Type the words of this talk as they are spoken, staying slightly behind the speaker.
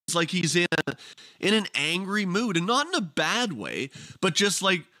like he's in an angry mood, and not in a bad way, but just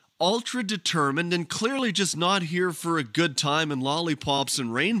like ultra determined and clearly just not here for a good time and lollipops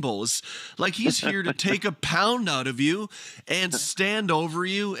and rainbows. Like he's here to take a pound out of you and stand over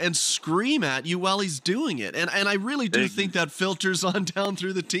you and scream at you while he's doing it. And I really do think that filters on down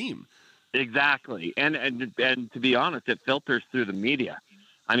through the team. Exactly. And to be honest, it filters through the media.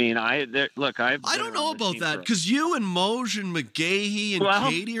 I mean, I don't know about that, because you and Moj and McGahey and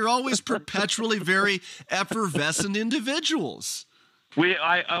Katie are always perpetually very effervescent individuals.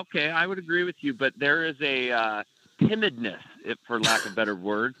 I would agree with you, but there is a timidness, for lack of better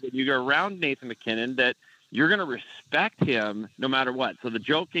words, that you go around Nathan MacKinnon that you're going to respect him no matter what. So the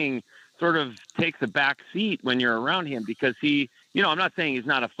joking sort of takes a back seat when you're around him, because he, I'm not saying he's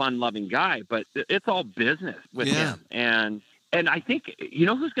not a fun-loving guy, but it's all business with him. And I think,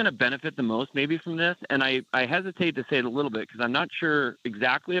 who's going to benefit the most maybe from this? And I hesitate to say it a little bit because I'm not sure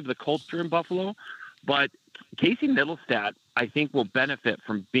exactly of the culture in Buffalo, but Casey Middlestat, I think, will benefit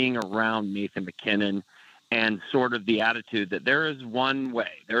from being around Nathan MacKinnon and sort of the attitude that there is one way,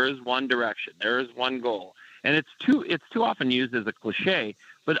 there is one direction, there is one goal. And it's too often used as a cliche,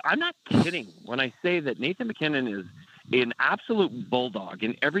 but I'm not kidding when I say that Nathan MacKinnon is an absolute bulldog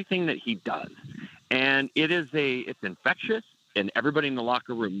in everything that he does. And it's infectious, and everybody in the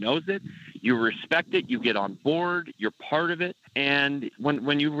locker room knows it. You respect it. You get on board. You're part of it. And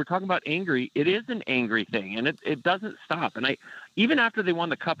when you were talking about angry, it is an angry thing, and it doesn't stop. And even after they won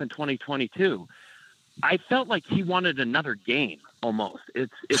the Cup in 2022, I felt like he wanted another game almost.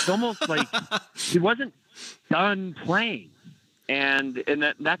 It's almost like he wasn't done playing. And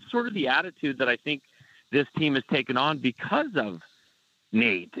that's sort of the attitude that I think this team has taken on because of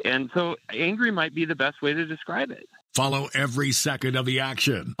Nate. And so angry might be the best way to describe it. Follow every second of the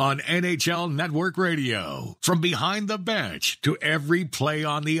action on NHL Network Radio. From behind the bench to every play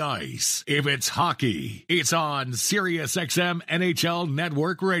on the ice. If it's hockey, it's on SiriusXM NHL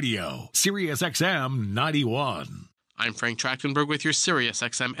Network Radio. SiriusXM 91. I'm Frank Trachtenberg with your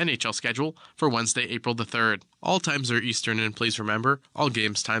SiriusXM NHL schedule for Wednesday, April the 3rd. All times are Eastern, and please remember, all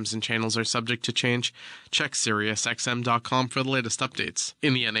games, times, and channels are subject to change. Check SiriusXM.com for the latest updates.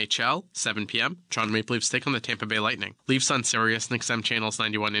 In the NHL, 7 p.m., Toronto Maple Leafs take on the Tampa Bay Lightning. Leafs on Sirius and XM channels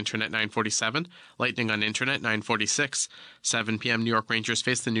 91, Internet 947. Lightning on Internet 946. 7 p.m., New York Rangers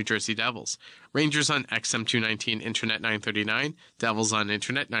face the New Jersey Devils. Rangers on XM 219, Internet 939. Devils on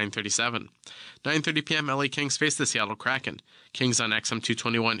Internet 937. 9:30 p.m., LA Kings face the Seattle Kraken. Kings on XM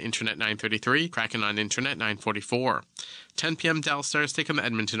 221, Internet 933. Kraken on Internet 944. 10 p.m., Dallas Stars take on the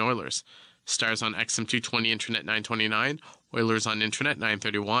Edmonton Oilers. Stars on XM 220, Internet 929. Oilers on Internet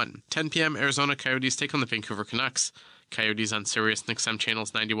 931. 10 p.m., Arizona Coyotes take on the Vancouver Canucks. Coyotes on Sirius and XM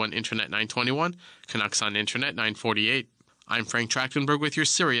channels 91, Internet 921. Canucks on Internet 948. I'm Frank Trachtenberg with your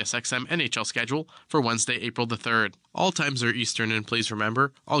SiriusXM NHL schedule for Wednesday, April the 3rd. All times are Eastern, and please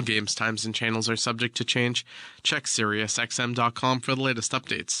remember, all games, times, and channels are subject to change. Check SiriusXM.com for the latest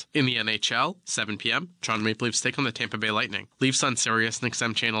updates. In the NHL, 7 p.m., Toronto Maple Leafs take on the Tampa Bay Lightning. Leafs on Sirius and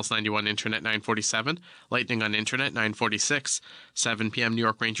XM channels 91, Internet 947. Lightning on Internet 946. 7 p.m., New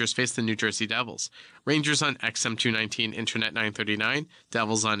York Rangers face the New Jersey Devils. Rangers on XM 219, Internet 939.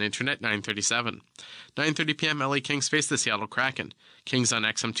 Devils on Internet 937. 9:30 p.m., LA Kings face the Seattle Kraken. Kings on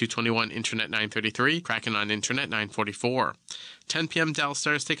XM 221, Internet 933. Kraken on Internet 944. 10 p.m., Dallas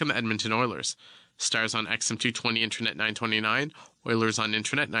Stars take on the Edmonton Oilers. Stars on XM 220, Internet 929. Oilers on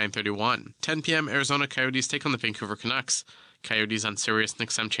Internet 931. 10 p.m., Arizona Coyotes take on the Vancouver Canucks. Coyotes on Sirius and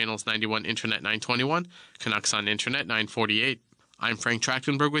XM channels 91, Internet 921. Canucks on Internet 948. I'm Frank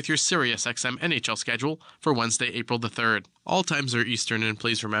Trachtenberg with your SiriusXM NHL schedule for Wednesday, April the 3rd. All times are Eastern, and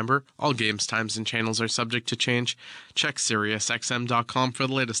please remember, all games, times, and channels are subject to change. Check SiriusXM.com for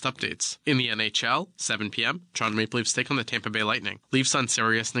the latest updates. In the NHL, 7 p.m., Toronto Maple Leafs take on the Tampa Bay Lightning. Leafs on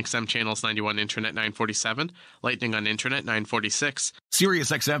Sirius and XM channels 91, Internet 947. Lightning on Internet 946.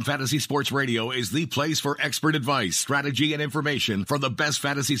 SiriusXM Fantasy Sports Radio is the place for expert advice, strategy, and information from the best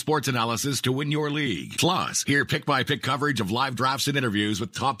fantasy sports analysis to win your league. Plus, hear pick-by-pick coverage of live drafts and interviews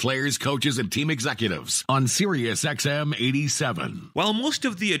with top players, coaches, and team executives on SiriusXM 87. While most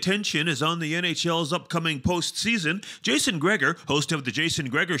of the attention is on the NHL's upcoming postseason, Jason Gregor, host of The Jason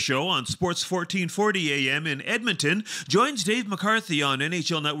Gregor Show on Sports 1440 AM in Edmonton, joins Dave McCarthy on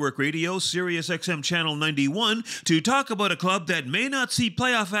NHL Network Radio, SiriusXM Channel 91, to talk about a club that may not see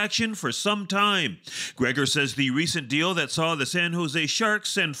playoff action for some time. Gregor says the recent deal that saw the San Jose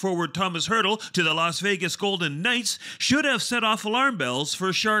Sharks send forward Thomas Hertl to the Las Vegas Golden Knights should have set off alarm bells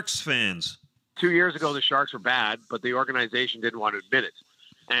for Sharks fans. 2 years ago, the Sharks were bad, but the organization didn't want to admit it.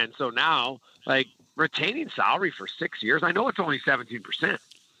 And so now, retaining salary for 6 years, I know it's only 17%,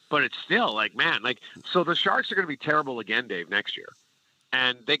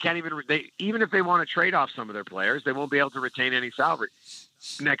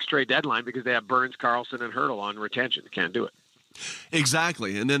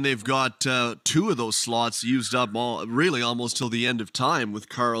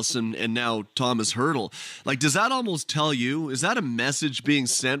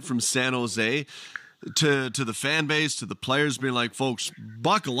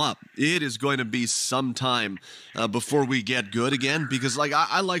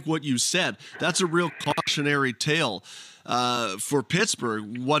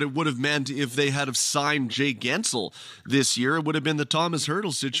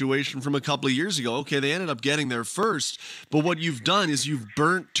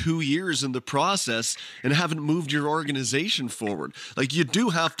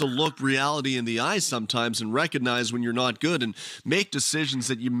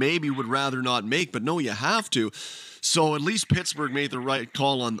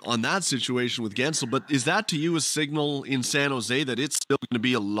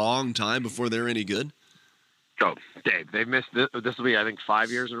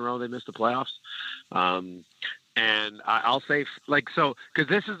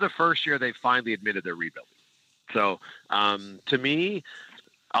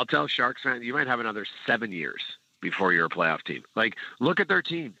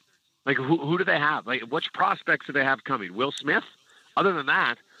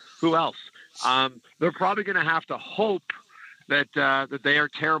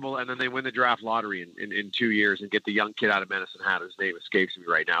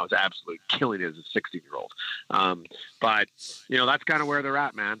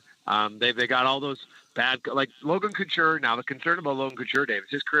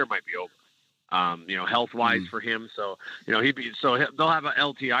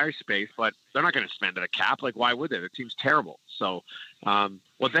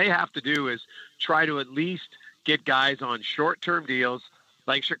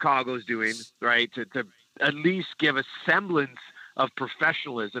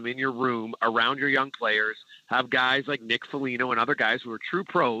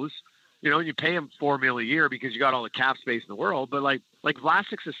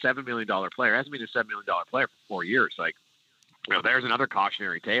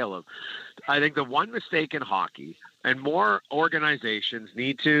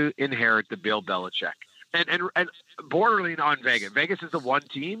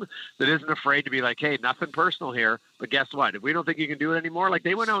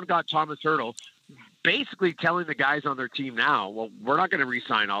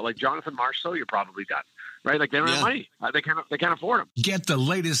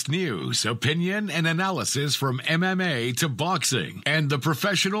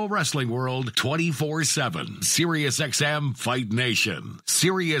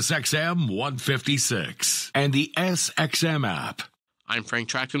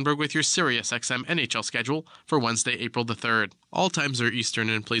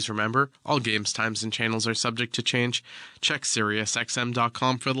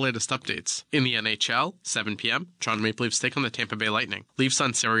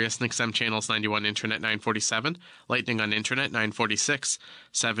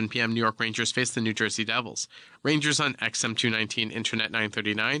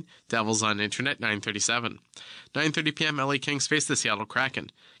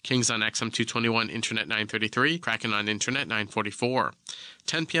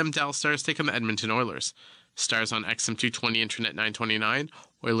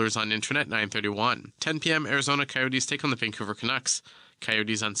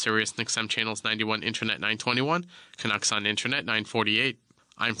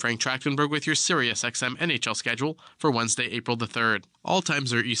 All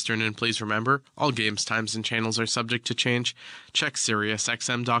times are Eastern, and please remember, all games, times, and channels are subject to change. Check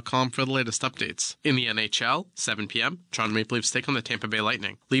SiriusXM.com for the latest updates. In the NHL, 7 p.m., Toronto Maple Leafs take on the Tampa Bay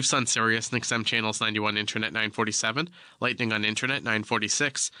Lightning. Leafs on Sirius and XM channels 91, Internet 947. Lightning on Internet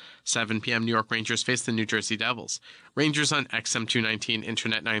 946. 7 p.m., New York Rangers face the New Jersey Devils. Rangers on XM 219,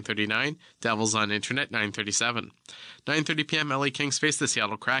 Internet 939. Devils on Internet 937. 9:30 p.m., LA Kings face the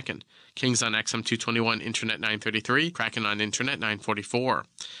Seattle Kraken. Kings on XM 221, Internet 933. Kraken on Internet 944.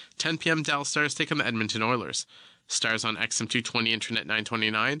 10 p.m., Dallas Stars take on the Edmonton Oilers. Stars on XM 220, Internet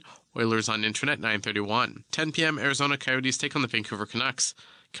 929. Oilers on Internet 931. 10 p.m., Arizona Coyotes take on the Vancouver Canucks.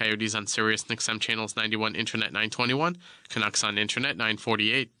 Coyotes on Sirius and XM channels 91, Internet 921. Canucks on Internet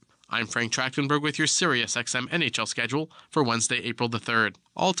 948. I'm Frank Trachtenberg with your Sirius XM NHL schedule for Wednesday, April the 3rd.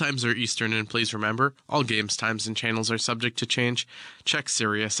 All times are Eastern, and please remember, all games, times, and channels are subject to change. Check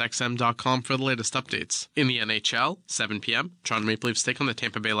SiriusXM.com for the latest updates. In the NHL, 7 p.m., Toronto Maple Leafs take on the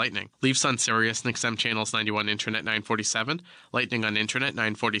Tampa Bay Lightning. Leafs on Sirius and XM channels 91, Internet 947, Lightning on Internet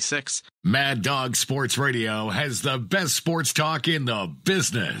 946. Mad Dog Sports Radio has the best sports talk in the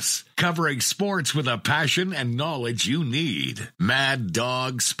business, covering sports with a passion and knowledge you need. Mad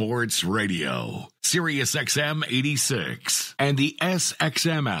Dog Sports Radio, Sirius XM 86, and the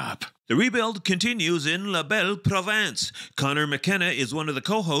SXM app. The rebuild continues in La Belle Province. Connor McKenna is one of the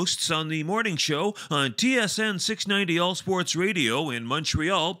co-hosts on the morning show on TSN 690 All Sports Radio in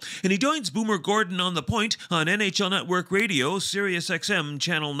Montreal, and he joins Boomer Gordon on the point on NHL Network Radio, Sirius XM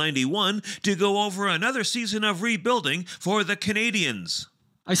Channel 91, to go over another season of rebuilding for the Canadiens.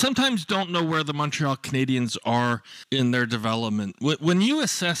 I sometimes don't know where the Montreal Canadiens are in their development. When you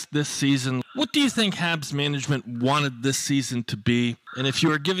assess this season, what do you think Habs management wanted this season to be? And if you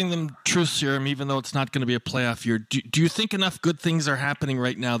were giving them truth serum, even though it's not going to be a playoff year, do you think enough good things are happening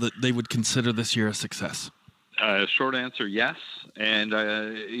right now that they would consider this year a success? Short answer, yes. And,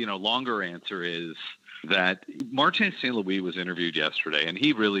 longer answer is that Martin St. Louis was interviewed yesterday, and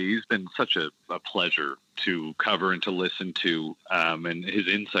he's been such a pleasure to cover and to listen to, and his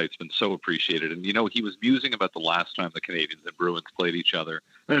insight's been so appreciated. And, he was musing about the last time the Canadiens and Bruins played each other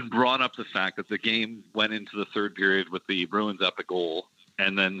and brought up the fact that the game went into the third period with the Bruins up a goal,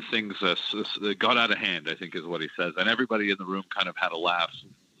 and then things got out of hand, I think is what he says. And everybody in the room kind of had a laugh.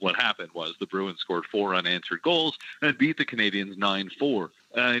 What happened was the Bruins scored 4 unanswered goals and beat the Canadiens 9-4.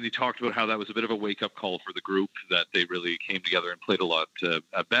 And he talked about how that was a bit of a wake-up call for the group, that they really came together and played a lot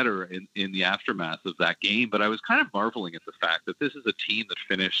better in the aftermath of that game. But I was kind of marveling at the fact that this is a team that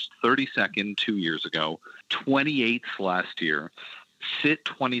finished 32nd 2 years ago, 28th last year, sit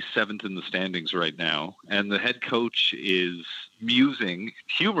 27th in the standings right now, and the head coach is musing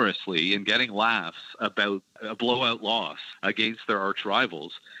humorously and getting laughs about a blowout loss against their arch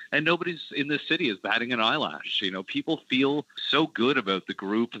rivals, and nobody's in this city is batting an eyelash. People feel so good about the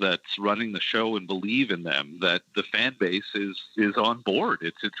group that's running the show and believe in them that the fan base is on board.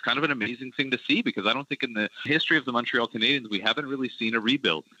 It's kind of an amazing thing to see, because I don't think in the history of the Montreal Canadiens we haven't really seen a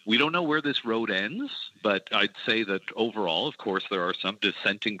rebuild. We don't know where this road ends, but I'd say that overall, of course, there are some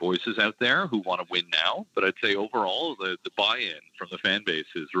dissenting voices out there who want to win now, but I'd say overall the buy-in from the fan base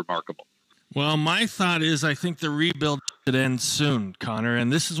is remarkable. Well, my thought is I think the rebuild should end soon, Connor,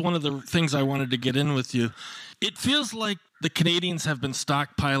 and this is one of the things I wanted to get in with you. It feels like the Canadiens have been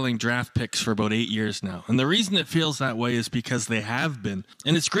stockpiling draft picks for about 8 years now, and the reason it feels that way is because they have been,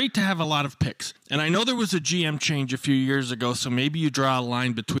 and it's great to have a lot of picks. And I know there was a GM change a few years ago, so maybe you draw a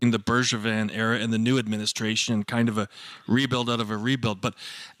line between the Bergevin era and the new administration and kind of a rebuild out of a rebuild. But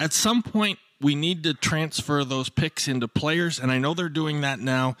at some point, we need to transfer those picks into players, and I know they're doing that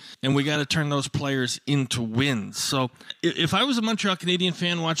now, and we got to turn those players into wins. So if I was a Montreal Canadian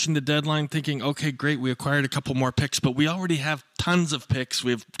fan watching the deadline thinking, okay, great, we acquired a couple more picks, but we already have tons of picks. We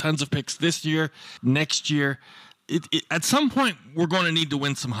have tons of picks this year, next year. At some point, we're going to need to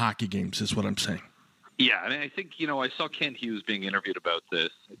win some hockey games is what I'm saying. Yeah, I think, I saw Kent Hughes being interviewed about this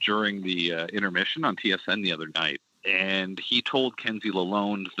during the intermission on TSN the other night. And he told Kenzie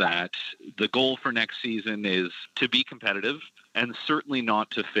Lalonde that the goal for next season is to be competitive and certainly not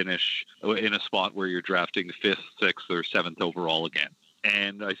to finish in a spot where you're drafting 5th, 6th, or 7th overall again.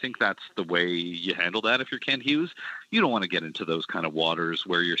 And I think that's the way you handle that if you're Kent Hughes. You don't want to get into those kind of waters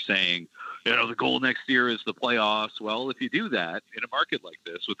where you're saying, the goal next year is the playoffs. Well, if you do that in a market like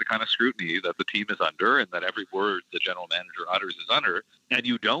this with the kind of scrutiny that the team is under and that every word the general manager utters is under, and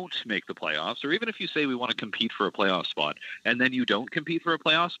you don't make the playoffs, or even if you say we want to compete for a playoff spot and then you don't compete for a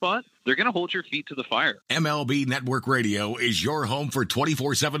playoff spot, they're going to hold your feet to the fire. MLB Network Radio is your home for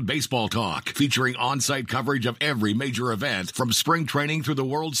 24/7 baseball talk, featuring on-site coverage of every major event from spring training through the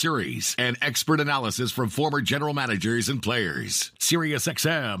World Series and expert analysis from former general managers and players.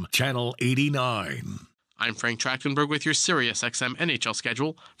 SiriusXM Channel 89. I'm Frank Trachtenberg with your SiriusXM NHL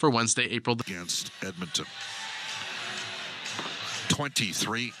schedule for Wednesday, April against Edmonton.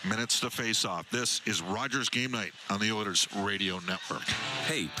 23 minutes to face off. This is Rogers Game Night on the Oilers Radio Network.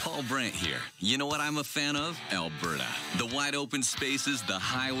 Hey, Paul Brandt here. You know what I'm a fan of? Alberta. The wide open spaces, the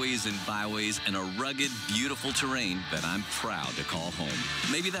highways and byways, and a rugged, beautiful terrain that I'm proud to call home.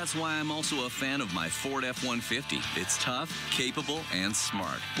 Maybe that's why I'm also a fan of my Ford F-150. It's tough, capable, and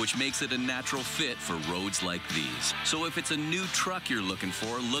smart, which makes it a natural fit for roads like these. So if it's a new truck you're looking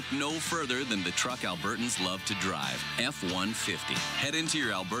for, look no further than the truck Albertans love to drive, F-150. Head into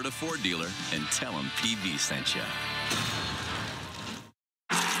your Alberta Ford dealer and tell them PV sent you.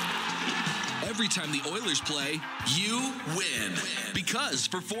 Every time the Oilers play, you win. Because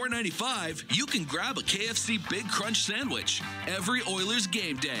for $4.95, you can grab a KFC Big Crunch sandwich every Oilers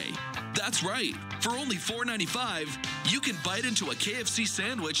game day. That's right. For only $4.95, you can bite into a KFC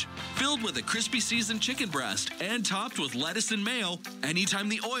sandwich filled with a crispy seasoned chicken breast and topped with lettuce and mayo anytime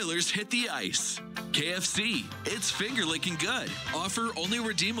the Oilers hit the ice. KFC, it's finger-licking good. Offer only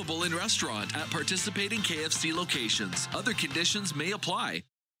redeemable in restaurant at participating KFC locations. Other conditions may apply.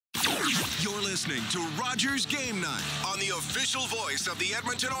 You're listening to Rogers Game Night on the official voice of the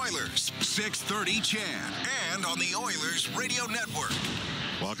Edmonton Oilers, 630 CHAN, and on the Oilers Radio Network.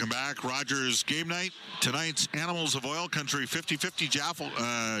 Welcome back. Rogers Game Night. Tonight's Animals of Oil Country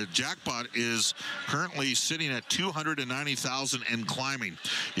 50-50 jackpot is currently sitting at $290,000 and climbing.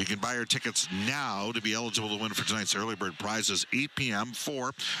 You can buy your tickets now to be eligible to win for tonight's early bird prizes. 8 p.m.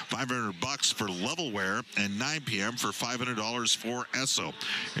 for $500 for Levelware and 9 p.m. for $500 for Esso.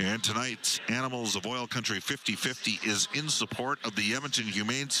 And tonight's Animals of Oil Country 50-50 is in support of the Edmonton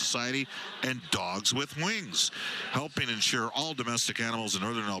Humane Society and Dogs with Wings, helping ensure all domestic animals in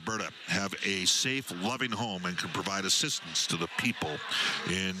Northern Alberta have a safe, loving home and can provide assistance to the people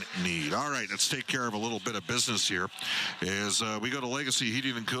in need. All right, let's take care of a little bit of business here as we go to Legacy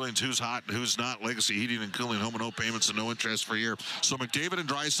Heating and Cooling. Who's hot and who's not? Legacy Heating and Cooling, home and no payments and no interest for a year. So McDavid and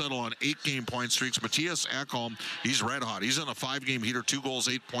Draisaitl on 8-game point streaks. Matthias Ekholm, he's red hot. He's on a 5-game heater, 2 goals,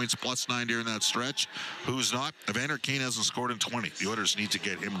 8 points, +9 during that stretch. Who's not? Evander Kane hasn't scored in 20. The Oilers need to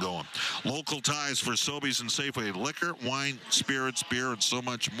get him going. Local ties for Sobeys and Safeway. Liquor, wine, spirits, beer, and so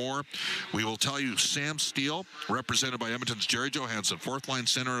much more. We will tell you Sam Steele, represented by Edmonton's Jerry Johansson, fourth-line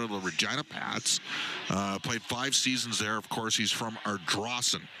center of the Regina Pats. Played 5 seasons there. Of course, he's from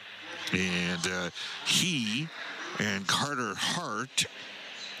Ardrossan. And he and Carter Hart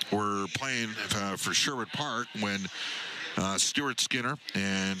were playing for Sherwood Park when Stuart Skinner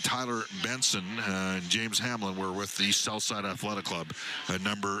and Tyler Benson and James Hamlin were with the Southside Athletic Club a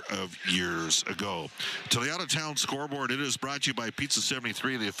number of years ago. To the out-of-town scoreboard, it is brought to you by Pizza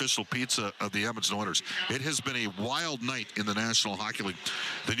 73, the official pizza of the Edmonton Oilers. It has been a wild night in the National Hockey League.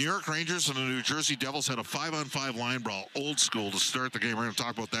 The New York Rangers and the New Jersey Devils had a 5-on-5 line brawl, old school, to start the game. We're going to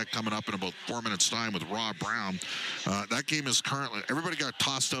talk about that coming up in about 4 minutes' time with Rob Brown. That game is currently, everybody got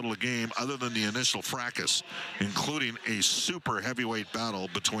tossed out of the game other than the initial fracas, including a super heavyweight battle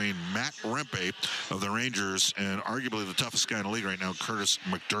between Matt Rempe of the Rangers and arguably the toughest guy in the league right now, Curtis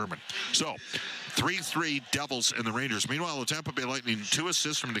McDermott. So 3-3 Devils and the Rangers. Meanwhile, the Tampa Bay Lightning, 2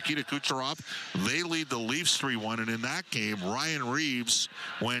 assists from Nikita Kucherov. They lead the Leafs 3-1, and in that game, Ryan Reeves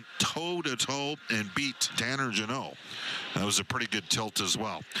went toe-to-toe and beat Tanner Jeannot. That was a pretty good tilt as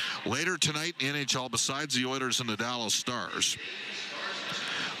well. Later tonight, in NHL, besides the Oilers and the Dallas Stars,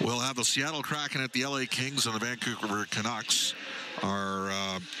 we'll have the Seattle Kraken at the LA Kings, and the Vancouver Canucks are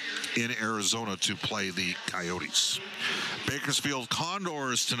in Arizona to play the Coyotes. Bakersfield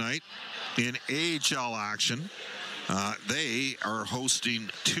Condors tonight in AHL action. They are hosting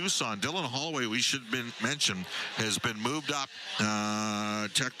Tucson. Dylan Holloway, we should mention, has been moved up.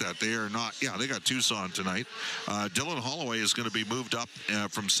 Check that. They are not. Yeah, they got Tucson tonight. Dylan Holloway is going to be moved up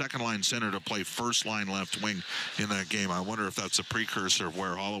from second-line center to play first-line left wing in that game. I wonder if that's a precursor of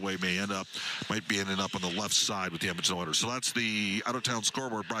where Holloway may end up. Might be ending up on the left side with the Edmonton Oilers. So that's the out-of-town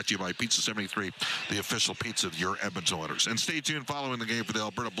scoreboard brought to you by Pizza 73, the official pizza of your Edmonton Oilers. And stay tuned following the game for the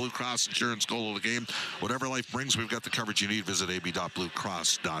Alberta Blue Cross Insurance goal of the game. Whatever life brings, we've got the coverage you need. Visit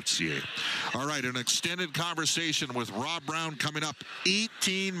ab.bluecross.ca. All right, an extended conversation with Rob Brown coming up.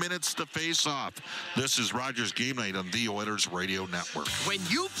 18 minutes to face off. This is Rogers Game Night on the Oilers Radio Network. When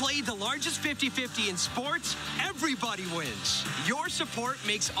you play the largest 50-50 in sports, everybody wins. Your support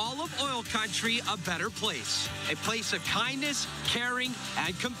makes all of Oil Country a better place. A place of kindness, caring,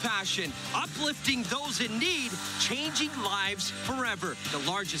 and compassion. Uplifting those in need, changing lives forever. The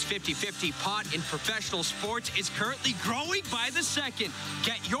largest 50-50 pot in professional sports is currently growing by the second.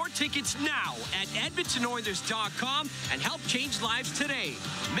 Get your tickets now at EdmontonOilers.com and help change lives today.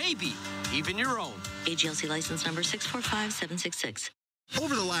 Maybe even your own. AGLC license number 645766.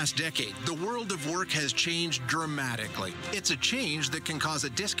 Over the last decade, the world of work has changed dramatically. It's a change that can cause a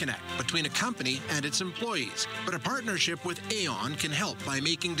disconnect between a company and its employees. But a partnership with Aon can help by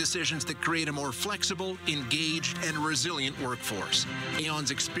making decisions that create a more flexible, engaged, and resilient workforce.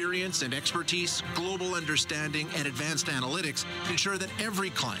 Aon's experience and expertise, global understanding, and advanced analytics ensure that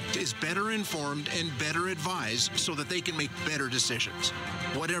every client is better informed and better advised so that they can make better decisions.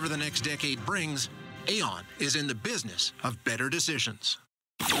 Whatever the next decade brings, Aon is in the business of better decisions.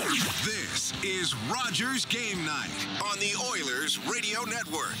 This is Rogers Game Night on the Oilers Radio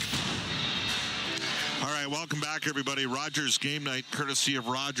Network. All right, welcome back, everybody. Rogers Game Night, courtesy of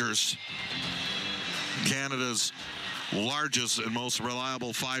Rogers. Canada's largest and most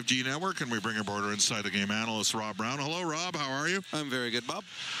reliable 5G network, and we bring aboard our Inside the Game analyst, Rob Brown. Hello, Rob. How are you? I'm very good, Bob.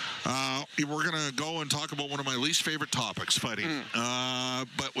 We're going to go and talk about one of my least favorite topics, fighting.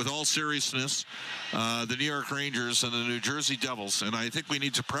 But with all seriousness, the New York Rangers and the New Jersey Devils. And I think we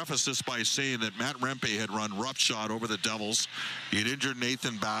need to preface this by saying that Matt Rempe had run roughshod over the Devils. He had injured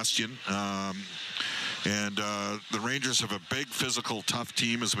Nathan Bastian. And the Rangers have a big, physical, tough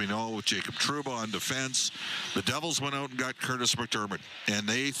team, as we know, with Jacob Trouba on defense. The Devils went out and got Curtis McDermott, and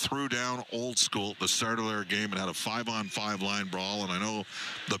they threw down old school at the start of their game and had a 5-on-5 line brawl. And I know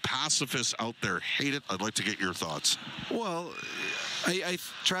the pacifists out there hate it. I'd like to get your thoughts. Well,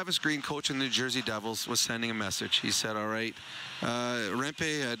 Travis Green, coach of the New Jersey Devils, was sending a message. He said, all right,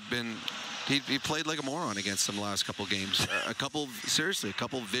 Rempe had been... He played like a moron against them the last couple games. A couple vicious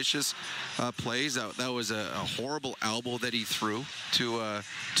plays. That was a horrible elbow that he threw to a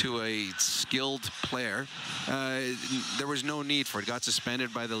skilled player. There was no need for it. Got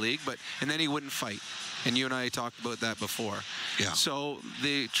suspended by the league, and then he wouldn't fight. And you and I talked about that before. Yeah. So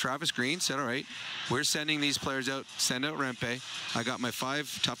the Travis Green said, all right, we're sending these players out. Send out Rempe. I got my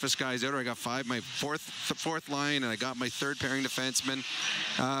 5 toughest guys out. Or I got 5, my fourth line, and I got my 3rd pairing defenseman.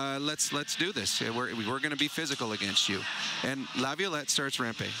 Let's do this. We're going to be physical against you. And Laviolette starts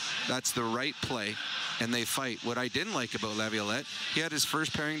Rempe. That's the right play. And they fight. What I didn't like about Laviolette, he had his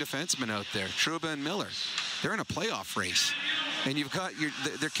first pairing defenseman out there, Trouba and Miller. They're in a playoff race. And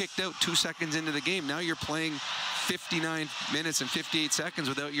they're kicked out 2 seconds into the game. Now you're playing 59 minutes and 58 seconds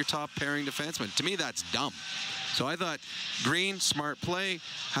without your top pairing defenseman. To me, that's dumb. So I thought Green, smart play,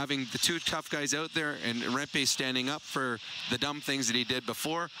 having the 2 tough guys out there and Rempe standing up for the dumb things that he did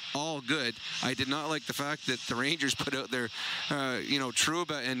before, all good. I did not like the fact that the Rangers put out their,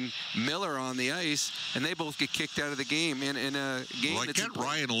 Trouba and Miller on the ice, and they both get kicked out of the game in a game that's... Get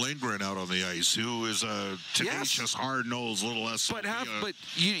Ryan Lindgren out on the ice, who is a tenacious, hard-nosed, little less... But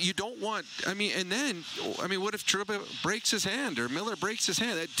you don't want... what if Trouba breaks his hand or Miller breaks his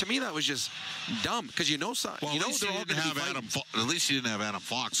hand? To me, that was just dumb, because at least you didn't have Adam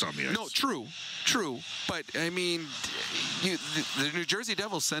Fox on the ice. No, true. But, the New Jersey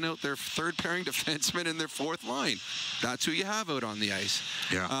Devils sent out their 3rd pairing defenseman and their 4th line. That's who you have out on the ice.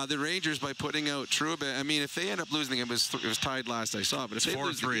 Yeah. The Rangers, by putting out Trouba, if they end up losing the game, it was tied last I saw. But if it's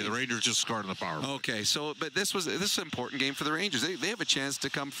 4-3. The Rangers just scored on the power play. Okay, but this is an important game for the Rangers. They have a chance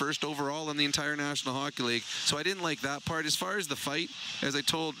to come first overall in the entire National Hockey League. So I didn't like that part. As far as the fight, as I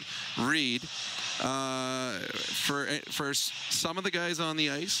told Reed, for some of the guys on the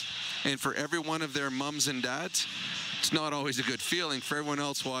ice and for every one of their mums and dads, it's not always a good feeling. For everyone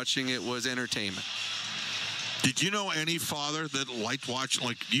else watching, it was entertainment. Did you know any father that liked watching,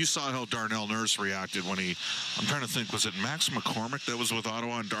 like you saw how Darnell Nurse reacted when I'm trying to think, was it Max McCormick that was with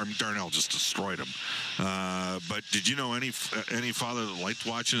Ottawa, and Darnell just destroyed him. But did you know any father that liked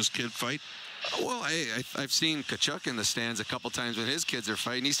watching his kid fight? Well, I've seen Tkachuk in the stands a couple times when his kids are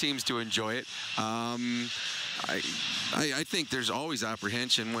fighting. He seems to enjoy it. I think there's always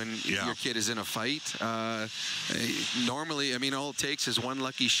apprehension when your kid is in a fight. Normally, all it takes is one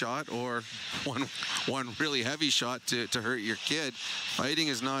lucky shot or one really heavy shot to hurt your kid. Fighting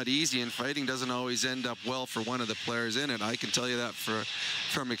is not easy, and fighting doesn't always end up well for one of the players in it. I can tell you that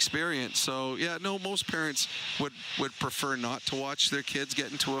from experience. So, most parents would prefer not to watch their kids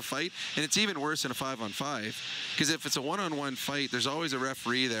get into a fight, and it's even worse in a 5-on-5, because if it's a 1-on-1 fight, there's always a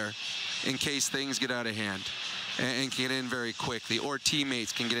referee there in case things get out of hand and can get in very quickly, or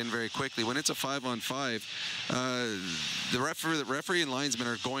teammates can get in very quickly. When it's a 5-on-5, the referee and linesman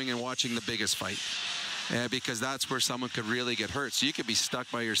are going and watching the biggest fight. Because that's where someone could really get hurt. So you could be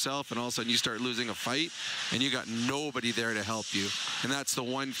stuck by yourself, and all of a sudden you start losing a fight, and you got nobody there to help you. And that's the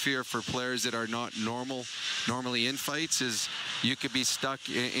one fear for players that are not normally in fights, is you could be stuck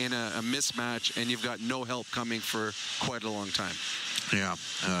in a mismatch, and you've got no help coming for quite a long time. Yeah,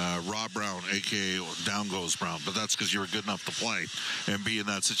 Rob Brown, a.k.a. Down Goes Brown, but that's because you were good enough to play and be in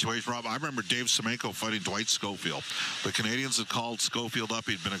that situation. Rob, I remember Dave Semenko fighting Dwight Schofield. The Canadians had called Schofield up.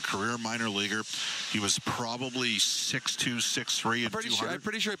 He'd been a career minor leaguer. He was probably 6'2", 6'3", and 200. I'm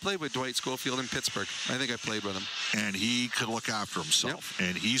pretty sure I played with Dwight Schofield in Pittsburgh. I think I played with him. And he could look after himself,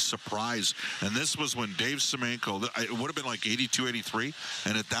 and he's surprised. And this was when Dave Semenko, it would have been like 82, 83,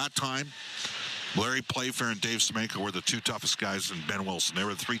 and at that time, Larry Playfair and Dave Semenko were the 2 toughest guys, and Ben Wilson. They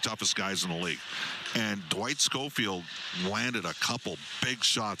were the 3 toughest guys in the league. And Dwight Schofield landed a couple big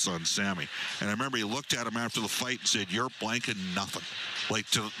shots on Sammy. And I remember he looked at him after the fight and said, "You're blanking nothing." Like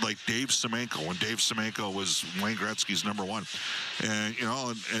Dave Semenko, when Dave Semenko was Wayne Gretzky's number one. And, you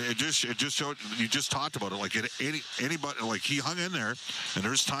know, and it just showed, you just talked about it. Like anybody, like he hung in there, and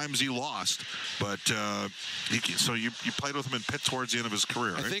there's times he lost. But so you played with him in Pitt towards the end of his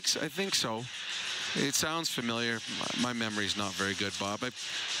career, right? I think so. It sounds familiar. My memory's not very good, Bob. I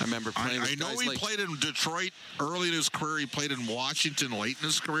remember playing with I know guys he played in Detroit early in his career. He played in Washington late in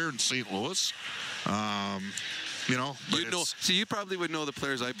his career, in St. Louis. You know, so you probably would know the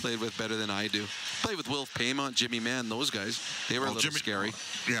players I played with better than I do. Played with Wilf Paymont, Jimmy Mann, those guys. They were a little scary.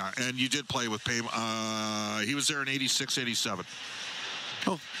 Yeah, and you did play with Paymont. He was there in 86, 87.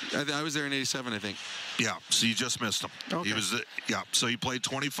 Oh, I was there in 87, I think. Yeah, so you just missed him. Okay. He was, so he played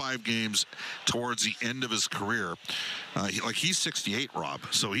 25 games towards the end of his career. He's 68, Rob.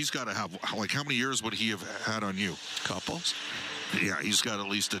 So he's got to have, like, how many years would he have had on you? Couple. Yeah, he's got at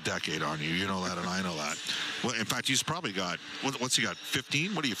least a decade on you. You know that, and I know that. Well, in fact, he's probably got, what's he got,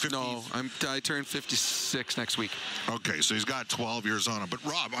 15? What are you, 15? No, I turn 56 next week. Okay, so he's got 12 years on him. But,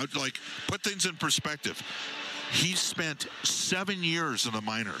 Rob, put things in perspective. He spent 7 years in the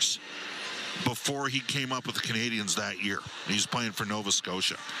minors before he came up with the Canadians that year. He's playing for Nova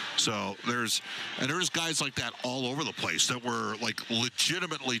Scotia. So there's guys like that all over the place that were like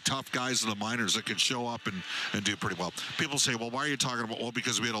legitimately tough guys in the minors that could show up and do pretty well. People say, well, why are you talking about? Well,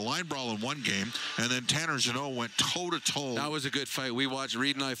 because we had a line brawl in one game, and then Tanner Jeannot went toe-to-toe. That was a good fight. We watched,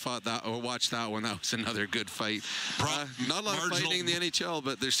 Reed and I watched that one. That was another good fight. Not a lot of fighting in the NHL,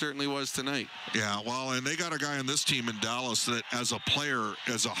 but there certainly was tonight. Yeah, well, and they got a guy on this team in Dallas that as a player,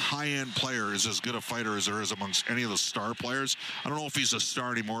 as a high-end player, is as good a fighter as there is amongst any of the star players. I don't know if he's a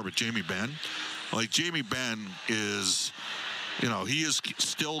star anymore, but Jamie Benn. Like, Jamie Benn is, you know, he is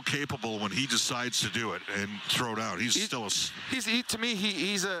still capable when he decides to do it and throw it out. To me,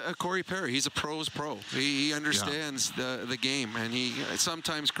 he's a Corey Perry. He's a pro's pro. He understands the game, and he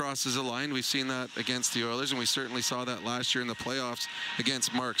sometimes crosses a line. We've seen that against the Oilers, and we certainly saw that last year in the playoffs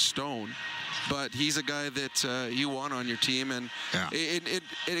against Mark Stone. But he's a guy that you want on your team. And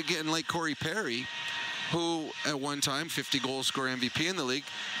again, like Corey Perry, who at one time 50 goal scorer MVP in the league,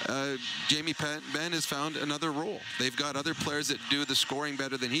 Jamie Benn has found another role. They've got other players that do the scoring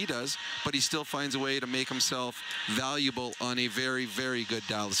better than he does, but he still finds a way to make himself valuable on a very, very good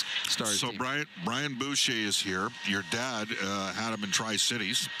Dallas Stars team. So Brian Boucher is here. Your dad had him in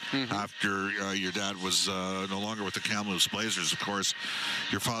Tri-Cities after your dad was no longer with the Kamloops Blazers. Of course,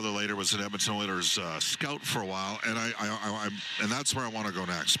 your father later was an Edmonton Oilers scout for a while, and and that's where I want to go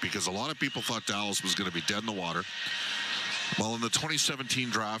next, because a lot of people thought Dallas was going to be dead in the water. Well, in the 2017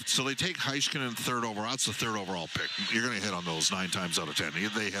 draft, so they take Heiskanen third overall. That's the third overall pick. You're going to hit on those 9 times out of 10.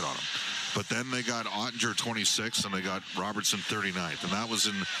 They hit on them. But then they got Ottinger 26th, and they got Robertson 39th. And that was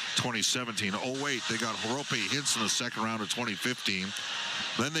in 2017. Oh, wait, they got Roope Hintz in the second round of 2015.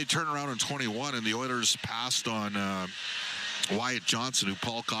 Then they turned around in 21, and the Oilers passed on Wyatt Johnson, who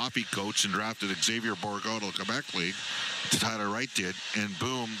Paul Coffey coached and drafted Xavier Bourgault to the Quebec League. Tyler Wright did. And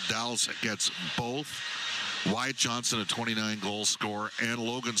boom, Dallas gets both Wyatt Johnson, a 29-goal scorer, and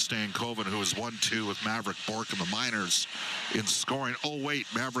Logan Stankoven, who was 1-2 with Maverick Bourque in the minors in scoring. Oh, wait,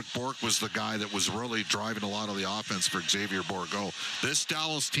 Maverick Bourque was the guy that was really driving a lot of the offense for Xavier Bourgault. This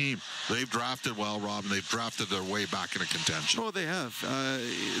Dallas team, they've drafted well, Rob, and they've drafted their way back into contention. Oh, they have.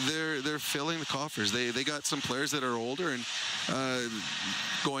 They're filling the coffers. They got some players that are older and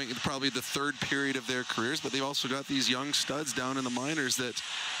going probably the third period of their careers, but they've also got these young studs down in the minors that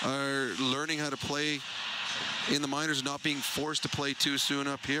are learning how to play in the minors, not being forced to play too soon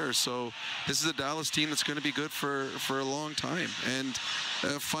up here. So this is a Dallas team that's going to be good for a long time and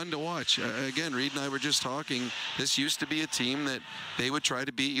fun to watch. Again, Reed and I were just talking. This used to be a team that they would try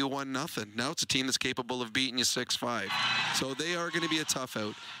to beat you 1-0. Now it's a team that's capable of beating you 6-5. So they are going to be a tough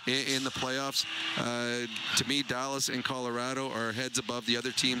out in the playoffs. To me, Dallas and Colorado are heads above the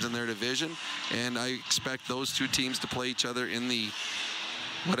other teams in their division, and I expect those two teams to play each other in the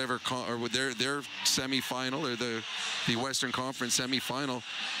or with their semifinal, or the Western Conference semifinal,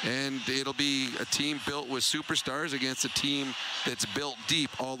 and it'll be a team built with superstars against a team that's built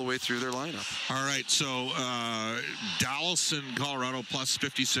deep all the way through their lineup. All right, so Dallas and Colorado plus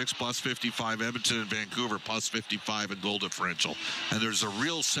 56, plus 55, Edmonton and Vancouver plus 55 in goal differential, and there's a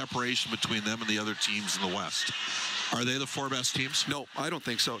real separation between them and the other teams in the West. Are they the 4 best teams? No, I don't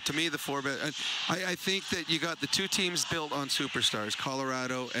think so. To me, the 4 best. I think that you got the 2 teams built on superstars,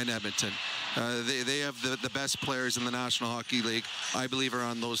 Colorado and Edmonton. They have the best players in the National Hockey League, I believe, are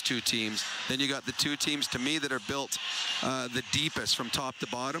on those 2 teams. Then you got the 2 teams, to me, that are built the deepest from top to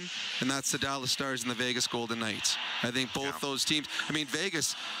bottom, and that's the Dallas Stars and the Vegas Golden Knights. I think both those teams. I mean,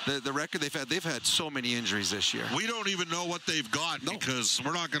 Vegas, the record they've had so many injuries this year. We don't even know what they've got because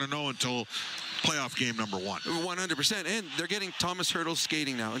we're not going to know until playoff game number 1. 100%. And they're getting Thomas Hertl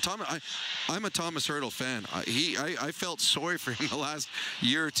skating now. And I'm a Thomas Hertl fan. I felt sorry for him the last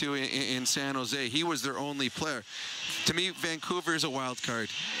year or 2 in San Jose. He was their only player. To me, Vancouver is a wild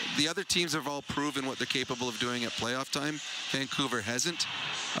card. The other teams have all proven what they're capable of doing at playoff time. Vancouver hasn't.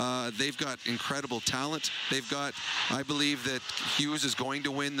 They've got incredible talent. I believe that Hughes is going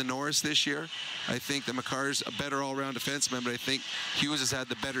to win the Norris this year. I think that Makar's a better all-around defenseman, but I think Hughes has had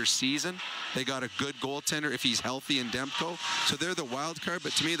the better season. They got a good goaltender if he's healthy in Demko. So they're the wild card,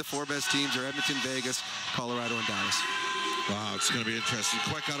 but to me, the 4 best teams are Edmonton, Vegas, Colorado, and Dallas. Wow, it's going to be interesting.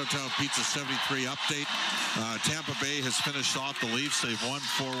 Quick out-of-town Pizza 73 update. Tampa Bay has finished off the Leafs. They've won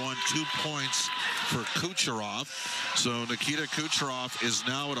 4-1, 2 points for Kucherov. So Nikita Kucherov is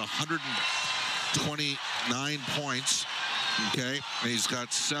now at 129 points. Okay, he's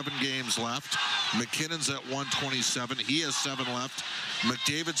got 7 games left. McKinnon's at 127. He has 7 left.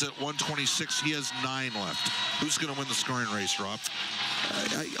 McDavid's at 126. He has 9 left. Who's going to win the scoring race, Rob?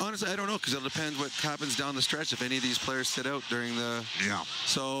 Honestly, I don't know, because it'll depend what happens down the stretch if any of these players sit out during the... Yeah.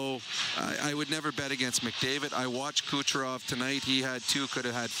 So I would never bet against McDavid. I watched Kucherov tonight. He had 2, could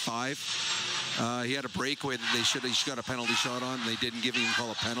have had 5. He had a breakaway that he got a penalty shot on. They didn't even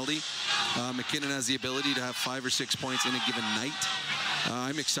call a penalty. McKinnon has the ability to have 5 or 6 points in a given night.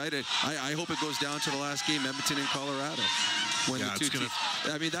 I'm excited. I hope it goes down to the last game, Edmonton and Colorado.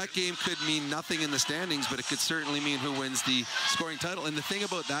 I mean, that game could mean nothing in the standings, but it could certainly mean who wins the scoring title. And the thing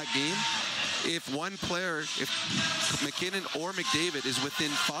about that game, if one player, if McKinnon or McDavid is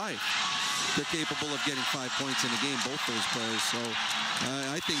within 5, they're capable of getting 5 points in a game, both those players. So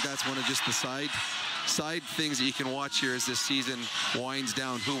I think that's one of just the side things that you can watch here as this season winds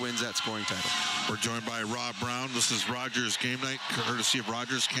down, who wins that scoring title. We're joined by Rob Brown. This is Rogers Game Night, courtesy of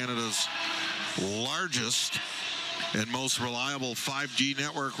Rogers, Canada's largest and most reliable 5G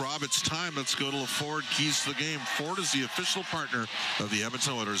network. Rob, it's time. Let's go to the Ford Keys to the Game. Ford is the official partner of the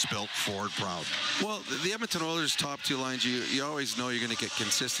Edmonton Oilers, built Ford proud. Well, the Edmonton Oilers' top 2 lines, you always know you're going to get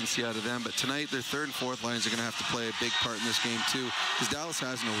consistency out of them, but tonight their 3rd and 4th lines are going to have to play a big part in this game too, because Dallas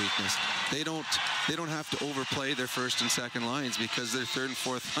has no weakness. They don't have to overplay their 1st and 2nd lines, because their 3rd and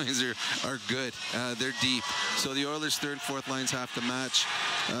 4th lines are good. They're deep. So the Oilers' 3rd and 4th lines have to match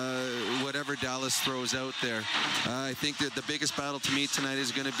whatever Dallas throws out there. I think that the biggest battle to me tonight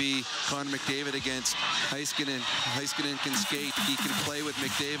is going to be Connor McDavid against Heiskanen. Heiskanen can skate. He can play with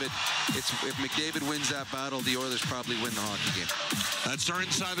McDavid. If McDavid wins that battle, the Oilers probably win the hockey game. That's our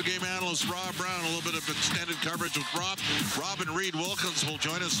Inside the Game analyst, Rob Brown. A little bit of extended coverage with Rob. Robin Reed Wilkins will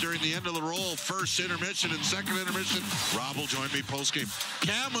join us during the end of the roll. First intermission and second intermission. Rob will join me postgame.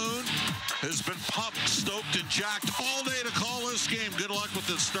 Cam Moon has been pumped, stoked, and jacked all day to call this game. Good luck with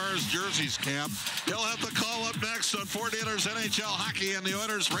the Stars jerseys, Cam. He'll have the call up next on 49ers NHL Hockey and the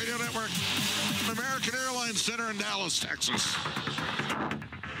Oilers Radio Network from American Airlines Center in Dallas, Texas.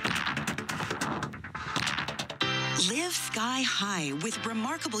 Live sky high with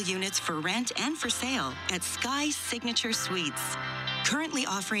remarkable units for rent and for sale at Sky Signature Suites. Currently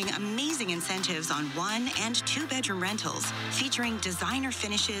offering amazing incentives on 1- and 2-bedroom rentals featuring designer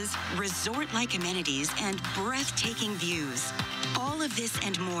finishes, resort-like amenities, and breathtaking views. All of this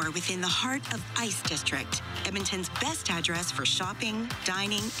and more within the heart of Ice District, Edmonton's best address for shopping,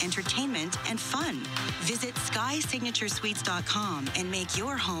 dining, entertainment, and fun. Visit SkySignatureSuites.com and make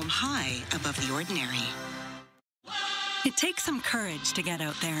your home high above the ordinary. It takes some courage to get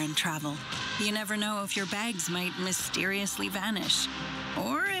out there and travel. You never know if your bags might mysteriously vanish,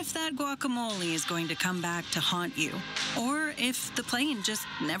 or if that guacamole is going to come back to haunt you, or if the plane just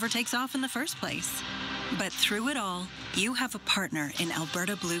never takes off in the first place. But through it all, you have a partner in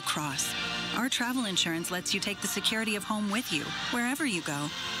Alberta Blue Cross. Our travel insurance lets you take the security of home with you, wherever you go.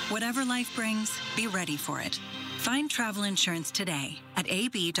 Whatever life brings, be ready for it. Find travel insurance today at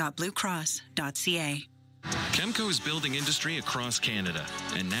ab.bluecross.ca. Chemco is building industry across Canada,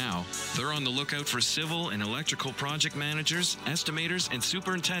 and now they're on the lookout for civil and electrical project managers, estimators, and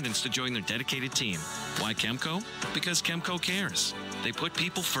superintendents to join their dedicated team. Why Chemco? Because Chemco cares. They put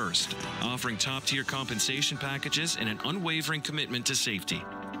people first, offering top-tier compensation packages and an unwavering commitment to safety.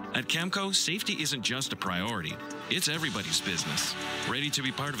 At Camco, safety isn't just a priority, it's everybody's business. Ready to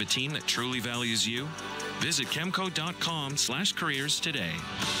be part of a team that truly values you? Visit Camco.com/careers today.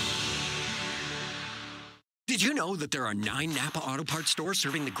 Did you know that there are 9 Napa Auto Parts stores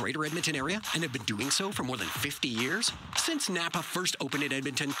serving the greater Edmonton area and have been doing so for more than 50 years? Since Napa first opened in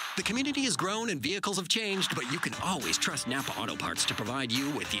Edmonton, the community has grown and vehicles have changed, but you can always trust Napa Auto Parts to provide you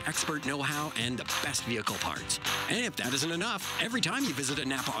with the expert know-how and the best vehicle parts. And if that isn't enough, every time you visit a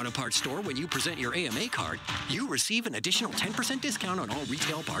Napa Auto Parts store when you present your AMA card, you receive an additional 10% discount on all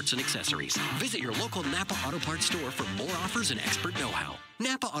retail parts and accessories. Visit your local Napa Auto Parts store for more offers and expert know-how.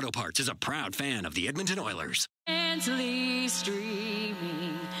 Napa Auto Parts is a proud fan of the Edmonton Oilers. Endlessly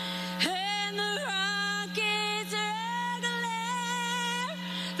streaming, and the rockets are glare,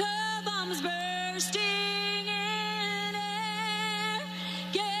 the bombs bursting in air,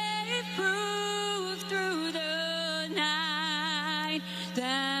 gave proof through the night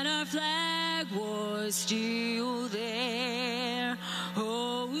that our flag was still there.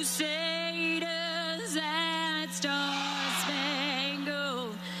 Oh, say does that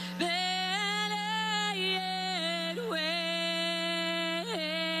star-spangled banner yet wave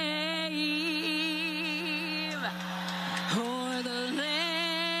o'er the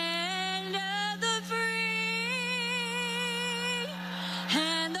land of the free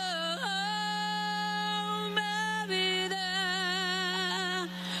and the home of the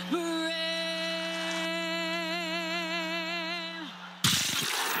brave.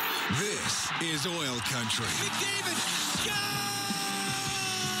 This is Oil Country. McDavid,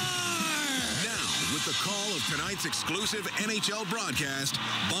 Now, with the call of tonight's exclusive NHL broadcast,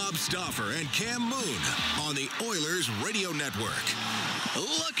 Bob Stauffer and Cam Moon on the Oilers Radio Network.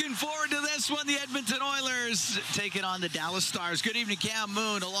 Looking forward to this one. The Edmonton Oilers taking on the Dallas Stars. Good evening, Cam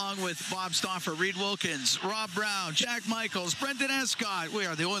Moon, along with Bob Stauffer, Reed Wilkins, Rob Brown, Jack Michaels, Brendan Escott. We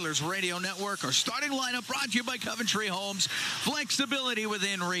are the Oilers Radio Network. Our starting lineup brought to you by Coventry Homes. Flexibility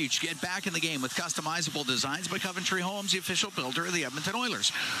within reach. Get back in the game with customizable designs by Coventry Homes, the official builder of the Edmonton Oilers.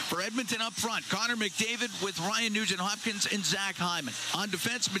 For Edmonton up front, Connor McDavid with Ryan Nugent-Hopkins and Zach Hyman. On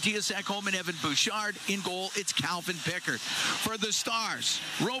defense, Matthias Ekholm and Evan Bouchard. In goal, it's Calvin Pickard. For the Stars,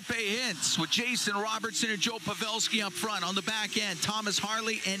 Rope Hintz with Jason Robertson and Joe Pavelski up front. On the back end, Thomas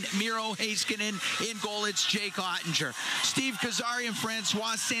Harley and Miro Heiskanen. In goal, it's Jake Ottinger. Steve Kazari and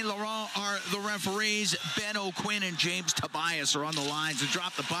Francois St. Laurent are the referees. Ben O'Quinn and James Tobias are on the lines to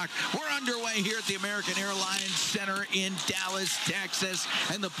drop the puck. We're underway here at the American Airlines Center in Dallas, Texas.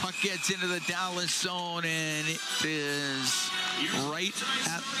 And the puck gets into the Dallas zone, and it is right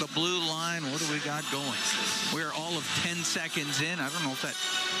at the blue line. What do we got going? We're all of 10 seconds in. I don't know if that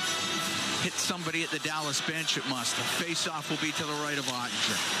hit somebody at the Dallas bench. It must. The face-off will be to the right of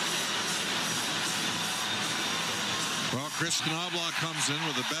Ottinger. Well, Chris Knoblauch comes in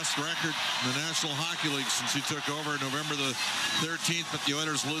with the best record in the National Hockey League since he took over November the 13th, but the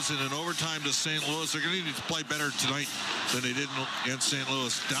Oilers losing in overtime to St. Louis. They're going to need to play better tonight than they did against St.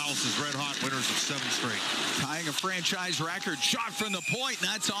 Louis. Dallas is red-hot winners of 7 straight. Tying a franchise record. Shot from the point.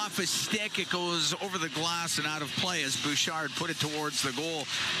 That's off a stick. It goes over the glass and out of play as Bouchard put it towards the goal.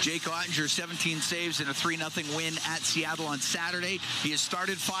 Jake Ottinger, 17 saves in a 3-0 win at Seattle on Saturday. He has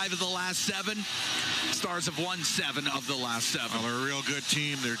started 5 of the last 7. Stars have won 7 of the last 7. Well, they're a real good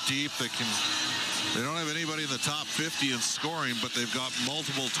team. They're deep. They don't have anybody in the top 50 in scoring, but they've got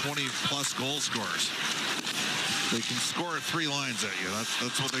multiple 20-plus goal scorers. They can score at 3 lines at you.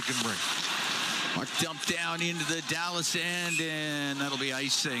 That's what they can bring. Puck dumped down into the Dallas end, and that'll be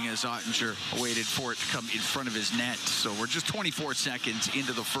icing as Ottinger waited for it to come in front of his net. So we're just 24 seconds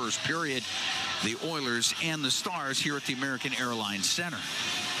into the first period. The Oilers and the Stars here at the American Airlines Center.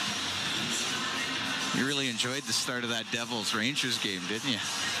 You really enjoyed the start of that Devils-Rangers game, didn't you?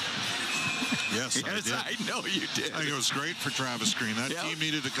 Yes, I know you did. I think it was great for Travis Green. That team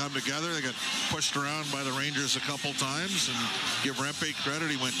needed to come together. They got pushed around by the Rangers a couple times, and give Rempe credit.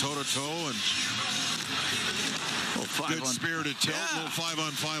 He went toe-to-toe and good-spirited tilt. Little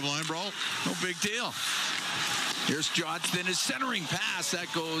 5-on-5 line brawl. No big deal. Here's Johnston, his centering pass.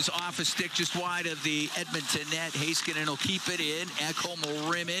 That goes off a stick just wide of the Edmonton net. Heiskanen will keep it in. Ekholm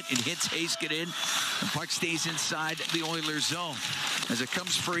will rim it and hits Heiskanen. The puck stays inside the Oilers zone. As it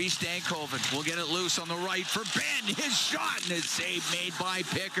comes free, Stankoven will get it loose on the right for Ben. His shot and his save made by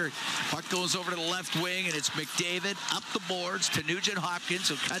Pickard. Puck goes over to the left wing, and it's McDavid up the boards to Nugent-Hopkins,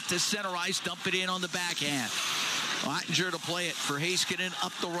 who cut to center ice, dump it in on the backhand. Ottinger to play it for Heiskanen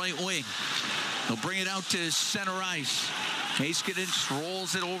up the right wing. They'll bring it out to center ice. Heiskanen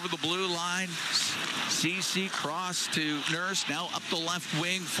rolls it over the blue line. CC cross to Nurse. Now up the left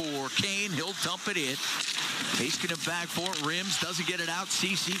wing for Kane. He'll dump it in. Heiskanen back for it. Rims doesn't get it out.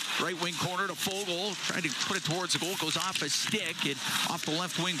 CC right wing corner to Fogle. Trying to put it towards the goal. Goes off a stick and off the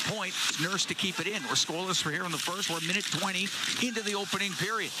left wing point. Nurse to keep it in. We're scoreless for here in the first. We're minute 20 into the opening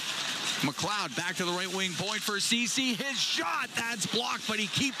period. McLeod back to the right wing point for CC. His shot, that's blocked, but he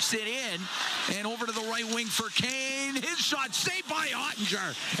keeps it in. And over to the right wing for Kane. His shot saved by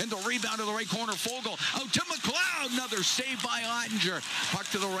Ottinger. And the rebound to the right corner, Fogle. Out to McLeod. Another save by Ottinger. Puck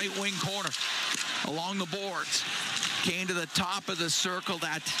to the right wing corner. Along the boards. Kane to the top of the circle.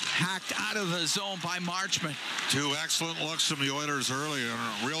 That hacked out of the zone by Marchment. Two excellent looks from the Oilers early.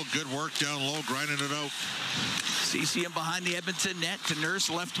 Real good work down low, grinding it out. CC in behind the Edmonton net to Nurse,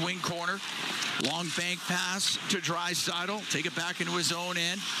 left wing corner. Long bank pass to Draisaitl. Take it back into his own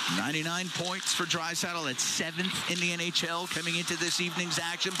end. 99 points for Draisaitl. That's 7th in the NHL coming into this evening's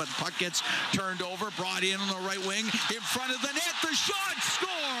action. But the puck gets turned over, brought in on the right wing. In front of the net, the shot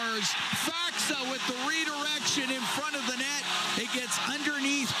scores! Faxa with the redirection in front of the net. It gets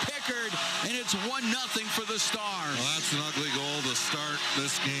underneath Pickard, and it's 1-0 for the Stars. Well, that's an ugly goal to start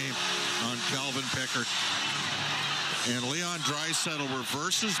this game on Calvin Pickard. And Leon Draisaitl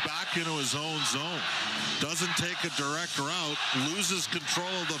reverses back into his own zone. Doesn't take a direct route. Loses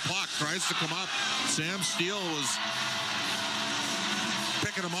control of the puck. Tries to come up. Sam Steele was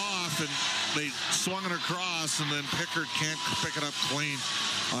picking him off, and they swung it across, and then Pickard can't pick it up clean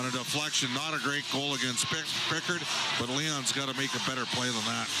on a deflection. Not a great goal against Pickard, but Leon's got to make a better play than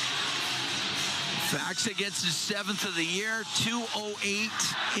that. Faxa gets his 7th of the year.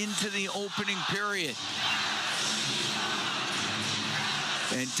 2:08 into the opening period.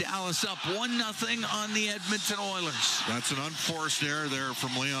 And Dallas up 1-0 on the Edmonton Oilers. That's an unforced error there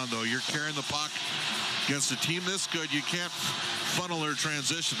from Leon, though. You're carrying the puck against a team this good. You can't funnel their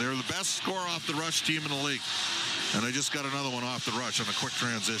transition. They're the best score off the rush team in the league. And they just got another one off the rush on a quick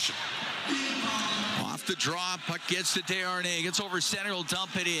transition. Off the draw, puck gets to Desharnais. Gets over center, he'll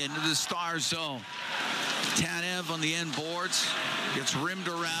dump it into the Star zone. Tanev on the end boards. Gets rimmed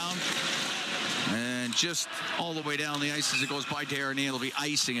around. And just all the way down the ice as it goes by Desharnais. It'll be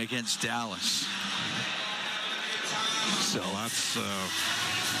icing against Dallas. So that's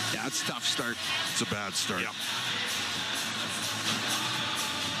a tough start. It's a bad start. Yep.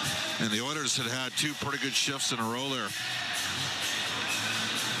 And the Oilers had two pretty good shifts in a row there.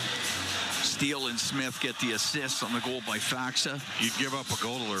 Steele and Smith get the assists on the goal by Faxa. You'd give up a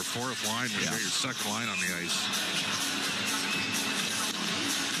goal to their fourth line when you got your second line on the ice.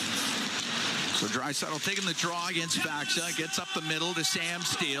 So Draisaitl taking the draw against Faxa. Gets up the middle to Sam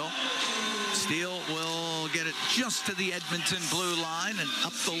Steele. Steele will get it just to the Edmonton blue line and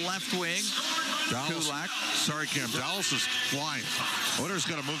up the left wing. Dallas, Kulak. sorry, Cam. Dallas is flying. Oilers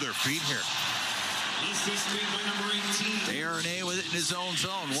got to move their feet here. Desharnais with it in his own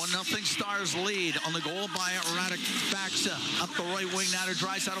zone. 1-0 Stars lead on the goal by Radek Faxa. Up the right wing now to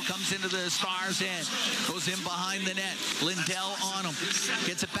Draisaitl. Comes into the Stars end. Goes in behind the net. Lindell on him.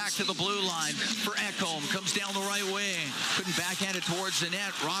 Gets it back to the blue line for Ekholm. Comes down the right wing. Couldn't backhand it towards the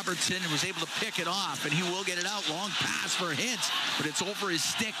net. Robertson was able to pick it off, and he will get it out. Long pass for Hintz, but it's over his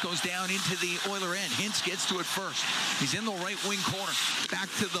stick. Goes down into the Oiler end. Hintz gets to it first. He's in the right wing corner. Back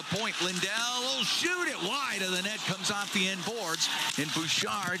to the point. Lindell will shoot it wide of the net. Comes off the end boards. And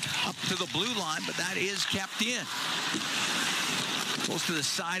Bouchard up to the blue line, but that is kept in. Goes to the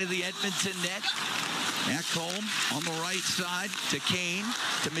side of the Edmonton net. Ekholm on the right side to Kane,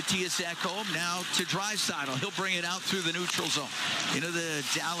 to Matthias Ekholm, now to Draisaitl. He'll bring it out through the neutral zone. Into the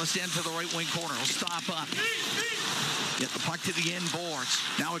Dallas end to the right wing corner. He'll stop up. Get the puck to the end boards.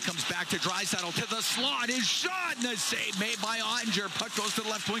 Now it comes back to Draisaitl to the slot. His shot and the save made by Ottinger. Puck goes to the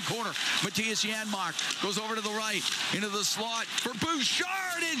left wing corner. Matthias Janmark goes over to the right. Into the slot for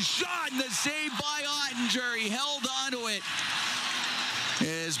Bouchard. His shot and the save by Ottinger. He held on to it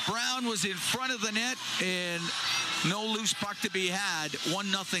as Brown was in front of the net, and no loose puck to be had.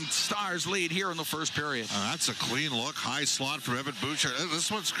 1-0 Stars lead here in the first period. That's a clean look. High slot from Evan Bouchard. This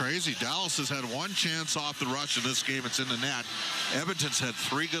one's crazy. Dallas has had one chance off the rush in this game. It's in the net. Edmonton's had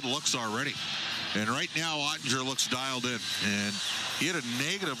 3 good looks already. And right now, Ottinger looks dialed in. And he had a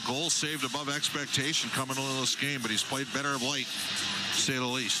negative goal saved above expectation coming into this game, but he's played better of late, to say the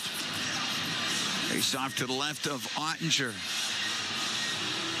least. Face off to the left of Ottinger.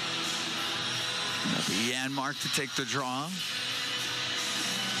 Janmark to take the draw.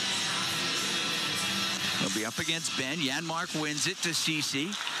 He'll be up against Ben. Janmark wins it to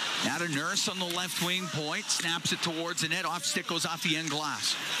CC. Now to Nurse on the left wing point. Snaps it towards the net. Off stick goes off the end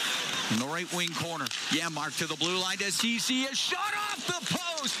glass. In the right wing corner. Janmark to the blue line. Does he see a shot off the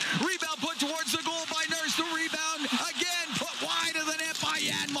post? Rebound put towards the goal by Nurse. The rebound again put wide of the net by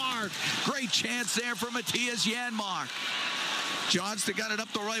Janmark. Great chance there for Matthias Janmark. Johnston got it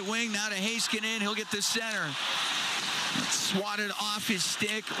up the right wing. Now to Heiskanen. He'll get the center. Swatted off his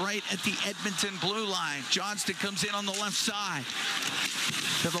stick right at the Edmonton blue line. Johnston comes in on the left side.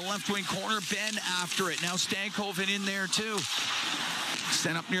 To the left wing corner. Ben after it. Now Stankoven in there too.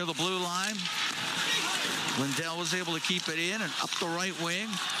 Sent up near the blue line. Lindell was able to keep it in and up the right wing.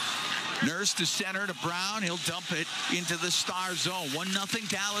 Nurse to center to Brown. He'll dump it into the Star zone. 1-0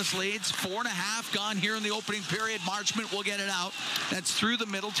 Dallas leads. 4.5 gone here in the opening period. Marchment will get it out. That's through the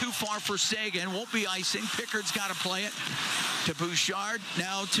middle. Too far for Sagan. Won't be icing. Pickard's got to play it. To Bouchard.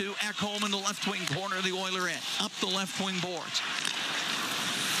 Now to Ekholm in the left wing corner of the Oiler end. Up the left wing boards.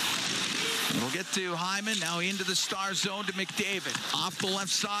 We'll get to Hyman, now into the Star zone to McDavid. Off the left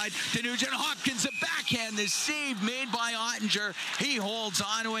side to Nugent Hopkins, a backhand. The save made by Ottinger. He holds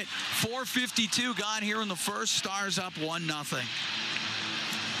on to it. 4:52 gone here in the first. Stars up 1-0.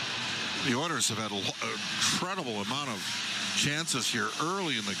 The Oilers have had an incredible amount of chances here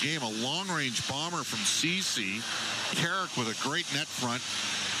early in the game. A long-range bomber from CC. Carrick with a great net front.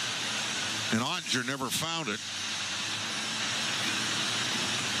 And Ottinger never found it.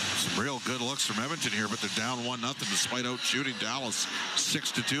 Some real good looks from Edmonton here, but they're down 1-0 despite out shooting Dallas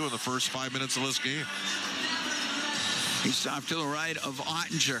 6-2 in the first 5 minutes of this game. He's off to the right of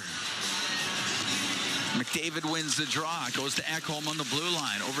Ottinger. McDavid wins the draw. It goes to Ekholm on the blue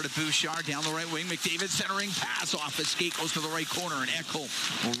line. Over to Bouchard down the right wing. McDavid centering pass off. The skate goes to the right corner, and Ekholm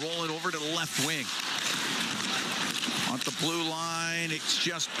will roll it over to the left wing. On the blue line, it's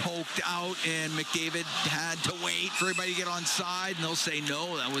just poked out, and McDavid had to wait for everybody to get on side, and they'll say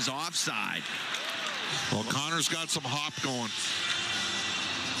no, that was offside. Well, Connor's got some hop going.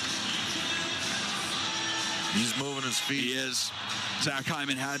 He's moving his feet. He is. Zach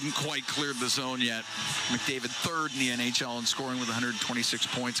Hyman hadn't quite cleared the zone yet. McDavid third in the NHL in scoring with 126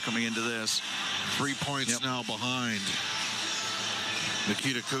 points coming into this. 3 points now behind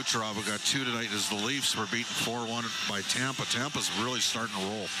Nikita Kucherov, who got 2 tonight as the Leafs were beaten 4-1 by Tampa. Tampa's really starting to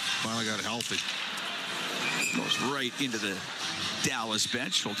roll. Finally got healthy. Goes right into the Dallas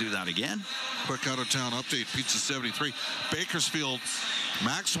bench. We'll do that again. Quick out-of-town update. Pizza 73. Bakersfield.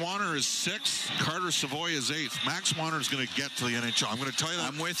 Max Wanner is 6th. Carter Savoy is 8th. Max Wanner is going to get to the NHL. I'm going to tell you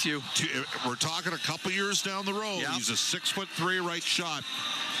that. I'm with you. We're talking a couple years down the road. Yep. He's a 6'3" right shot.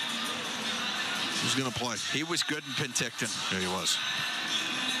 He's going to play. He was good in Penticton. Yeah, he was.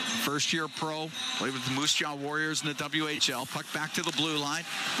 First-year pro, played with the Moose Jaw Warriors in the WHL. Puck back to the blue line.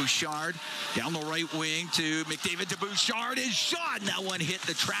 Bouchard down the right wing to McDavid to Bouchard. His shot, and that one hit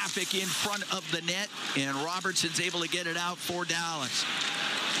the traffic in front of the net, and Robertson's able to get it out for Dallas.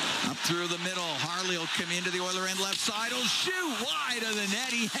 Up through the middle, Harley will come into the Oiler end left side. He'll shoot wide of the net.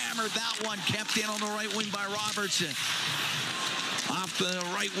 He hammered that one, kept in on the right wing by Robertson. Off the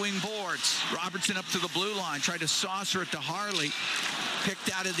right wing boards. Robertson up to the blue line. Tried to saucer it to Harley.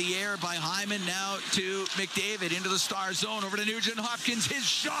 Picked out of the air by Hyman. Now to McDavid into the Star zone. Over to Nugent Hopkins. His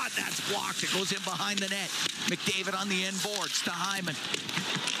shot. That's blocked. It goes in behind the net. McDavid on the end boards to Hyman.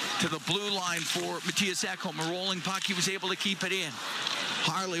 To the blue line for Matthias Ekholm. A rolling puck. He was able to keep it in.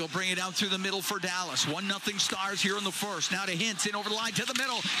 Harley will bring it out through the middle for Dallas. 1-0 Stars here in the first. Now to Hintz. In over the line to the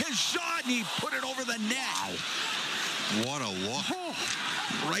middle. His shot. And he put it over the net. Wow. What a look.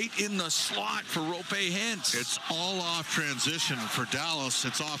 Right in the slot for Rope Hintz. It's all off transition for Dallas.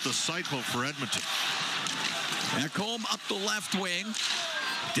 It's off the cycle for Edmonton. Ekholm up the left wing.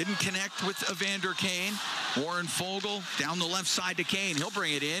 Didn't connect with Evander Kane. Warren Fogle down the left side to Kane. He'll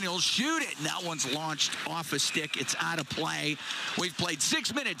bring it in. He'll shoot it. And that one's launched off a stick. It's out of play. We've played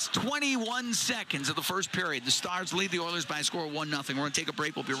 6 minutes, 21 seconds of the first period. The Stars lead the Oilers by a score of 1-0. We're going to take a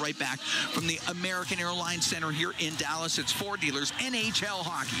break. We'll be right back from the American Airlines Center here in Dallas. It's Four Dealers NHL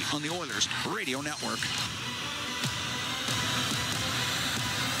Hockey on the Oilers Radio Network.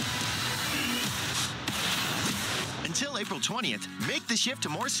 Until April 20th, make the shift to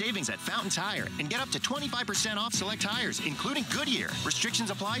more savings at Fountain Tire and get up to 25% off select tires, including Goodyear.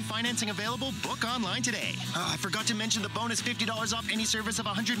 Restrictions apply. Financing available. Book online today. I forgot to mention the bonus $50 off any service of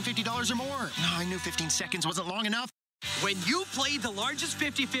 $150 or more. I knew 15 seconds wasn't long enough. When you play the largest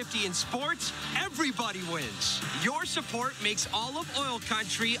 50-50 in sports, everybody wins. Your support makes all of oil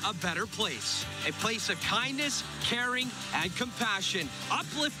country a better place. A place of kindness, caring, and compassion.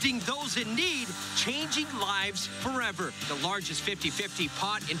 Uplifting those in need, changing lives forever. The largest 50-50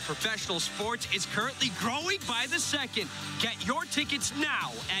 pot in professional sports is currently growing by the second. Get your tickets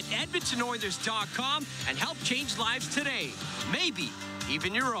now at EdmontonOilers.com and help change lives today. Maybe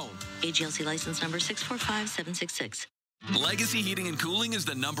even your own. AGLC license number 645766. Legacy Heating and Cooling is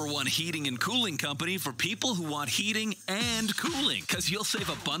the #1 heating and cooling company for people who want heating and cooling, because you'll save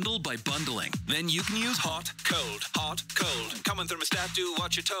a bundle by bundling. Then you can use hot, cold, hot, cold. Come on, thermostat, do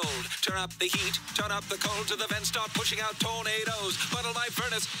what you're told. Turn up the heat, turn up the cold to the vents, start pushing out tornadoes. Bundle my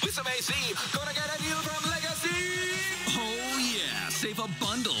furnace with some AC. Gonna get a deal from Legacy. Oh, yeah. Save a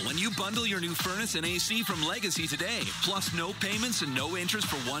bundle when you bundle your new furnace and AC from Legacy today. Plus no payments and no interest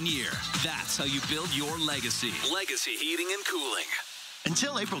for 1 year. That's how you build your legacy. Legacy Heating and Cooling.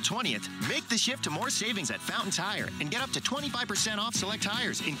 Until April 20th, make the shift to more savings at Fountain Tire and get up to 25% off select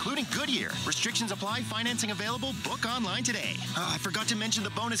tires, including Goodyear. Restrictions apply, financing available. Book online today. I forgot to mention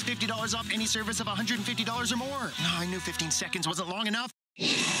the bonus $50 off any service of $150 or more. I knew 15 seconds wasn't long enough.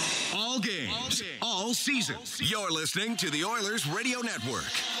 All games, all season. You're listening to the Oilers Radio Network.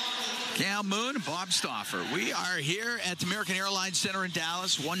 Cam Moon and Bob Stauffer. We are here at the American Airlines Center in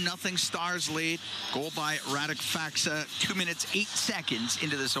Dallas. 1-0 Stars lead. Goal by Radek Faksa. 2 minutes, 8 seconds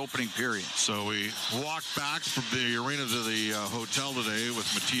into this opening period. So we walked back from the arena to the hotel today with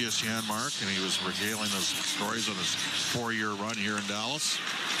Matthias Janmark, and he was regaling us stories on his 4-year run here in Dallas.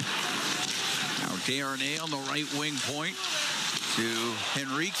 Now Desharnais on the right wing point to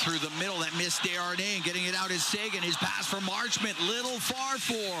Henrique through the middle. That missed Desharnais, and getting it out is Sagan. His pass for Marchment, little far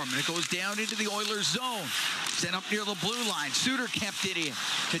for him. And it goes down into the Oilers zone. Sent up near the blue line. Suter kept it in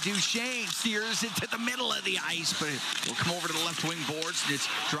to Duchesne. Steers it to the middle of the ice, but it will come over to the left wing boards, and it's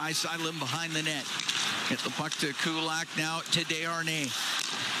Draisaitl in behind the net. Get the puck to Kulak, now to Desharnais.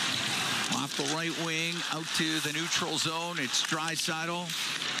 Off the right wing, out to the neutral zone. It's Draisaitl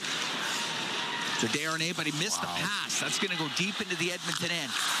to Desharnais, but he missed the pass. That's going to go deep into the Edmonton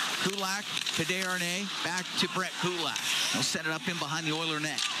end. Kulak to Desharnais, back to Brett Kulak. He'll set it up in behind the Oiler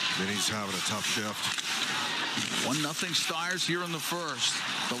net. Then he's having a tough shift. 1-0 Stars here in the first.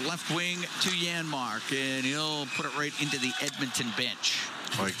 The left wing to Janmark, and he'll put it right into the Edmonton bench.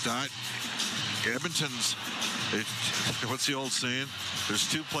 Like that, Edmonton's, what's the old saying? There's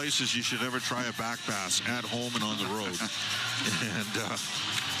two places you should never try a back pass, at home and on the road. And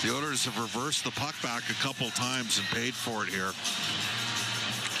the Oilers have reversed the puck back a couple times and paid for it here.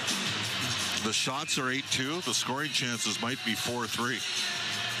 The shots are 8-2. The scoring chances might be 4-3.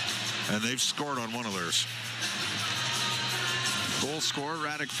 And they've scored on one of theirs. Goal scorer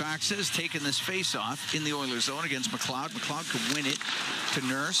Radek Faksa has taken this face-off in the Oilers zone against McLeod. McLeod could win it to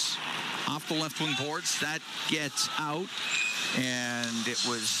Nurse. Off the left wing boards, that gets out. And it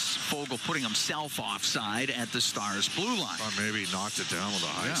was Fogle putting himself offside at the Stars blue line. Maybe he knocked it down with a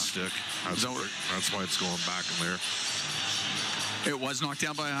high stick. That's why it's going back in there. It was knocked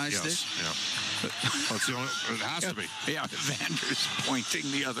down by a high stick? Yeah. That's the only, it has to be. Yeah, Vander's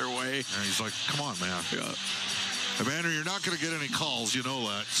pointing the other way. And he's like, come on, man. Yeah. Evander, you're not going to get any calls, you know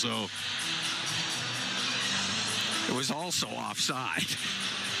that. So it was also offside.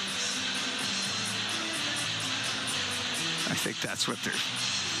 I think that's what they're,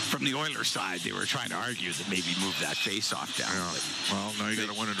 from the Oilers side, they were trying to argue that maybe move that face-off down. Yeah. Well, now you got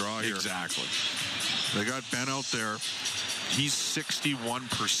to win a draw here. Exactly. They got Ben out there. He's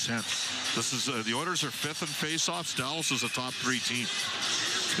 61%. This is the Oilers are 5th in face-offs. Dallas is a top 3 team.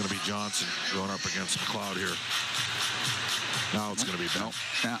 It's going to be Johnson going up against McLeod here. Now it's going to be Ben.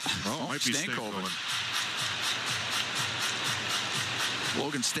 It might be Stankoven.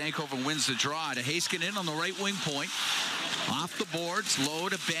 Logan Stankoven wins the draw to Heiskanen on the right wing point. Off the boards, low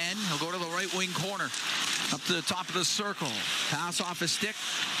to Ben. He'll go to the right wing corner. Up to the top of the circle. Pass off his stick.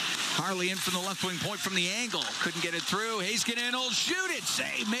 Harley in from the left wing point from the angle. Couldn't get it through. Heiskanen will shoot it.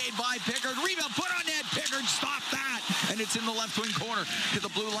 Save made by Pickard. Rebound put on net. Pickard stop that. And it's in the left wing corner to the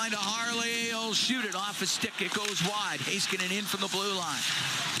blue line to Harley. He'll shoot it off his stick. It goes wide. Heiskanen in from the blue line.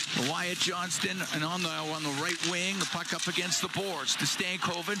 Wyatt Johnston and on the right wing, the puck up against the boards to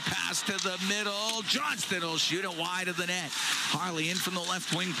Stankoven, pass to the middle. Johnston will shoot it wide of the net. Harley in from the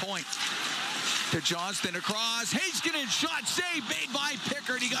left wing point to Johnston across. Heiskanen shot save made by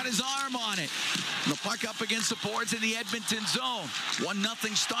Pickard. He got his arm on it. The puck up against the boards in the Edmonton zone.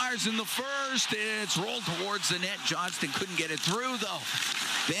 1-0 Stars in the first. It's rolled towards the net. Johnston couldn't get it through though.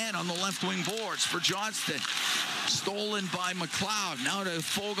 Ben on the left wing boards for Johnston. Stolen by McLeod. Now to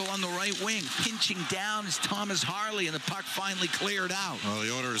Fogle on the right wing. Pinching down is Thomas Harley, and the puck finally cleared out. Well,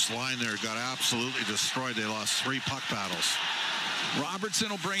 the Oilers line there got absolutely destroyed. They lost 3 puck battles. Robertson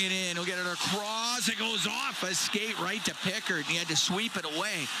will bring it in. He'll get it across. It goes off a skate right to Pickard. He had to sweep it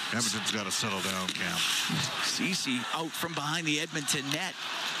away. Edmonton's got to settle down, Cam. Ceci out from behind the Edmonton net.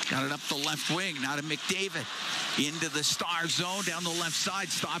 Got it up the left wing. Now to McDavid. Into the star zone. Down the left side.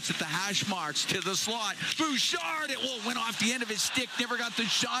 Stops at the hash marks. To the slot. Bouchard. It went off the end of his stick. Never got the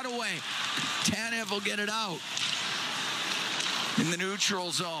shot away. Tanev will get it out. In the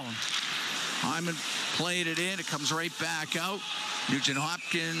neutral zone. Hyman played it in. It comes right back out. Nugent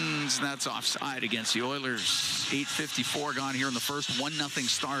Hopkins, that's offside against the Oilers. 8:54 gone here in the first. 1-0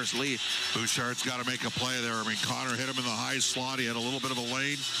 Stars lead. Bouchard's got to make a play there. I mean, Connor hit him in the high slot. He had a little bit of a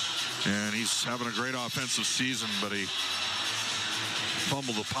lane, and he's having a great offensive season, but he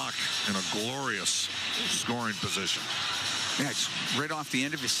fumbled the puck in a glorious scoring position. Yeah, it's right off the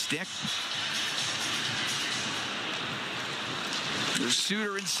end of his stick. There's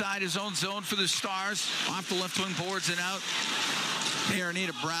Suter inside his own zone for the Stars. Off the left wing boards and out.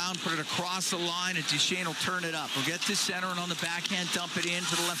 Marinita Brown put it across the line, and Duchesne will turn it up. We'll get to center, and on the backhand, dump it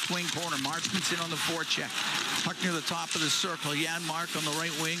into the left wing corner. Marchman's in on the forecheck. Puck near the top of the circle. Jan Mark on the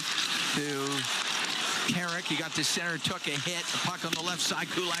right wing to Carrick. He got to center, took a hit. The puck on the left side.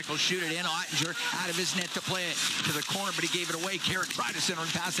 Kulak will shoot it in. Ottinger out of his net to play it to the corner, but he gave it away. Carrick tried to center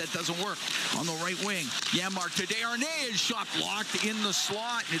and pass. That doesn't work. On the right wing, Janmark to Desharnais. His shot blocked in the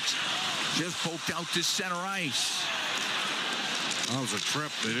slot. It's just poked out to center ice. That was a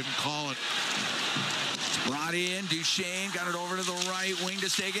trip. They didn't call it. Brought in. Duchesne got it over to the right wing to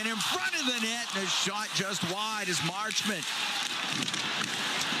Sagan in front of the net. And a shot just wide as Marchman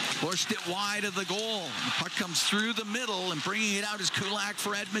pushed it wide of the goal. The puck comes through the middle, and bringing it out is Kulak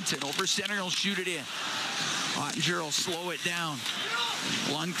for Edmonton. Over center, he'll shoot it in. Ottinger will slow it down.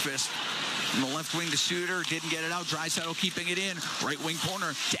 Lundqvist from the left wing to Suter. Didn't get it out. Draisaitl keeping it in. Right wing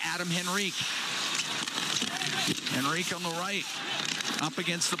corner to Adam Henrique. Henrique on the right. Up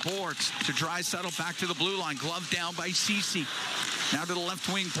against the boards to Draisaitl, back to the blue line. Glove down by Ceci. Now to the left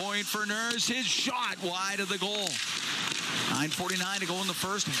wing point for Nurse. His shot wide of the goal. 9:49 to go in the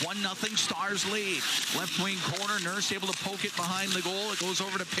first. 1-0 Stars lead. Left wing corner. Nurse able to poke it behind the goal. It goes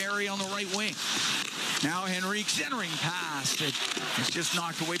over to Perry on the right wing. Now Henrique centering pass. It's just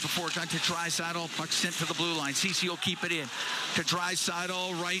knocked away before it got to Draisaitl. Puck sent to the blue line. Ceci will keep it in. To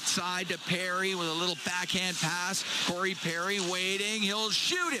Draisaitl, right side to Perry with a little backhand pass. Corey Perry waiting. He'll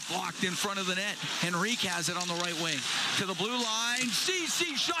shoot it. Blocked in front of the net. Henrique has it on the right wing. To the blue line.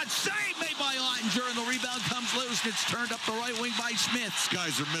 Ceci shot save made by Ottinger, and the rebound comes loose, and it's turned up the right wing by Smith. These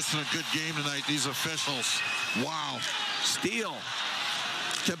guys are missing a good game tonight, these officials. Wow. Steele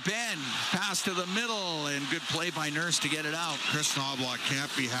to Ben. Pass to the middle, and good play by Nurse to get it out. Chris Knobloch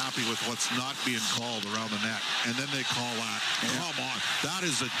can't be happy with what's not being called around the net. And then they call that. Yeah. Come on. That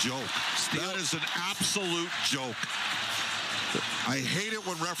is a joke. Steele. That is an absolute joke. I hate it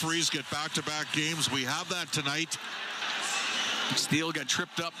when referees get back-to-back games. We have that tonight. Steele got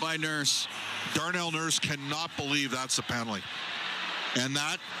tripped up by Nurse. Darnell Nurse cannot believe that's a penalty. And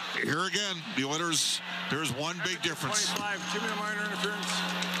that, here again, the Oilers, there's one big difference. 25, 2-minute minor interference.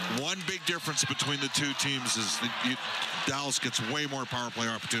 One big difference between the two teams is that Dallas gets way more power play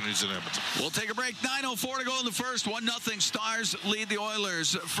opportunities than Edmonton. We'll take a break. 9:04 to go in the first. 1-0 Stars lead the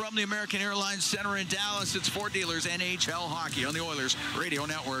Oilers from the American Airlines Center in Dallas. It's Ford Dealers NHL Hockey on the Oilers Radio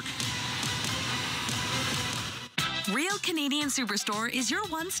Network. Real Canadian Superstore is your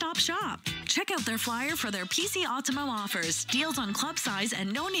one-stop shop. Check out their flyer for their PC Optimum offers, deals on club size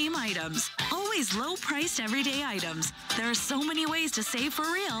and no-name items. Always low-priced everyday items. There are so many ways to save for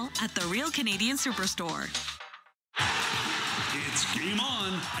real at the Real Canadian Superstore. It's game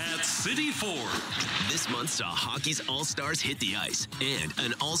on at City Ford. This month saw hockey's All-Stars hit the ice, and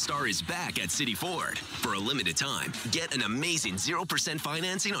an All-Star is back at City Ford. For a limited time, get an amazing 0%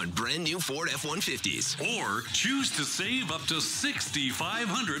 financing on brand new Ford F-150s. Or choose to save up to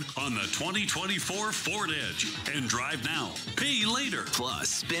 $6,500 on the 2024 Ford Edge. And drive now, pay later. Plus,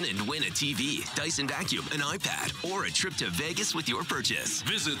 spin and win a TV, Dyson vacuum, an iPad, or a trip to Vegas with your purchase.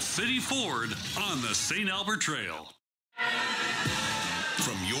 Visit City Ford on the St. Albert Trail.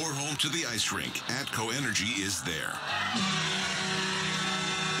 From your home to the ice rink, ATCO Energy is there.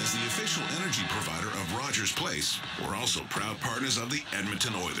 As the official energy provider of Rogers Place, we're also proud partners of the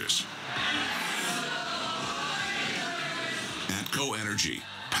Edmonton Oilers. ATCO Energy,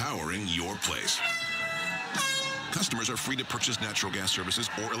 powering your place. Customers are free to purchase natural gas services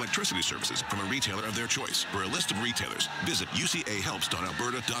or electricity services from a retailer of their choice. For a list of retailers, visit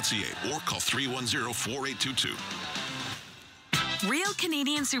ucahelps.alberta.ca or call 310-4822. Real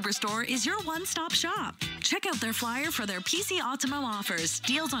Canadian Superstore is your one-stop shop. Check out their flyer for their PC Optimum offers,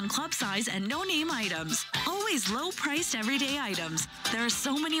 deals on club size and no-name items. Always low-priced everyday items. There are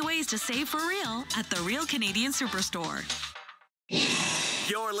so many ways to save for real at the Real Canadian Superstore.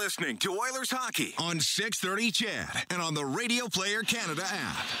 You're listening to Oilers Hockey on 630 CHED and on the Radio Player Canada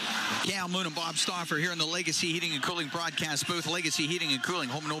app. Cal Moon and Bob Stauffer here in the Legacy Heating and Cooling broadcast booth. Legacy Heating and Cooling,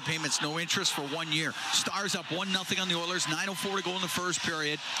 home no payments, no interest for 1 year. Stars up 1-0 on the Oilers, 9:04 to go in the first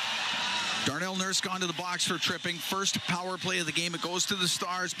period. Darnell Nurse gone to the box for tripping. First power play of the game. It goes to the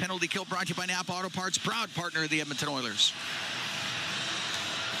Stars. Penalty kill brought to you by Napa Auto Parts, proud partner of the Edmonton Oilers.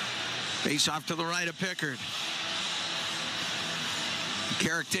 Face off to the right of Pickard.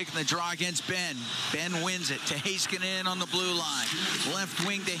 Carrick taking the draw against Ben. Ben wins it to Heiskanen on the blue line. Left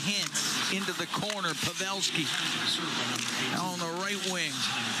wing to Hintz. Into the corner, Pavelski. Now on the right wing.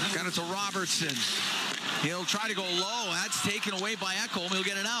 Got it to Robertson. He'll try to go low. That's taken away by Ekholm. He'll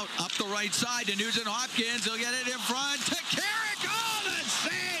get it out. Up the right side to Nugent Hopkins. He'll get it in front to Carrick. Oh, the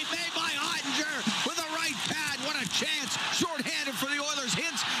save made by Ottinger with a right pad. What a chance. Short-handed for the Oilers.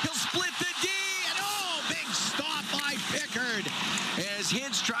 Hintz, he'll split the D. And oh, big stop by Pickard. As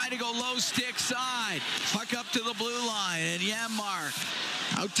Hintz tried to go low stick side. Puck up to the blue line. And Janmark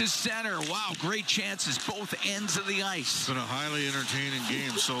out to center. Wow, great chances. Both ends of the ice. It's been a highly entertaining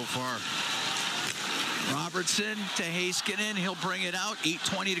game so far. Robertson to Heiskanen. He'll bring it out.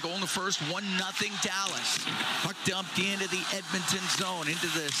 8:20 to go in the first. 1-0 Dallas. Puck dumped into the Edmonton zone. Into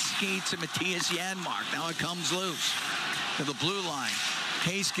the skates of Matthias Janmark. Now it comes loose to the blue line.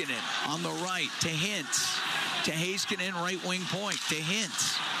 Heiskanen on the right to Hintz. To Heiskanen, right wing point. To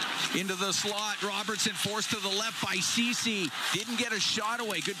Hintz. Into the slot. Robertson forced to the left by Ceci. Didn't get a shot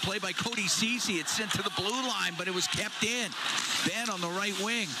away. Good play by Cody Ceci. It's sent to the blue line, but it was kept in. Ben on the right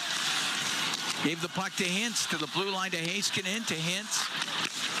wing. Gave the puck to Hintz, to the blue line to Heiskanen, to Hintz.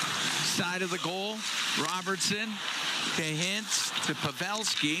 Side of the goal, Robertson to Hintz, to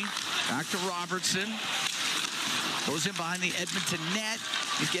Pavelski. Back to Robertson. Goes in behind the Edmonton net.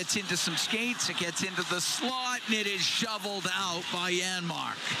 It gets into some skates. It gets into the slot, and it is shoveled out by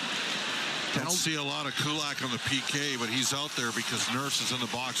Janmark. Don't see a lot of Kulak on the PK, but he's out there because Nurse is in the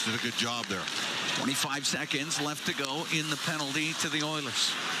box. Did a good job there. 25 seconds left to go in the penalty to the Oilers.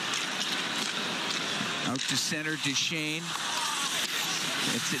 Out to center, Duchesne.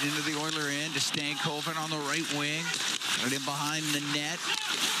 Gets it into the Oiler end to Stankoven on the right wing. Got in behind the net.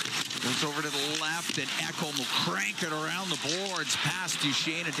 Goes over to the left, and Ekholm will crank it around the boards past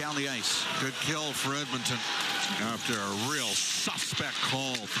Duchesne and down the ice. Good kill for Edmonton after a real suspect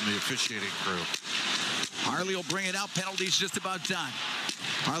call from the officiating crew. Harley will bring it out. Penalty's just about done.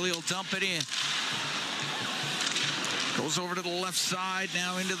 Harley will dump it in. Goes over to the left side,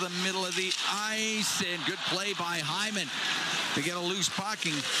 now into the middle of the ice, and good play by Hyman to get a loose puck.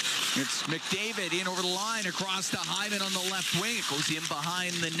 It's McDavid in over the line, across to Hyman on the left wing. It goes in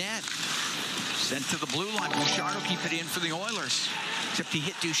behind the net. Sent to the blue line. Bouchard will keep it in for the Oilers. Except he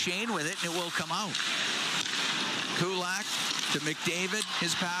hit Duchesne with it, and it will come out. Kulak to McDavid.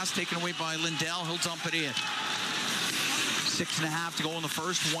 His pass taken away by Lindell. He'll dump it in. 6.5 to go in the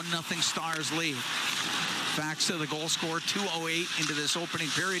first. 1-0 Stars lead. Faxa, the goal scorer, 2:08 into this opening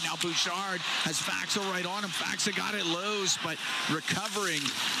period. Now Bouchard has Faxa right on him. Faxa got it loose, but recovering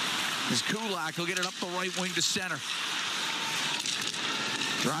is Kulak. He'll get it up the right wing to center.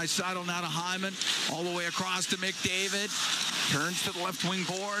 Draisaitl now to Hyman. All the way across to McDavid. Turns to the left wing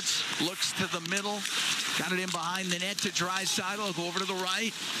boards. Looks to the middle. Got it in behind the net to Draisaitl. He'll go over to the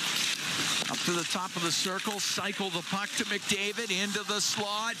right. Up to the top of the circle, cycle the puck to McDavid, into the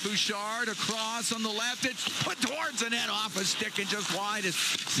slot. Bouchard across on the left. It's put towards the net, off a stick and just wide as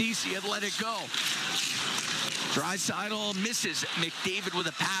Ceci had let it go. Draisaitl misses McDavid with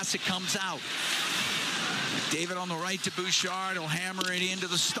a pass. It comes out. McDavid on the right to Bouchard. He'll hammer it into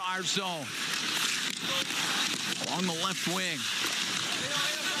the Star zone. Along the left wing.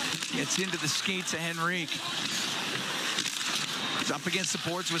 Gets into the skates of Henrique. He's up against the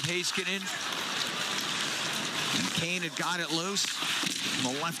boards with Heiskanen. And Kane had got it loose.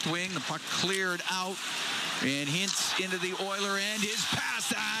 On the left wing, the puck cleared out. And Hintz into the Oiler end. His pass,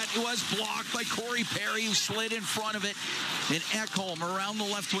 that was blocked by Corey Perry, who slid in front of it. And Ekholm around the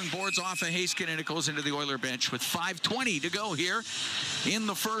left wing boards off of Heiskanen. It goes into the Oiler bench with 5:20 to go here in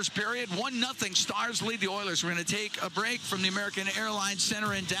the first period. 1-0 Stars lead the Oilers. We're going to take a break from the American Airlines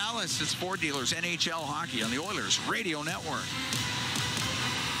Center in Dallas. It's Ford Dealers NHL Hockey on the Oilers Radio Network.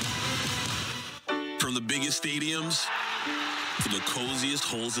 From the biggest stadiums to the coziest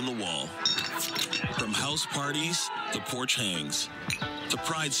holes in the wall. From house parties to porch hangs to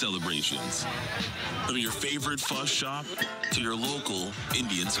pride celebrations. From your favorite fuzz shop to your local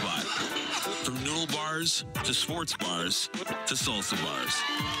Indian spot. From noodle bars to sports bars to salsa bars.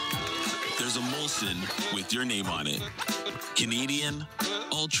 There's a Molson with your name on it. Canadian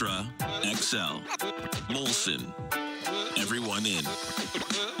Ultra XL. Molson. everyone in.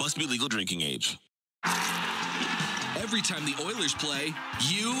 Must be legal drinking age. Every time the Oilers play,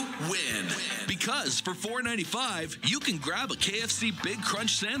 you win. Because for $4.95, you can grab a KFC Big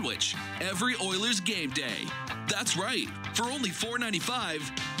Crunch sandwich every Oilers game day. That's right. For only $4.95,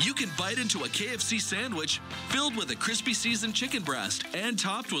 you can bite into a KFC sandwich filled with a crispy seasoned chicken breast and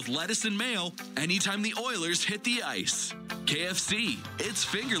topped with lettuce and mayo anytime the Oilers hit the ice. KFC, it's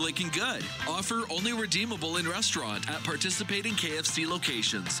finger-licking good. Offer only redeemable in restaurant at participating KFC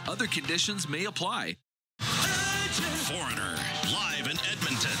locations. Other conditions may apply. Foreigner, live in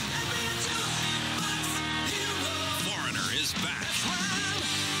Edmonton. Foreigner is back.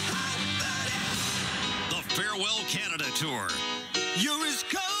 The Farewell Canada Tour. You're as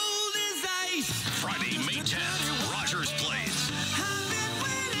cold as ice. Friday, May 10th, Rogers Place.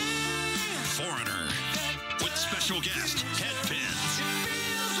 Foreigner, with special guest, Ted Pins.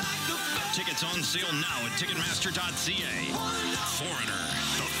 Tickets on sale now at Ticketmaster.ca. Foreigner,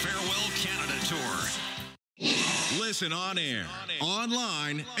 the Farewell Canada Tour. Listen on air,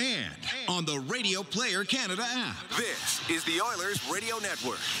 online, and on the Radio Player Canada app. This is the Oilers Radio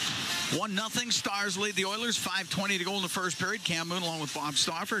Network. 1-0 Stars lead the Oilers. 5:20 to go in the first period. Cam Moon along with Bob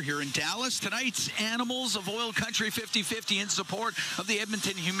Stauffer here in Dallas. Tonight's Animals of Oil Country 50-50 in support of the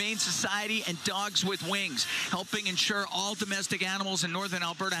Edmonton Humane Society and Dogs with Wings, helping ensure all domestic animals in northern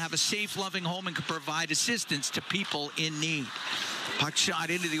Alberta have a safe, loving home and can provide assistance to people in need. Puck shot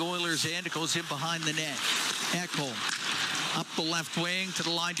into the Oilers' end. It goes in behind the net. Ekholm up the left wing to the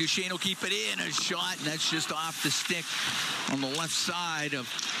line. Duchesne will keep it in. A shot, and that's just off the stick on the left side of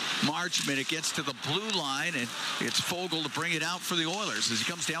Marchment. It gets to the blue line, and it's Fogle to bring it out for the Oilers as he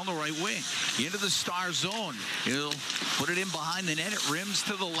comes down the right wing into the Star zone. He'll put it in behind the net. It rims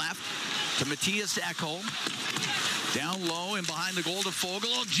to the left to Matthias Ekholm. Down low and behind the goal to Fogle.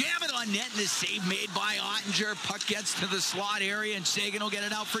 Oh, jam it on net, and the save made by Ottinger. Puck gets to the slot area, and Sagan will get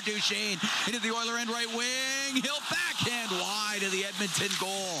it out for Duchesne. Into the Oiler end right wing. He'll backhand wide of the Edmonton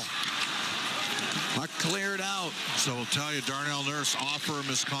goal. Puck cleared out. So we'll tell you, Darnell Nurse offer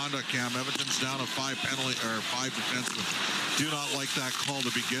misconduct, Cam. Edmonton's down to 5 defensemen. Do not like that call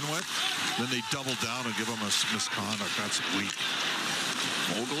to begin with. Then they double down and give him a misconduct. That's weak.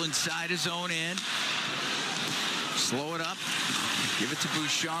 Fogle inside his own end. Slow it up. Give it to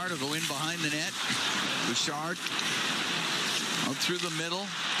Bouchard. He'll go in behind the net. Bouchard out through the middle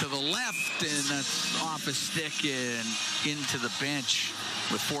to the left, and that's off a stick and into the bench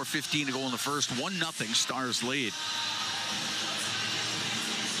with 4:15 to go in the first. 1-0 Stars lead.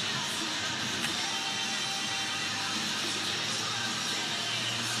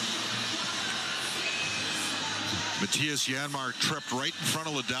 Matthias Janmark tripped right in front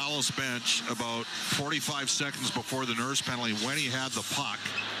of the Dallas bench about 45 seconds before the Nurse penalty when he had the puck.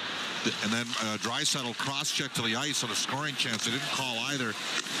 And then Draisaitl cross-checked to the ice on a scoring chance. They didn't call either.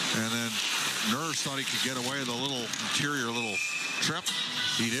 And then Nurse thought he could get away with a little interior trip.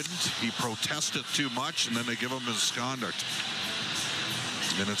 He didn't. He protested too much, and then they give him misconduct.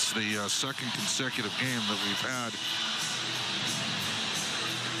 And it's the second consecutive game that we've had.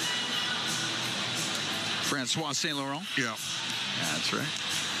 Francois St. Laurent? Yeah. That's right.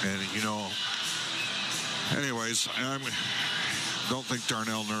 And, you know, anyways, I don't think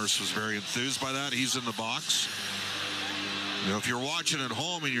Darnell Nurse was very enthused by that. He's in the box. You know, if you're watching at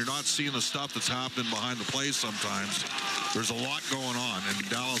home and you're not seeing the stuff that's happening behind the play sometimes, there's a lot going on, and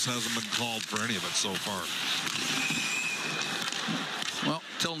Dallas hasn't been called for any of it so far. Well,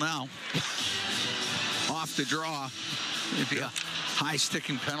 till now. Off the draw. It'd be a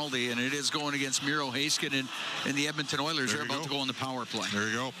high-sticking penalty, and it is going against Miro Heiskanen and the Edmonton Oilers. They're about to go on the power play. There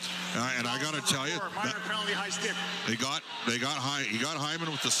you go. And I got to tell you, minor penalty, high stick. He got Hyman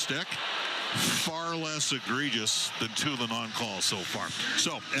with the stick. Far less egregious than two of the non-calls so far.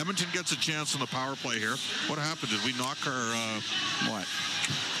 So Edmonton gets a chance on the power play here. What happened? Did we knock our what?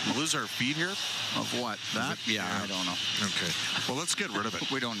 Lose our feed here? Of what? That? Yeah, I don't know. Okay. Well, let's get rid of it.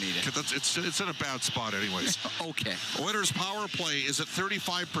 We don't need it. It's in a bad spot anyways. Okay. Oilers power play is at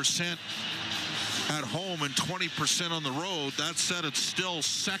 35% at home and 20% on the road. That said, it's still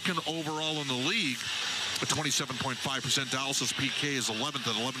second overall in the league at 27.5%. Dallas's PK is 11th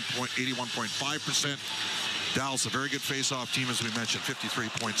at 81.5%. Dallas, a very good face-off team, as we mentioned,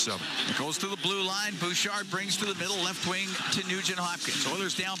 53.7. It goes to the blue line. Bouchard brings to the middle, left wing to Nugent Hopkins.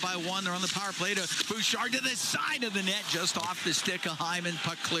 Oilers down by 1. They're on the power play to Bouchard to the side of the net, just off the stick of Hyman.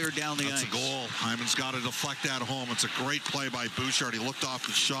 Puck cleared down the ice. That's a goal. Hyman's got to deflect that home. It's a great play by Bouchard. He looked off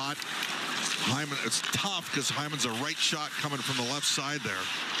the shot. Hyman, it's tough because Hyman's a right shot coming from the left side there.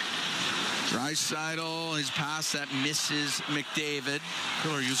 Draisaitl, his pass that misses McDavid.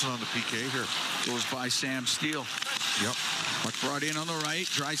 Who are using on the PK here? Goes by Sam Steele. Yep. Puck brought in on the right.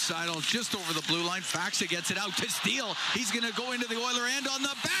 Draisaitl just over the blue line. Faxa gets it out to Steele. He's going to go into the Oiler end on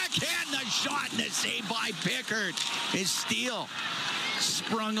the backhand. The shot and the save by Pickard. Is Steele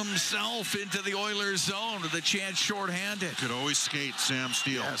sprung himself into the Oilers zone with a chance shorthanded. Could always skate, Sam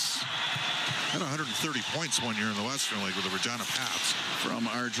Steele. Yes. Had 130 points one year in the Western League with the Regina Pats. From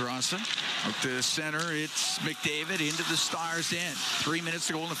Ardrasa up to the center, it's McDavid into the Stars end. 3 minutes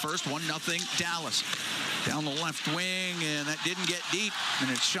to go in the first. 1-0 Dallas. Down the left wing, and that didn't get deep,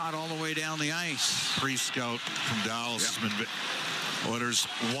 and it's shot all the way down the ice. Pre-scout from Dallas. Yep. Oilers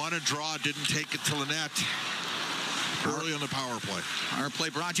won a draw, didn't take it to the net. Early on the power play. Our play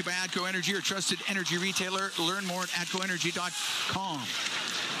brought to you by ATCO Energy, your trusted energy retailer. Learn more at atcoenergy.com.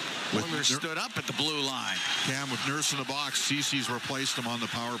 Oilers stood up at the blue line. Cam with Nurse in the box. Cece's replaced him on the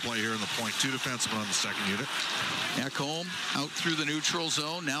power play here in the point. 2 defensemen on the second unit. Ekholm out through the neutral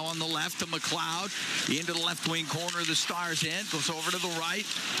zone. Now on the left to McLeod. Into the left wing corner of the Stars end. Goes over to the right.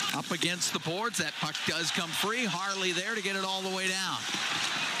 Up against the boards. That puck does come free. Harley there to get it all the way down.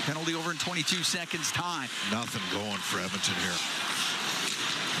 Penalty over in 22 seconds time. Nothing going for Edmonton here.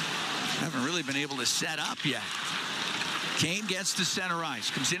 Haven't really been able to set up yet. Kane gets to center ice,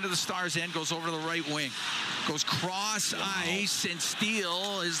 comes into the Stars end, goes over to the right wing, goes cross ice, and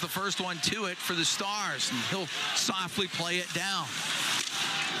Steele is the first one to it for the Stars, and he'll softly play it down.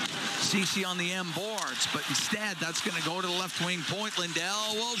 Cece on the M boards, but instead that's going to go to the left wing point.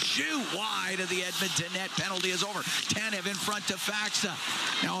 Lindell will shoot wide of the Edmonton net. Penalty is over. Tanev in front to Faxa.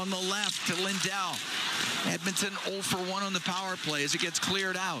 Now on the left to Lindell. Edmonton 0 for 1 on the power play as it gets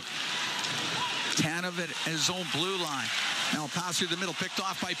cleared out. Tanev at his own blue line. Now a pass through the middle, picked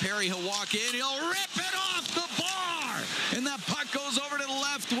off by Perry. He'll walk in. He'll rip it off the bar. And that puck goes over to the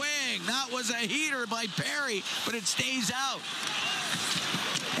left wing. That was a heater by Perry, but it stays out.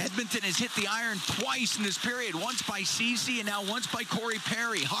 Edmonton has hit the iron twice in this period. Once by Cece and now once by Corey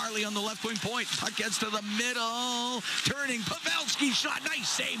Perry. Harley on the left wing point. Puck gets to the middle. Turning. Pavelski shot. Nice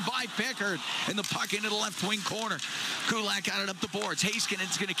save by Pickard. And the puck into the left wing corner. Kulak got it up the boards.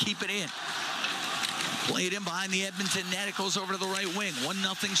 Heiskanen's going to keep it in. Played in behind the Edmonton net. It goes over to the right wing.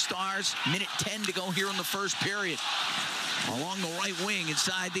 1-0 Stars. Minute 10 to go here in the first period. Along the right wing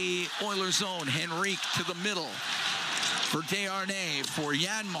inside the Oilers zone. Henrique to the middle. For Desharnais, for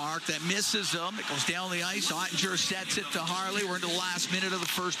Janmark, that misses him. It goes down the ice. Ottinger sets it to Harley. We're into the last minute of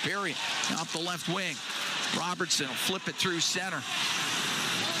the first period. Now up the left wing. Robertson will flip it through center.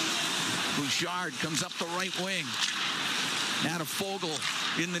 Bouchard comes up the right wing. Now to Fogle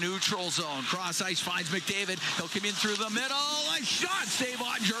in the neutral zone. Cross ice finds McDavid. He'll come in through the middle. A shot. Save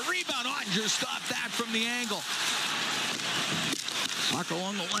Ottinger. Rebound. Ottinger stopped that from the angle. Puck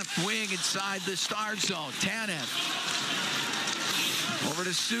along the left wing inside the Stars zone. Tanev. Over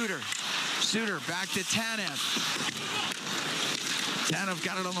to Suter. Suter back to Tanev. Tanev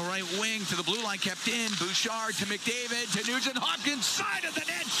got it on the right wing to the blue line, kept in. Bouchard to McDavid to Nugent Hopkins, side of the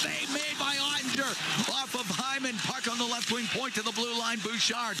net, save made by Ottinger. Off of Hyman, puck on the left wing point to the blue line.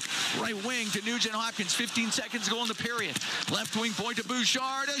 Bouchard, right wing to Nugent Hopkins. 15 seconds to go in the period. Left wing point to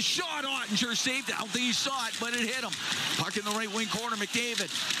Bouchard, a shot. Ottinger saved it. I don't think he saw it, but it hit him. Puck in the right wing corner.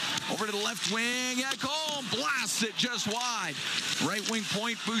 McDavid over to the left wing. Ekholm blasts it just wide. Right wing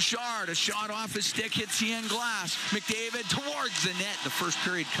point. Bouchard, a shot off his stick, hits the end glass. McDavid towards the net. The first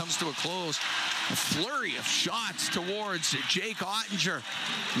period comes to a close. A flurry of shots towards Jake Ottinger.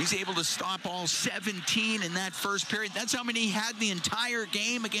 He's able to stop all 17 in that first period. That's how many he had in the entire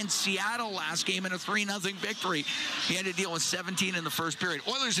game against Seattle last game in a 3-0 victory. He had to deal with 17 in the first period.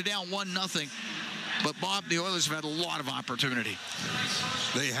 Oilers are down 1-0. But, Bob, the Oilers have had a lot of opportunity.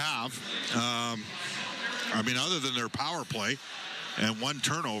 They have. I mean, other than their power play and one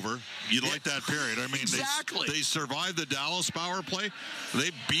turnover, you like that period. I mean, exactly. They survived the Dallas power play.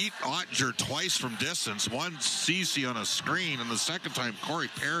 They beat Ottinger twice from distance. One Cece on a screen, and the second time Corey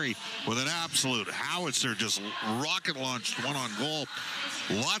Perry with an absolute howitzer, just rocket launched one on goal.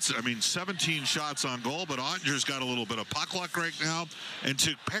 17 shots on goal, but Ottinger's got a little bit of puck luck right now. And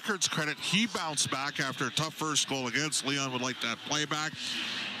to Pickard's credit, he bounced back after a tough first goal against. Leon would like that playback.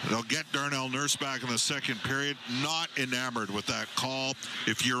 They'll get Darnell Nurse back in the second period. Not enamored with that call.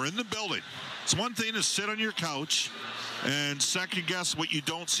 If you're in the building, it's one thing to sit on your couch and second guess what you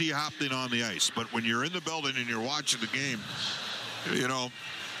don't see happening on the ice. But when you're in the building and you're watching the game, you know,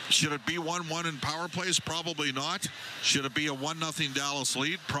 should it be 1-1 in power plays? Probably not. Should it be a 1-0 Dallas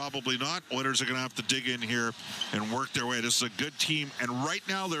lead? Probably not. Oilers are going to have to dig in here and work their way. This is a good team. And right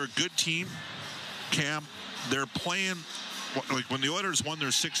now they're a good team. Cam, they're playing like when the Oilers won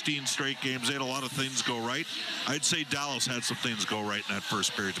their 16 straight games, they had a lot of things go right. I'd say Dallas had some things go right in that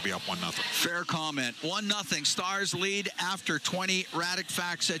first period to be up 1-0. Fair comment. 1-0. Stars lead after 20. Radek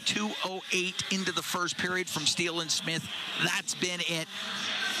Faksa 2:08 into the first period from Steele and Smith. That's been it.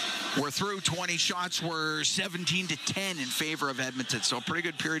 We're through 20 shots. We're 17-10 in favor of Edmonton. So a pretty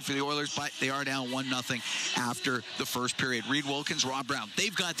good period for the Oilers, but they are down 1-0 after the first period. Reed Wilkins, Rob Brown.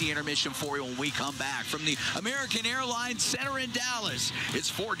 They've got the intermission for you when we come back from the American Airlines Center in Dallas. It's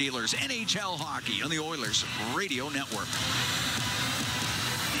Four Dealers NHL Hockey on the Oilers Radio Network.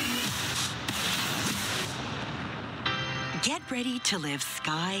 Get ready to live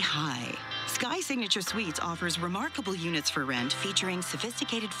sky high. Sky Signature Suites offers remarkable units for rent featuring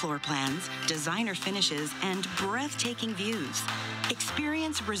sophisticated floor plans, designer finishes, and breathtaking views.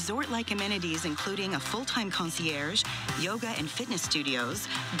 Experience resort-like amenities including a full-time concierge, yoga and fitness studios,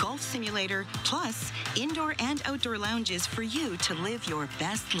 golf simulator, plus indoor and outdoor lounges for you to live your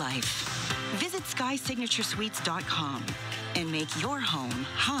best life. Visit SkySignatureSuites.com and make your home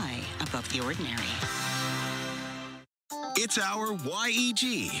high above the ordinary. It's our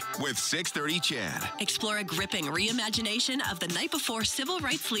YEG with 630 Chad. Explore a gripping reimagination of the night before civil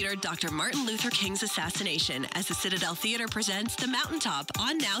rights leader Dr. Martin Luther King's assassination as the Citadel Theater presents The Mountaintop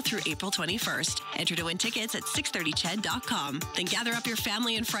on now through April 21st. Enter to win tickets at 630ched.com. Then gather up your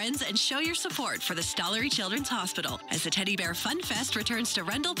family and friends and show your support for the Stollery Children's Hospital as the Teddy Bear Fun Fest returns to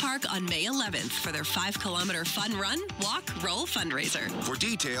Rendell Park on May 11th for their 5-kilometer fun run, walk, roll fundraiser. For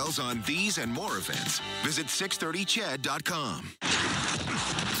details on these and more events, visit 630ched.com. At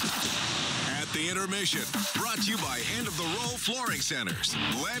the intermission, brought to you by End of the Row Flooring Centers.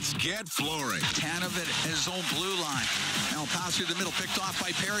 Let's get flooring. Tanovic at his own blue line. Now pass through the middle, picked off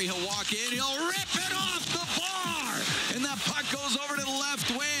by Perry. He'll walk in. He'll rip it off the bar. And that puck goes over to the left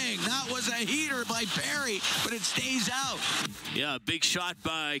wing. That was a heater by Perry, but it stays out. Yeah, big shot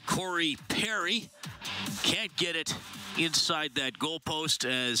by Corey Perry. Can't get it inside that goalpost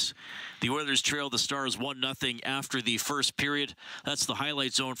as the Oilers trail the Stars 1-0 after the first period. That's the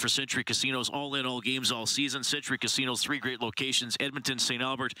highlight zone for Century Casinos. All in, all games, all season. Century Casinos, 3 great locations: Edmonton, St.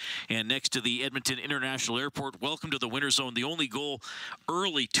 Albert, and next to the Edmonton International Airport. Welcome to the winter zone. The only goal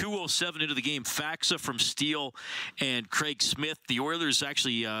early, 2:07 into the game, Faksa from Steele and Craig Smith. The Oilers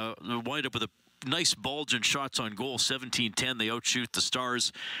actually wind up with a nice bulge in shots on goal, 17-10. They outshoot the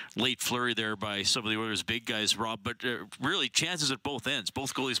Stars. Late flurry there by some of the Oilers' big guys, Rob. But really, chances at both ends.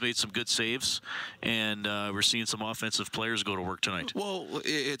 Both goalies made some good saves, and we're seeing some offensive players go to work tonight. Well,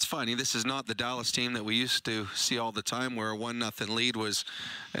 it's funny. This is not the Dallas team that we used to see all the time, where a 1-0 lead was,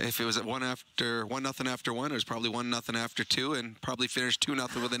 if it was at 1-0 after 1, it was probably 1-0 after 2, and probably finished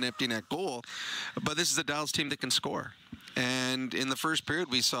 2-0 with an empty net goal. But this is a Dallas team that can score. And in the first period,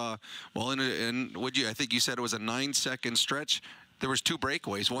 we saw, well, I think you said it was a 9-second stretch. There was 2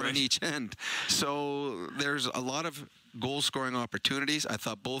 breakaways, one on each end. So there's a lot of goal-scoring opportunities. I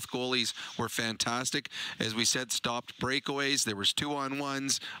thought both goalies were fantastic. As we said, stopped breakaways. There was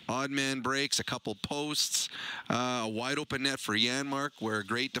 2-on-1s, odd man breaks, a couple posts, a wide-open net for Janmark, where a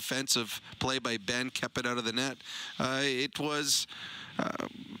great defensive play by Ben kept it out of the net. It was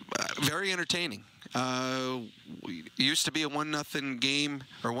very entertaining. Used to be a 1-0 game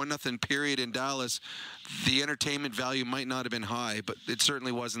or 1-0 period in Dallas. The entertainment value might not have been high, but it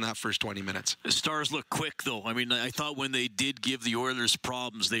certainly was in that first 20 minutes. The Stars look quick, though. I mean, I thought when they did give the Oilers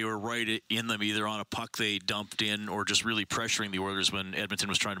problems, they were right in them, either on a puck they dumped in or just really pressuring the Oilers when Edmonton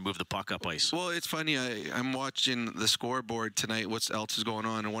was trying to move the puck up ice. Well, it's funny. I'm watching the scoreboard tonight. What else is going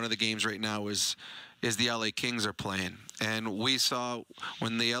on? And one of the games right now is the LA Kings are playing. And we saw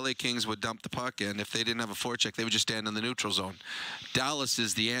when the LA Kings would dump the puck in, if they didn't have a forecheck, they would just stand in the neutral zone. Dallas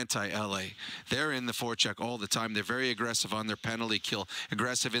is the anti-LA. They're in the forecheck all the time. They're very aggressive on their penalty kill,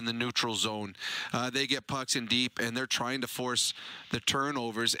 aggressive in the neutral zone. They get pucks in deep, and they're trying to force the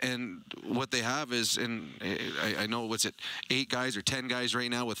turnovers. And what they have is, and I know, what's it, 8 guys or 10 guys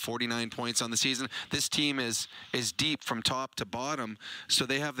right now with 49 points on the season. This team is deep from top to bottom. So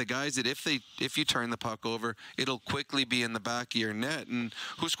they have the guys that if you turn the puck over, it'll quickly be in the back of your net. And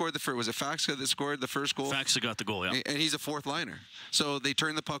who scored the first? Was it Faksa that scored the first goal? Faksa got the goal, yeah. And he's a 4th liner. So they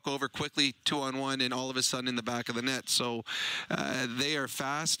turn the puck over quickly, 2-on-1, and all of a sudden in the back of the net. So they are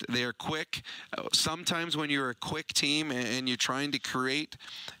fast. They are quick. Sometimes when you're a quick team and you're trying to create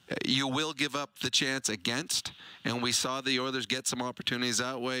you will give up the chance against, and we saw the Oilers get some opportunities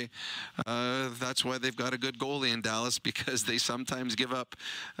that way. That's why they've got a good goalie in Dallas, because they sometimes give up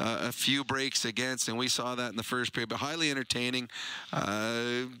a few breaks against, and we saw that in the first period. But highly entertaining.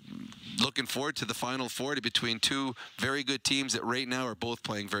 Looking forward to the Final 40 between two very good teams that right now are both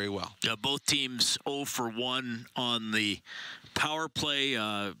playing very well. Yeah, both teams 0 for 1 on the power play.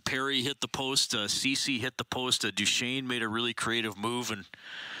 Perry hit the post. Ceci hit the post. Duchesne made a really creative move, and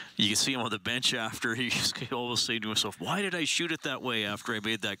you can see him on the bench after. He's always saying to himself, why did I shoot it that way after I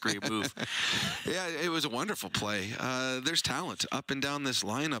made that great move? Yeah, it was a wonderful play. There's talent up and down this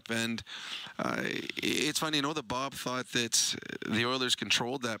lineup, and it's funny, that Bob thought that the Oilers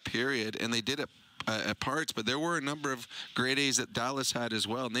controlled that period, and they did it at parts, but there were a number of grade A's that Dallas had as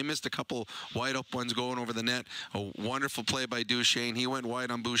well, and they missed a couple wide up ones going over the net. A wonderful play by Duchesne. He went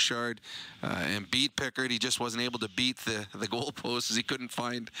wide on Bouchard and beat Pickard. He just wasn't able to beat the goalposts as he couldn't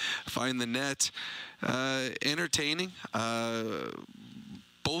find the net. Entertaining.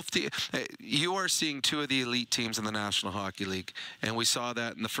 You are seeing two of the elite teams in the National Hockey League, and we saw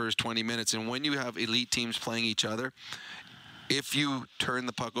that in the first 20 minutes. And when you have elite teams playing each other, if you turn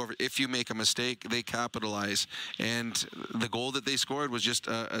the puck over, if you make a mistake, they capitalize. And the goal that they scored was just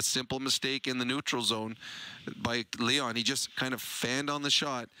a simple mistake in the neutral zone by Leon. He just kind of fanned on the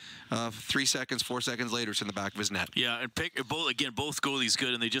shot. 3 seconds, 4 seconds later, it's in the back of his net. Yeah, and both goalies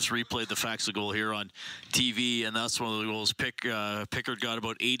good, and they just replayed the Faxa goal here on TV, and that's one of the goals. Pickard got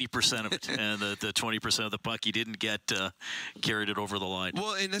about 80% of it, and the 20% of the puck he didn't get carried it over the line.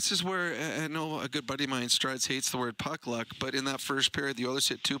 Well, and this is where I know a good buddy of mine, Struds, hates the word puck luck, but in that first period, the Oilers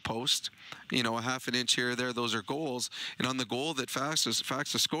hit 2 posts, a half an inch here or there. Those are goals. And on the goal that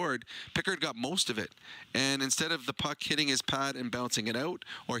Faxa scored, Pickard got most of it. And instead of the puck hitting his pad and bouncing it out,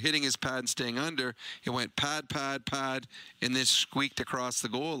 or hitting his pad and staying under, it went pad, pad, pad, and this squeaked across the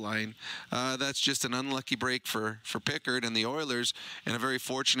goal line. That's just an unlucky break for Pickard and the Oilers, and a very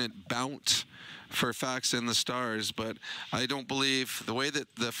fortunate bounce for Faxa and the Stars. But I don't believe, the way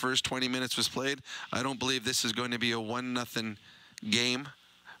that the first 20 minutes was played, I don't believe this is going to be a 1-0 game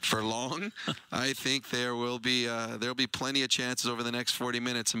for long. I think there'll be plenty of chances over the next 40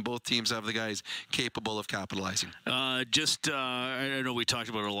 minutes, and both teams have the guys capable of capitalizing. I know we talked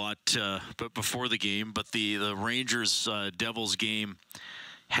about it a lot but before the game, but the Rangers Devils game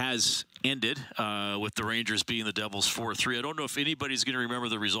has ended with the Rangers beating the Devils 4-3. I don't know if anybody's going to remember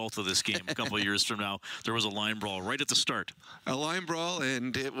the result of this game a couple of years from now. There was a line brawl right at the start. A line brawl,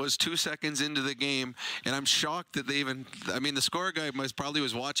 and it was 2 seconds into the game, and I'm shocked that the score guy probably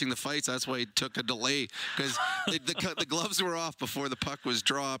was watching the fights. That's why he took a delay, because the gloves were off before the puck was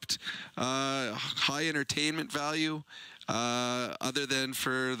dropped. High entertainment value. Other than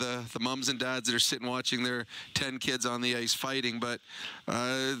for the mums and dads that are sitting watching their 10 kids on the ice fighting. But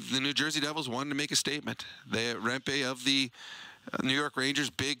the New Jersey Devils wanted to make a statement. Rempe of the New York Rangers,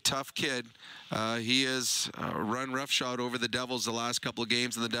 big, tough kid. He has run roughshod over the Devils the last couple of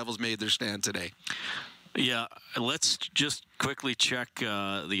games, and the Devils made their stand today. Yeah, let's just quickly check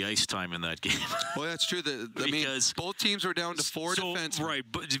the ice time in that game. Well, that's true. Because both teams were down to 4 defensemen. Right,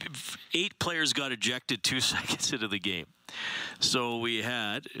 but 8 players got ejected 2 seconds into the game. So we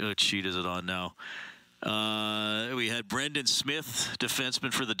had, what sheet is it on now? We had Brendan Smith,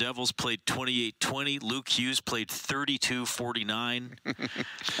 defenseman for the Devils, played 28-20. Luke Hughes played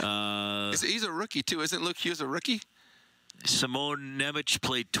 32-49. He's a rookie, too. Isn't Luke Hughes a rookie? Simone Nemec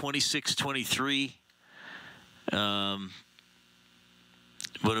played 26-23. But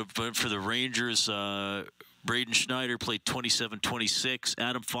for the Rangers, Braden Schneider played 27-26.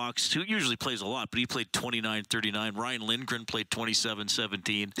 Adam Fox, who usually plays a lot, but he played 29-39. Ryan Lindgren played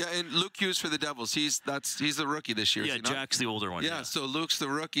 27-17. Yeah, and Luke Hughes for the Devils, he's the rookie this year. Yeah, Jack's the older one. Yeah, so Luke's the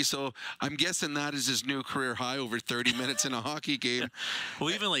rookie. So I'm guessing that is his new career high, over 30 minutes in a hockey game.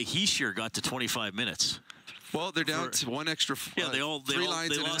 Well, even like Heischer got to 25 minutes. Well, they're down to one extra. Yeah, they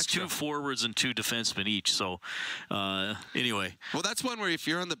lost 2 forwards and 2 defensemen each. So, anyway. Well, that's one where if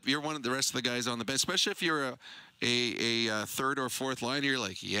you're one of the rest of the guys on the bench, especially if you're a third or fourth line, you're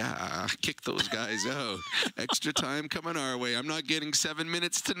like, yeah, kick those guys out. Extra time coming our way. I'm not getting 7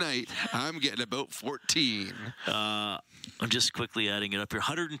 minutes tonight. I'm getting about 14. I'm just quickly adding it up here.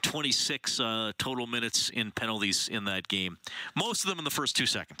 126 total minutes in penalties in that game. Most of them in the first 2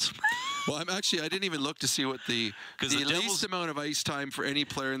 seconds. Well, I didn't even look to see what the least amount of ice time for any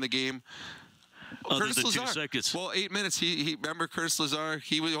player in the game Curtis than Lazar. 2 seconds. Well, 8 minutes. He remember Curtis Lazar.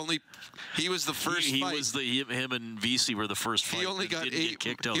 He was the first. He fight. was him and VC were the first fight. He only got 8.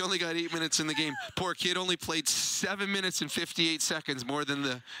 Kicked out. He only got 8 minutes in the game. Poor kid only played 7 minutes and 58 seconds more than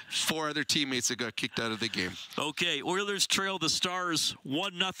the 4 other teammates that got kicked out of the game. Okay, Oilers trail the Stars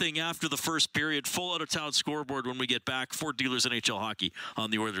 1-0 after the first period. Full out-of-town scoreboard when we get back. Fort Dealers NHL Hockey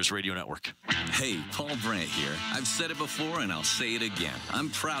on the Oilers Radio Network. Hey, Paul Brandt here. I've said it before and I'll say it again. I'm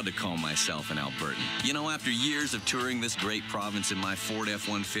proud to call myself an Albertan. You know, after years of touring this great province in my Ford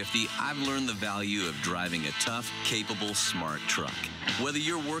F-150, I've learned the value of driving a tough, capable, smart truck. Whether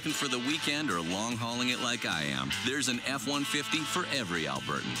you're working for the weekend or long-hauling it like I am, there's an F-150 for every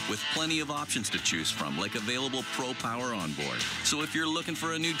Albertan, with plenty of options to choose from, like available Pro Power on board. So if you're looking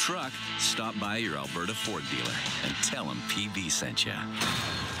for a new truck, stop by your Alberta Ford dealer and tell them PB sent you.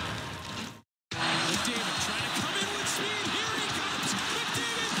 McDavid trying to come in with speed. Here he comes.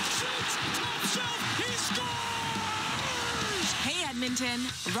 McDavid shoots. Top shelf. He scores! Hey, Edmonton.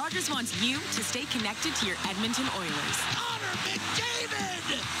 Rogers wants you to stay connected to your Edmonton Oilers. Connor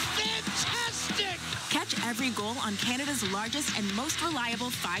McDavid! Fantastic! Catch every goal on Canada's largest and most reliable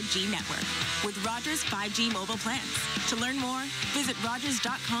 5G network with Rogers 5G mobile plans. To learn more, visit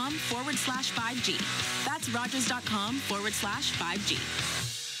rogers.com/5G. That's rogers.com/5G.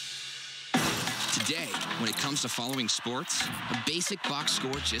 Today, when it comes to following sports, a basic box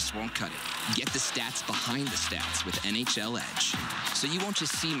score just won't cut it. Get the stats behind the stats with NHL Edge. So you won't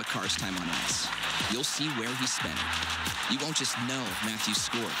just see Makar's time on ice. You'll see where he spent it. You won't just know Matthews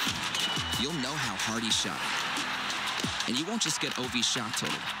scored. You'll know how hard he shot it. And you won't just get OV's shot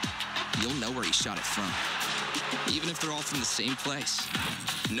total. You'll know where he shot it from. Even if they're all from the same place.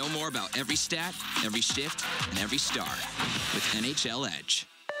 Know more about every stat, every shift, and every star with NHL Edge.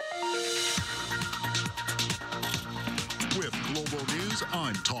 With Global News,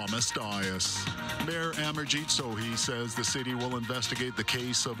 I'm Thomas Dias. Mayor Amarjeet Sohi says the city will investigate the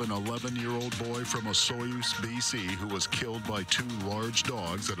case of an 11-year-old boy from Osoyoos, BC, who was killed by 2 large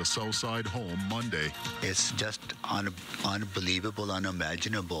dogs at a Southside home Monday. It's just unbelievable,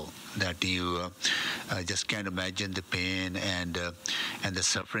 unimaginable that you just can't imagine the pain and the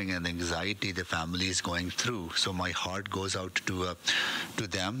suffering and anxiety the family is going through. So my heart goes out to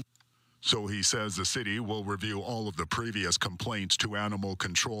them. So he says the city will review all of the previous complaints to animal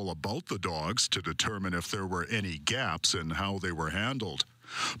control about the dogs to determine if there were any gaps in how they were handled.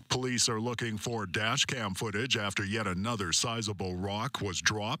 Police are looking for dash cam footage after yet another sizable rock was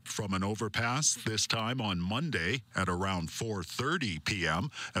dropped from an overpass, this time on Monday at around 4:30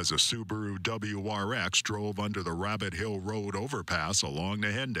 p.m. as a Subaru WRX drove under the Rabbit Hill Road overpass along the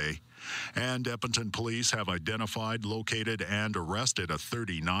Henday. And Edmonton police have identified, located, and arrested a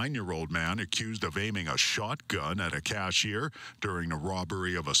 39-year-old man accused of aiming a shotgun at a cashier during the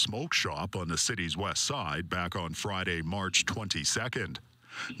robbery of a smoke shop on the city's west side back on Friday, March 22nd.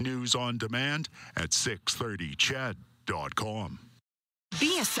 News on demand at 630ched.com.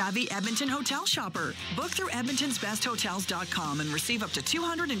 Be a savvy Edmonton hotel shopper. Book through edmontonsbesthotels.com and receive up to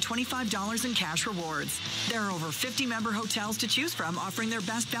 $225 in cash rewards. There are over 50 member hotels to choose from offering their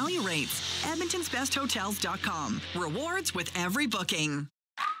best value rates. edmontonsbesthotels.com. Rewards with every booking.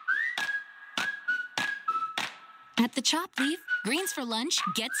 At the Chop Leaf, greens for lunch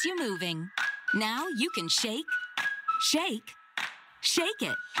gets you moving. Now you can shake, shake, shake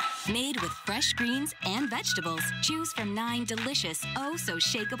it. Made with fresh greens and vegetables, choose from 9 delicious,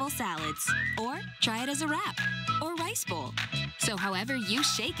 oh-so-shakeable salads. Or try it as a wrap or rice bowl. So however you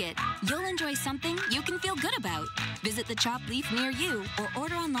shake it, you'll enjoy something you can feel good about. Visit the Chop Leaf near you or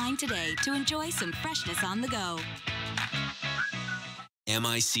order online today to enjoy some freshness on the go.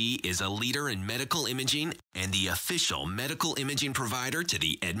 MIC is a leader in medical imaging and the official medical imaging provider to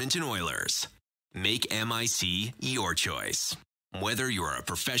the Edmonton Oilers. Make MIC your choice. Whether you're a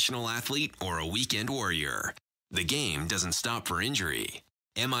professional athlete or a weekend warrior, the game doesn't stop for injury.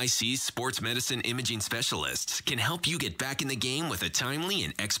 MIC's sports medicine imaging specialists can help you get back in the game with a timely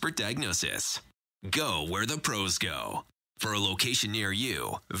and expert diagnosis. Go where the pros go. For a location near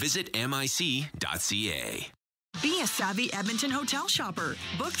you, visit mic.ca. Be a savvy Edmonton hotel shopper.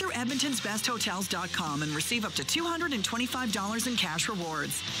 Book through edmontonsbesthotels.com and receive up to $225 in cash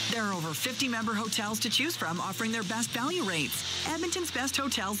rewards. There are over 50 member hotels to choose from offering their best value rates.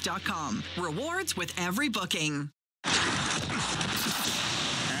 edmontonsbesthotels.com. Rewards with every booking. At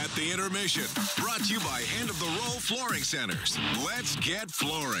the intermission, brought to you by End of the Row Flooring Centers. Let's get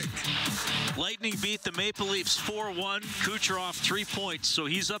flooring. Lightning beat the Maple Leafs 4-1. Kucherov 3 points, so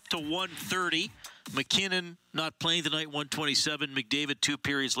he's up to 130. McKinnon not playing tonight, 127. McDavid 2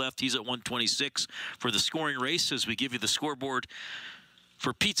 periods left. He's at 126 for the scoring race as we give you the scoreboard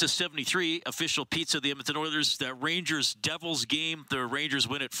For Pizza 73, official pizza of the Edmonton Oilers, that Rangers-Devils game, the Rangers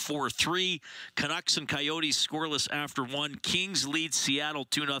win it 4-3. Canucks and Coyotes scoreless after 1. Kings lead Seattle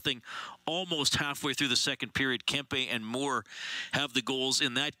 2-0. Almost halfway through the second period, Kempe and Moore have the goals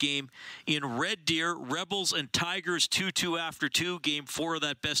in that game. In Red Deer, Rebels and Tigers 2-2 after 2. Game 4 of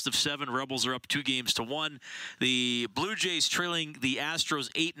that best of 7. Rebels are up 2-1. The Blue Jays trailing the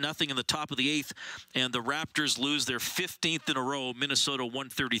Astros 8-0 in the top of the 8th. And the Raptors lose their 15th in a row. Minnesota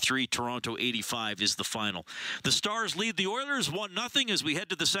 133, Toronto 85 is the final. The Stars lead the Oilers 1-0 as we head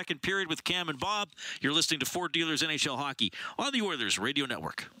to the second period with Cam and Bob. You're listening to Ford Dealers NHL Hockey on the Oilers Radio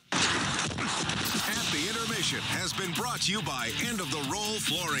Network. At the intermission has been brought to you by End of the Roll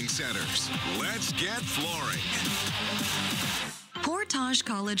Flooring Centers. Let's get flooring. Portage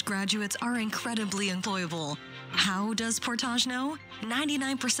College graduates are incredibly employable. How does Portage know?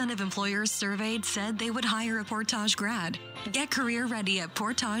 99% of employers surveyed said they would hire a Portage grad. Get career ready at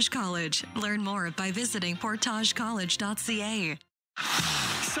Portage College. Learn more by visiting portagecollege.ca.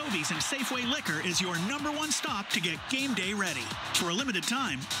 Sobeys and Safeway Liquor is your #1 stop to get game day ready. For a limited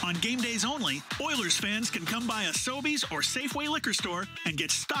time, on game days only, Oilers fans can come by a Sobeys or Safeway liquor store and get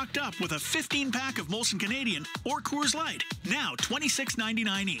stocked up with a 15-pack of Molson Canadian or Coors Light, now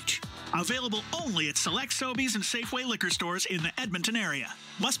 $26.99 each. Available only at select Sobeys and Safeway liquor stores in the Edmonton area.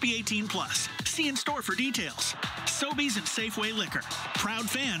 Must be 18 plus. See in store for details. Sobeys and Safeway Liquor, proud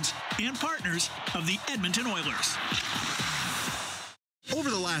fans and partners of the Edmonton Oilers. Over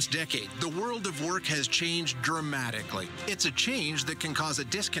the last decade, the world of work has changed dramatically. It's a change that can cause a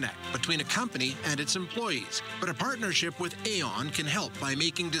disconnect between a company and its employees. But a partnership with Aon can help by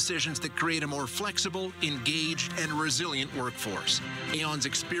making decisions that create a more flexible, engaged, and resilient workforce. Aon's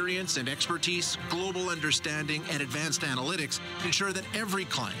experience and expertise, global understanding, and advanced analytics ensure that every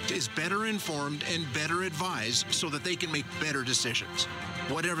client is better informed and better advised so that they can make better decisions.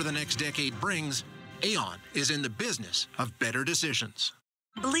 Whatever the next decade brings, Aon is in the business of better decisions.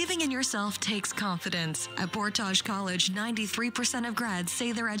 Believing in yourself takes confidence. At Portage College, 93% of grads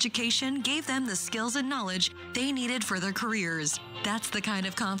say their education gave them the skills and knowledge they needed for their careers. That's the kind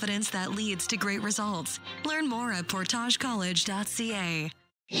of confidence that leads to great results. Learn more at portagecollege.ca.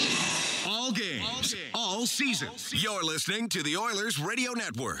 All games, all seasons. You're listening to the Oilers Radio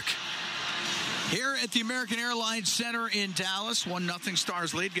Network. Here at the American Airlines Center in Dallas, 1-0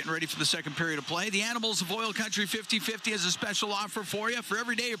 Stars lead, getting ready for the second period of play. The Animals of Oil Country 50/50 has a special offer for you. For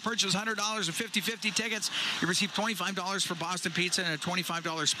every day you purchase $100 of 50/50 tickets, you receive $25 for Boston Pizza and a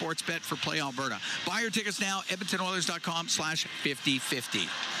 $25 sports bet for Play Alberta. Buy your tickets now, EdmontonOilers.com/50/50.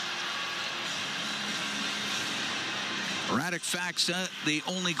 Radek Faksa, the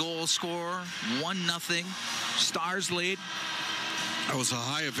only goal scorer, 1-0 Stars lead. That was a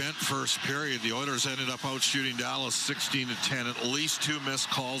high event first period. The Oilers ended up outshooting Dallas 16-10. At least 2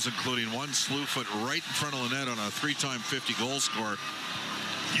 missed calls, including 1 slew foot right in front of the net on a 3-time 50 goal score.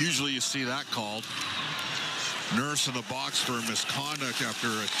 Usually you see that called. Nurse in the box for misconduct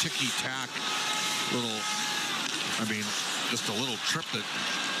after a ticky-tack just a little trip that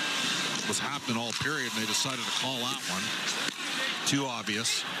was happening all period, and they decided to call that one. Too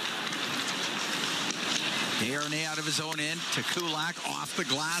obvious. Desharnais out of his own end to Kulak, off the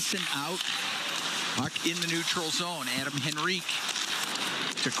glass and out. Puck in the neutral zone. Adam Henrique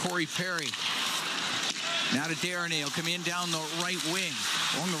to Corey Perry. Now to Desharnais. He'll come in down the right wing.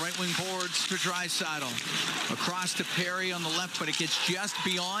 Along the right wing boards to Draisaitl. Across to Perry on the left, but it gets just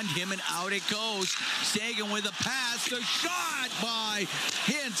beyond him, and out it goes. Sagan with a pass. The shot by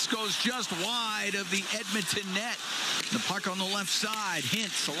Hintz goes just wide of the Edmonton net. The puck on the left side.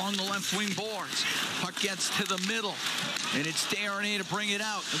 Hintz along the left wing boards. Puck gets to the middle, and it's Desharnais to bring it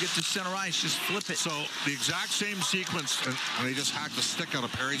out. He'll get to center ice, just flip it. So the exact same sequence, and they just hacked the stick out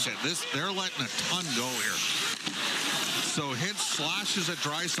of Perry's head. They're letting a ton go here. So Hintz slashes at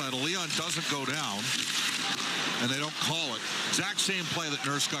Draisaitl. Leon doesn't go down, and they don't call it. Exact same play that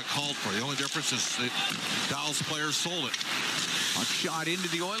Nurse got called for. The only difference is that Dallas players sold it. A shot into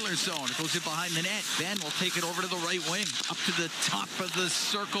the Oilers zone. It goes in behind the net. Ben will take it over to the right wing. Up to the top of the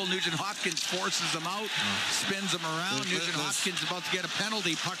circle. Nugent Hopkins forces him out. Spins him around. Nugent Hopkins about to get a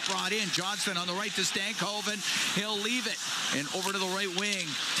penalty. Puck brought in. Johnson on the right to Stankoven. He'll leave it. And over to the right wing.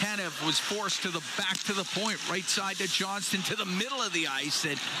 Tanev was forced to the back to the point. Right side to Johnston to the middle of the ice.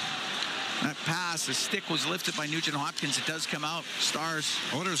 And that pass, the stick was lifted by Nugent Hopkins. It does come out. Stars.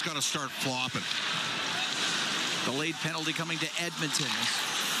 Oilers got to start flopping. Delayed penalty coming to Edmonton.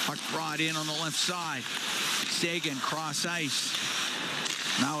 Puck brought in on the left side. Sagan cross ice.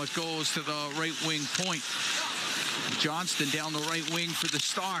 Now it goes to the right wing point. Johnston down the right wing for the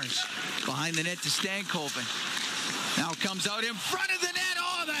Stars. Behind the net to Stankoven. Now comes out in front of the net.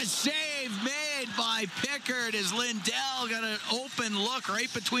 a save made by Pickard as Lindell got an open look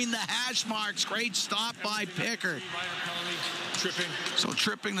right between the hash marks. Great stop by Pickard.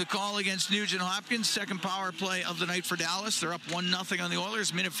 Tripping the call against Nugent Hopkins. Second power play of the night for Dallas. They're up 1-0 on the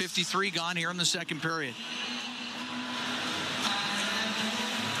Oilers. Minute 53 gone here in the second period.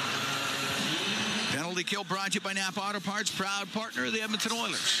 Penalty kill brought to you by Napa Auto Parts, proud partner of the Edmonton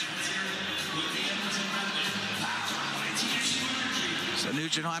Oilers. So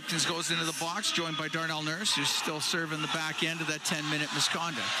Nugent Hopkins goes into the box, joined by Darnell Nurse, who's still serving the back end of that 10-minute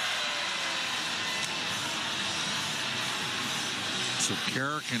misconduct. So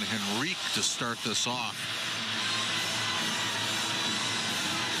Carrick and Henrique to start this off.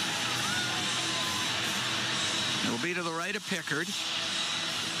 It'll be to the right of Pickard.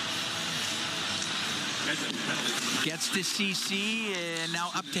 Gets to CC, and now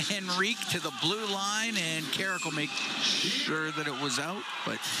up to Henrique to the blue line, and Carrick will make sure that it was out,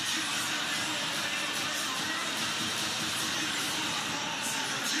 but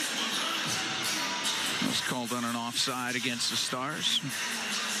it was called on an offside against the Stars.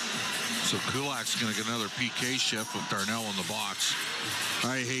 So Kulak's going to get another PK shift with Darnell in the box.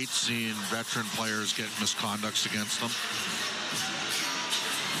 I hate seeing veteran players get misconducts against them.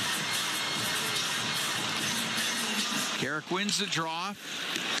 Carrick wins the draw.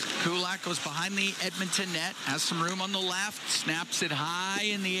 Kulak goes behind the Edmonton net, has some room on the left, snaps it high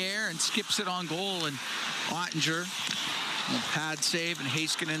in the air and skips it on goal. And Ottinger will pad save, and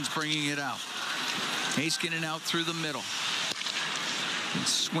Heiskanen's bringing it out. Heiskanen out through the middle. And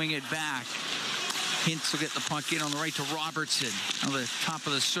swing it back. Hintz will get the puck in on the right to Robertson. On the top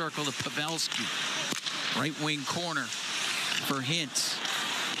of the circle to Pavelski. Right wing corner for Hintz.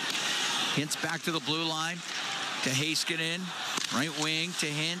 Hintz back to the blue line. To Heiskanen, right wing to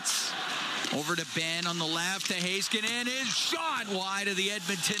Hintz. Over to Ben on the left to Heiskanen. Is shot wide of the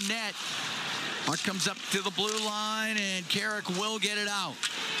Edmonton net. Puck comes up to the blue line, and Carrick will get it out.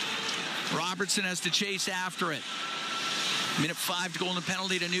 Robertson has to chase after it. Minute 5 to go in the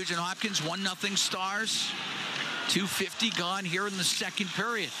penalty to Nugent Hopkins. 1-0 Stars. 2:50 gone here in the second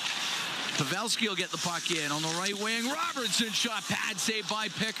period. Pavelski will get the puck in on the right wing. Robertson shot, pad save by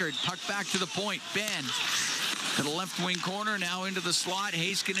Pickard. Puck back to the point. Ben to the left wing corner, now into the slot.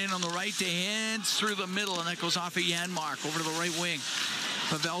 Heiskanen on the right to Hintz through the middle, and that goes off of Janmark over to the right wing.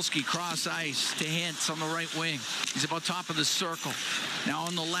 Pavelski cross ice to Hintz on the right wing. He's about top of the circle. Now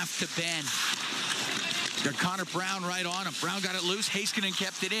on the left to Ben. He's got Connor Brown right on him. Brown got it loose. Heiskanen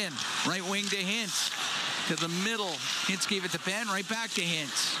kept it in. Right wing to Hintz. To the middle. Hintz gave it to Ben. Right back to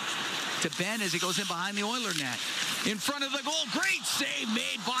Hintz. To Ben as he goes in behind the Oiler net. In front of the goal. Great save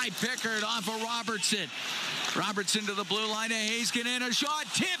made by Pickard off of Robertson. Robertson to the blue line to Heiskanen. A shot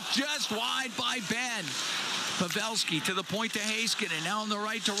tipped just wide by Ben. Pavelski to the point to Heiskanen. Now on the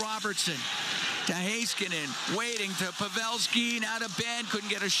right to Robertson. To Heiskanen. Waiting to Pavelski. Now to Ben. Couldn't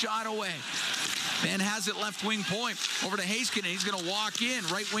get a shot away. Ben has it left wing point. Over to Heiskanen. He's going to walk in.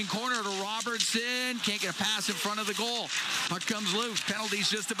 Right wing corner to Robertson. Can't get a pass in front of the goal. Puck comes loose. Penalty's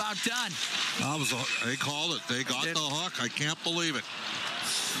just about done. They called it. They got the hook. I can't believe it.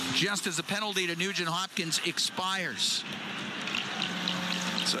 Just as the penalty to Nugent Hopkins expires.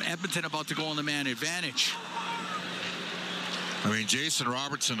 So Edmonton about to go on the man advantage. I mean, Jason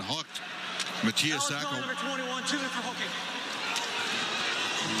Robertson hooked. Matthias Ekholm. Number 21, 2 for hooking.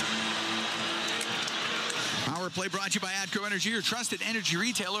 Power play brought to you by ATCO Energy, your trusted energy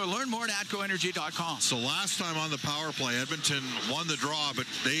retailer. Learn more at atcoenergy.com. So last time on the power play, Edmonton won the draw, but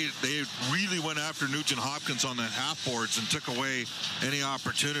they really went after Nugent Hopkins on the half boards and took away any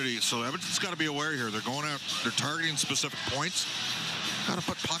opportunity. So Edmonton's got to be aware here. They're going out, they're targeting specific points. Got to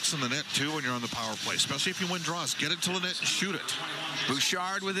put pucks in the net, too, when you're on the power play, especially if you win draws. Get it to the net and shoot it.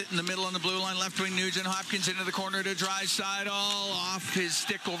 Bouchard with it in the middle on the blue line. Left wing Nugent Hopkins into the corner to Draisaitl. Off his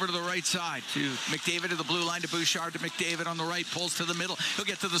stick over to the right side. To McDavid to the blue line to Bouchard to McDavid on the right. Pulls to the middle. He'll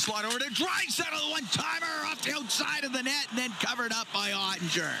get to the slot over to Draisaitl. One-timer off the outside of the net and then covered up by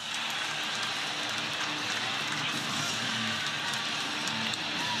Ottinger.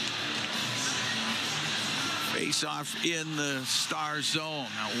 Face-off in the Star zone.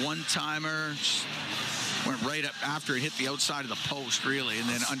 Now one-timer went right up after it hit the outside of the post, really, and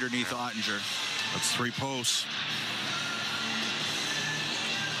then underneath Ottinger. That's 3 posts.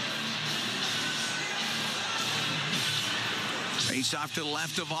 Face-off to the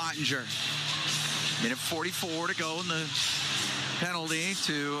left of Ottinger. Minute 44 to go in the penalty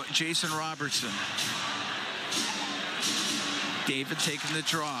to Jason Robertson. David taking the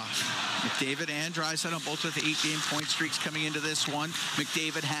draw. McDavid and Draisaitl both with 8-game point streaks coming into this one.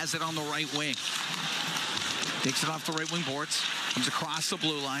 McDavid has it on the right wing. Takes it off the right wing boards. Comes across the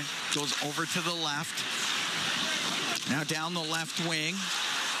blue line. Goes over to the left. Now down the left wing.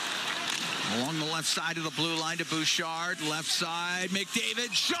 Along the left side of the blue line to Bouchard. Left side.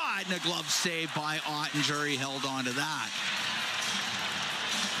 McDavid shot. And a glove save by Ottinger. He held on to that.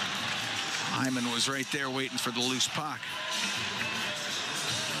 Hyman was right there waiting for the loose puck.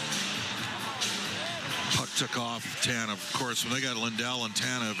 Puck took off Tanev. Of course, when they got Lindell and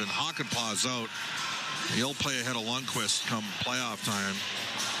Tanev and Hakanpää's out, he'll play ahead of Lundqvist come playoff time.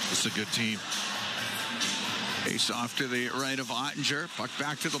 It's a good team. Face off to the right of Ottinger. Puck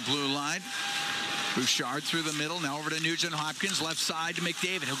back to the blue line. Bouchard through the middle. Now over to Nugent Hopkins. Left side to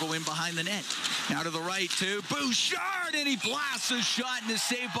McDavid. He'll go in behind the net. Now to the right to Bouchard. And he blasts a shot and is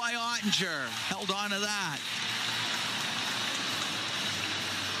saved by Ottinger. Held on to that.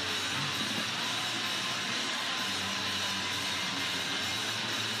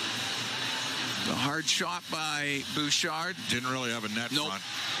 The hard shot by Bouchard. Didn't really have a net front.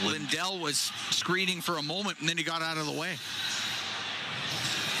 Lindell was screening for a moment, and then he got out of the way.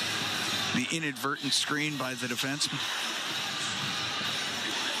 The inadvertent screen by the defenseman.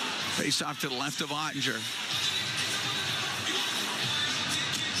 Face off to the left of Ottinger.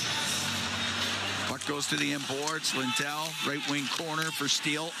 Puck goes to the end boards. Lindell, right wing corner for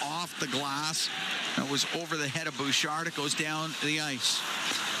Steele, off the glass. That was over the head of Bouchard. It goes down the ice.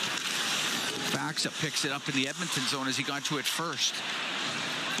 Backs up, picks it up in the Edmonton zone as he got to it first.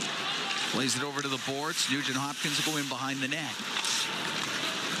 Plays it over to the boards. Nugent Hopkins will go in behind the net.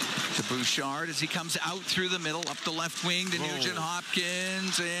 To Bouchard as he comes out through the middle, up the left wing to Nugent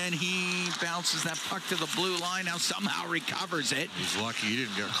Hopkins, and he bounces that puck to the blue line. Now somehow recovers it. He's lucky he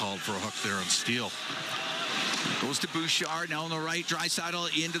didn't get called for a hook there on Steele. Goes to Bouchard, now on the right,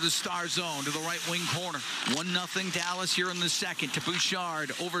 Draisaitl into the star zone, to the right wing corner. 1-0 Dallas here in the second. To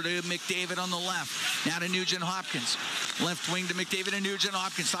Bouchard, over to McDavid on the left. Now to Nugent Hopkins. Left wing to McDavid and Nugent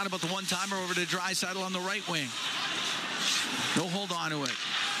Hopkins. Thought about the one-timer over to Draisaitl on the right wing. No hold on to it.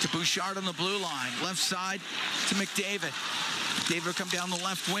 To Bouchard on the blue line. Left side to McDavid. McDavid will come down the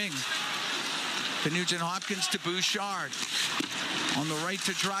left wing. To Nugent Hopkins to Bouchard. On the right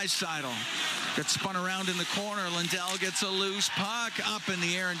to Draisaitl. Gets spun around in the corner. Lindell gets a loose puck up in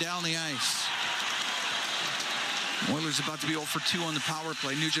the air and down the ice. Oilers about to be 0 for 2 on the power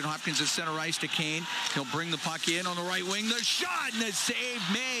play. Nugent Hopkins at center ice to Kane. He'll bring the puck in on the right wing. The shot and the save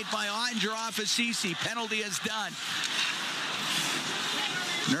made by Ottinger off of Ceci. Penalty is done.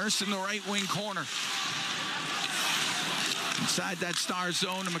 Nurse in the right wing corner. Inside that star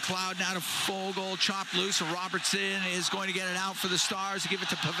zone to McLeod, now to Fogle, chopped loose. Robertson is going to get it out for the Stars to give it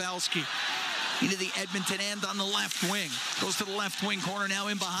to Pavelski. Into the Edmonton end on the left wing. Goes to the left wing corner, now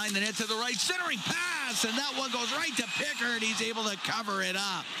in behind the net to the right. Centering pass, and that one goes right to Pickard. He's able to cover it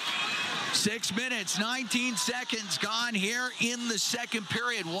up. 6 minutes, 19 seconds gone here in the second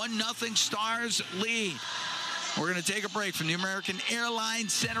period. 1-0 Stars lead. We're going to take a break from the American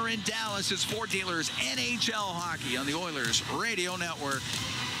Airlines Center in Dallas. It's Ford Dealers NHL Hockey on the Oilers Radio Network.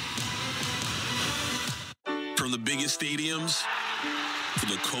 From the biggest stadiums to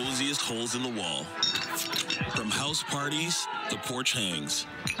the coziest holes in the wall. From house parties to porch hangs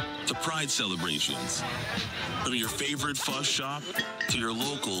to pride celebrations. From your favorite fuzz shop to your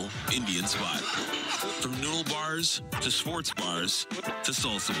local Indian spot. From noodle bars to sports bars to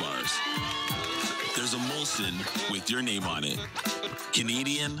salsa bars. There's a Molson with your name on it.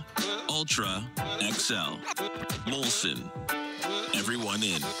 Canadian, Ultra, XL. Molson. Everyone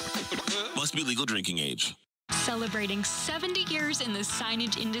in. Must be legal drinking age. Celebrating 70 years in the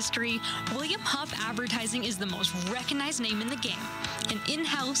signage industry, William Huff Advertising is the most recognized name in the game. An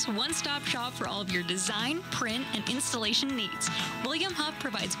in-house, one-stop shop for all of your design, print, and installation needs. William Huff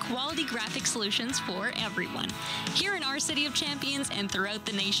provides quality graphic solutions for everyone. Here in our City of Champions and throughout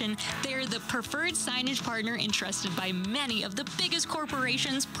the nation, they're the preferred signage partner entrusted by many of the biggest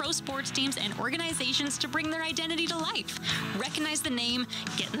corporations, pro sports teams, and organizations to bring their identity to life. Recognize the name,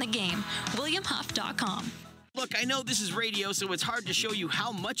 get in the game. WilliamHuff.com. Look, I know this is radio, so it's hard to show you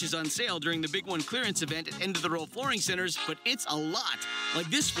how much is on sale during the Big One clearance event at End of the Row Flooring Centers, but it's a lot. Like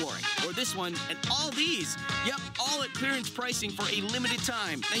this flooring, or this one, and all these. Yep, all at clearance pricing for a limited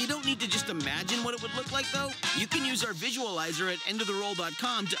time. Now, you don't need to just imagine what it would look like, though. You can use our visualizer at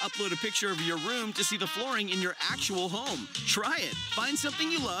endoftheroll.com to upload a picture of your room to see the flooring in your actual home. Try it. Find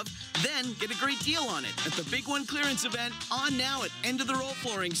something you love, then get a great deal on it at the Big One clearance event on now at End of the Roll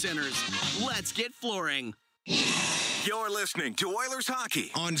Flooring Centers. Let's get flooring. You're listening to Oilers Hockey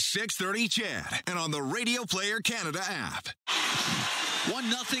on 630 CHED and on the Radio Player Canada app.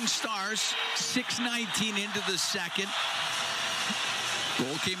 1-0 Stars, 6:19 into the second.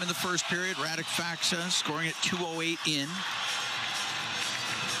 Goal came in the first period. Radek Faksa scoring at 2:08 in.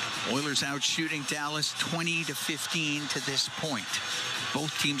 Oilers out shooting Dallas 20-15 to this point.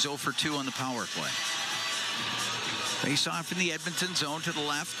 Both teams 0 for 2 on the power play. Face off in the Edmonton zone to the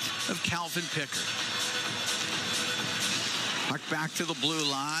left of Calvin Pickard. Puck back to the blue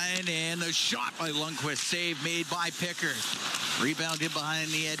line, and the shot by Lundqvist. Save made by Pickard. Rebound in behind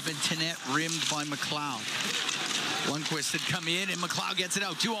the Edmonton net, rimmed by McLeod. Lundqvist had come in, and McLeod gets it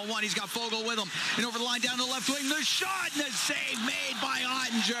out. 2-on-1, he's got Fogle with him. And over the line down the left wing, the shot and the save made by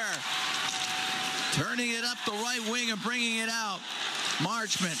Ottinger. Turning it up the right wing and bringing it out.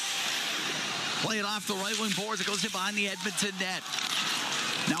 Marchment. Play it off the right wing boards. It goes in behind the Edmonton net.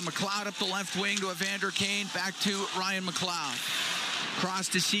 Now McLeod up the left wing to Evander Kane. Back to Ryan McLeod. Cross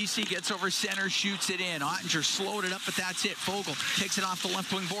to Ceci, gets over center, shoots it in. Ottinger slowed it up, but that's it. Fogle takes it off the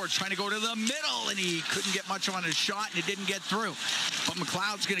left wing boards, trying to go to the middle, and he couldn't get much on his shot, and it didn't get through. But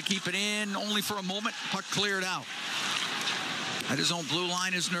McLeod's going to keep it in only for a moment. Puck cleared out. At his own blue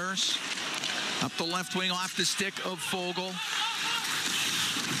line is Nurse. Up the left wing off the stick of Fogle.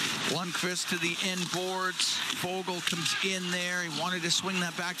 Lundqvist to the end boards. Fogle comes in there. He wanted to swing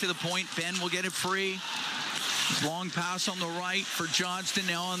that back to the point. Ben will get it free. Long pass on the right for Johnston.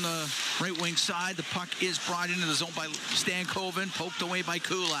 Now on the right wing side, the puck is brought into the zone by Stankoven, poked away by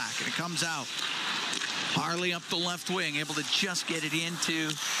Kulak, and it comes out. Harley up the left wing, able to just get it into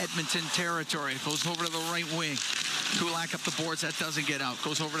Edmonton territory. It goes over to the right wing. Kulak up the boards, that doesn't get out.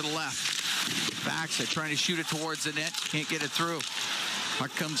 Goes over to the left. Faksa trying to shoot it towards the net, can't get it through.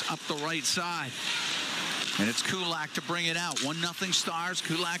 Puck comes up the right side. And it's Kulak to bring it out. 1-0 Stars.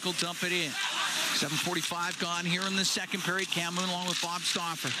 Kulak will dump it in. 7:45 gone here in the second period. Cam Moon along with Bob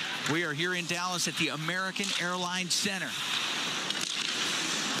Stauffer. We are here in Dallas at the American Airlines Center.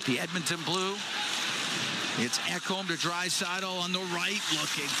 The Edmonton Blue. It's Ekholm to Draisaitl on the right,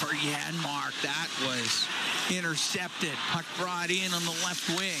 looking for Janmark. That was intercepted. Puck brought in on the left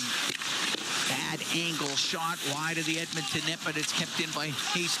wing. Bad angle shot wide of the Edmonton net, but it's kept in by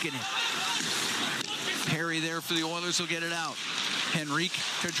Heiskanen. Perry there for the Oilers will get it out. Henrique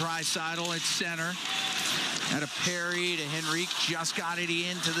to Draisaitl at center. Out of Perry to Henrique, just got it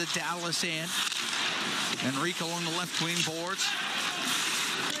into the Dallas end. Henrique along the left wing boards.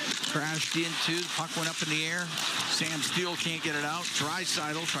 Crashed into, the puck went up in the air. Sam Steele can't get it out.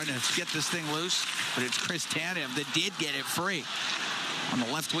 Draisaitl trying to get this thing loose, but it's Chris Tanev that did get it free. On the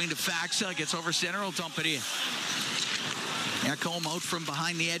left wing to Faksa, gets over center, will dump it in. Ekholm out from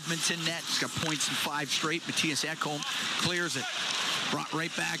behind the Edmonton net. He's got points in 5 straight. Matthias Ekholm clears it. Brought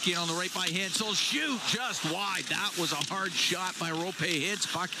right back in on the right by Hintz. He'll shoot just wide. That was a hard shot by Rope Hintz.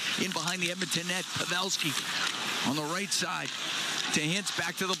 Puck in behind the Edmonton net. Pavelski on the right side to Hintz.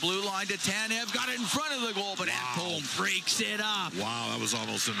 Back to the blue line to Tanev. Got it in front of the goal, but Ekholm breaks it up. Wow, that was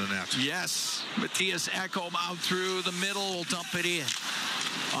almost in the net. Yes. Matthias Ekholm out through the middle. Will dump it in.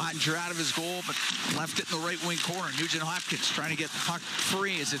 Ottinger out of his goal, but left it in the right wing corner. Nugent Hopkins trying to get the puck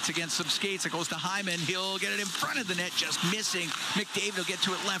free as it's against some skates. It goes to Hyman. He'll get it in front of the net, just missing. McDavid will get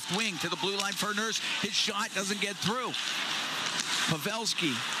to it left wing to the blue line for Nurse. His shot doesn't get through.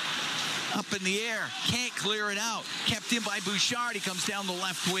 Pavelski up in the air, can't clear it out. Kept in by Bouchard. He comes down the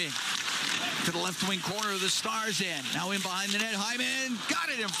left wing to the left wing corner of the Stars end. Now in behind the net, Hyman got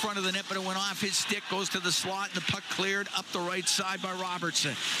it in front of the net, but it went off his stick, goes to the slot, and the puck cleared up the right side by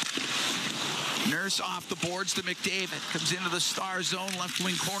Robertson. Nurse off the boards to McDavid. Comes into the Star zone, left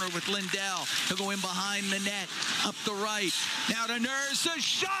wing corner with Lindell. He'll go in behind the net, up the right. Now to Nurse, a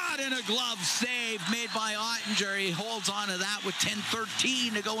shot and a glove save made by Ottinger. He holds on to that with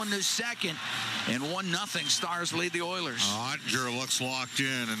 10:13 to go in the second. And 1-0 Stars lead the Oilers. Ottinger looks locked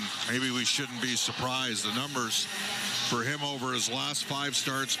in, and maybe we shouldn't be surprised. The numbers for him over his last 5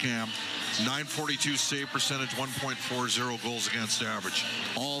 starts, Cam. 942 save percentage, 1.40 goals against average.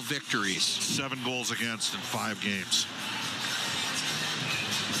 All victories. 7 goals against in 5 games.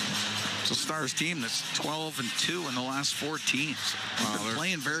 It's a Stars team that's 12-2 in the last 4 teams. Wow, they're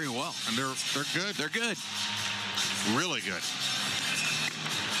playing very well. And they're good. They're good. Really good.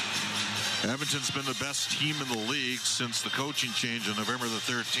 Edmonton's been the best team in the league since the coaching change on November the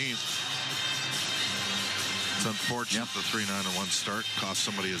 13th. It's unfortunate the 3-9-1 start cost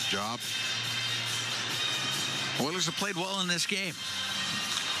somebody his job. Oilers have played well in this game,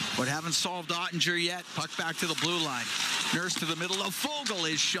 but haven't solved Ottinger yet. Puck back to the blue line. Nurse to the middle of Fogle.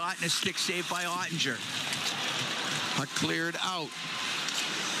 His shot and a stick save by Ottinger. Puck cleared out.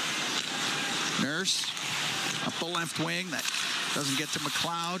 Nurse up the left wing. That doesn't get to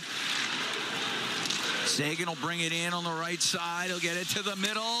McLeod. Sagan will bring it in on the right side. He'll get it to the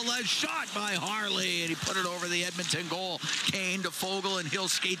middle. A shot by Harley, and he put it over the Edmonton goal. Kane to Fogle, and he'll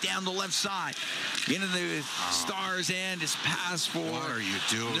skate down the left side. Into the Stars end. His pass for What are you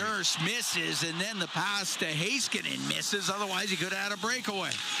doing? Nurse misses, and then the pass to Heiskanen misses. Otherwise, he could have had a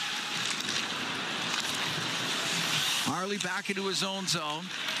breakaway. Harley back into his own zone.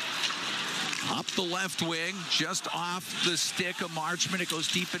 Up the left wing, just off the stick of Marchman. It goes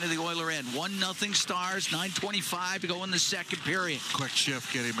deep into the Oiler end. 1-0 Stars, 9:25 to go in the second period. Quick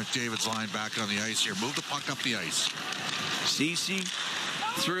shift, getting McDavid's line back on the ice here. Move the puck up the ice. Ceci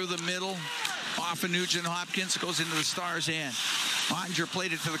through the middle, off of Nugent Hopkins, goes into the Stars end. Ottinger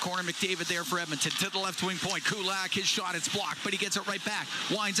played it to the corner. McDavid there for Edmonton. To the left wing point. Kulak, his shot, it's blocked, but he gets it right back.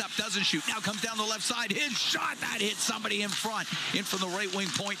 Winds up, doesn't shoot. Now comes down the left side. His shot, that hits somebody in front. In from the right wing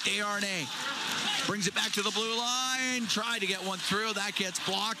point, Desharnais. Brings it back to the blue line. Tried to get one through. That gets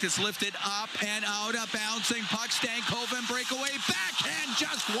blocked. It's lifted up and out. A bouncing puck. Stankoven breakaway. Backhand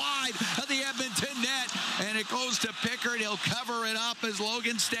just wide of the Edmonton net. And it goes to Pickard. He'll cover it up as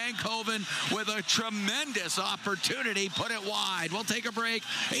Logan Stankoven with a tremendous opportunity. Put it wide. We'll take a break.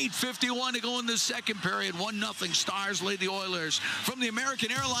 8:51 to go in the second period. 1-0 Stars lead the Oilers. From the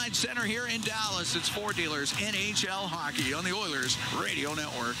American Airlines Center here in Dallas, it's Ford Dealers NHL Hockey on the Oilers Radio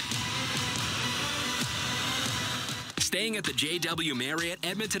Network. Staying at the JW Marriott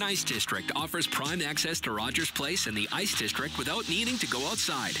Edmonton Ice District offers prime access to Rogers Place and the Ice District without needing to go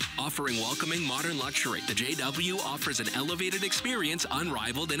outside. Offering welcoming modern luxury, the JW offers an elevated experience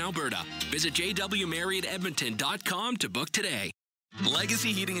unrivaled in Alberta. Visit jwmarriottedmonton.com to book today.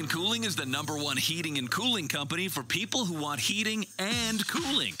 Legacy Heating and Cooling is the #1 heating and cooling company for people who want heating and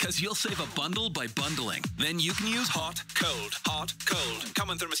cooling, because you'll save a bundle by bundling. Then you can use hot, cold, hot, cold. Come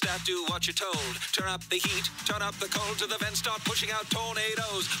on, thermostat, do what you're told. Turn up the heat, turn up the cold till the vents start pushing out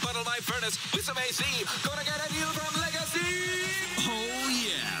tornadoes. Bundle my furnace with some AC. Gonna get a deal from Legacy. Oh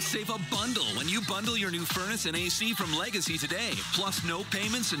yeah, save a bundle when you bundle your new furnace and AC from Legacy today. Plus no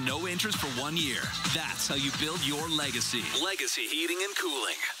payments and no interest for 1 year. That's how you build your legacy. Legacy Heating and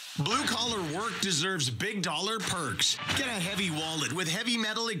Cooling. Blue-collar work deserves big dollar perks. Get a heavy wallet with Heavy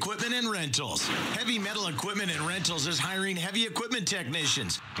Metal Equipment and Rentals. Heavy Metal Equipment and Rentals is hiring heavy equipment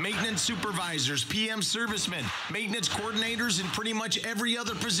technicians, maintenance supervisors, PM servicemen, maintenance coordinators, and pretty much every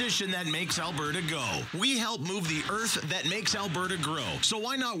other position that makes Alberta go. We help move the earth that makes Alberta grow. So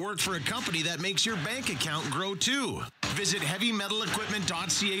why not work for a company that makes your bank account grow too? Visit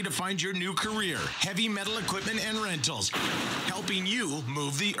heavymetalequipment.ca to find your new career. Heavy Metal Equipment and Rentals, helping you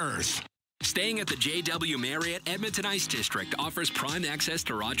move the earth. Staying at the JW Marriott Edmonton Ice District offers prime access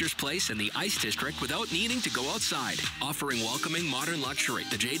to Rogers Place and the Ice District without needing to go outside. Offering welcoming modern luxury,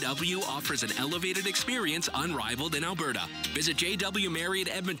 the JW offers an elevated experience unrivaled in Alberta. Visit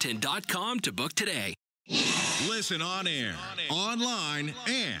jwmarriottedmonton.com to book today. Listen on air, online,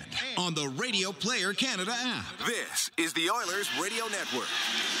 and on the Radio Player Canada app. This is the Oilers Radio Network.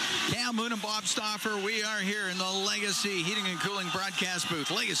 Cam Moon and Bob Stauffer, we are here in the Legacy Heating and Cooling broadcast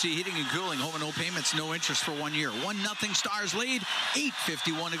booth. Legacy Heating and Cooling, home and no payments, no interest for 1 year. 1-0 Stars lead,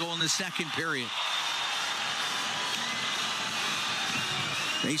 8:51 to go in the second period.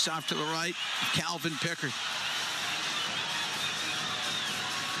 Face off to the right, Calvin Pickard.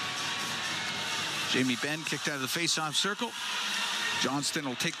 Jamie Benn kicked out of the face-off circle. Johnston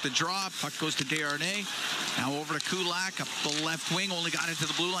will take the draw. Puck goes to Desharnais. Now over to Kulak up the left wing. Only got into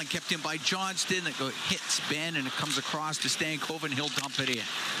the blue line. Kept in by Johnston. That hits Ben, and it comes across to Stankoven. He'll dump it in.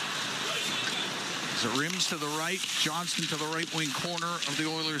 As it rims to the right, Johnston to the right wing corner of the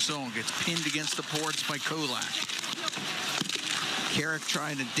Oilers zone. Gets pinned against the boards by Kulak. Carrick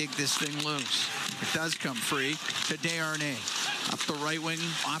trying to dig this thing loose. It does come free to Desharnais. Up the right wing,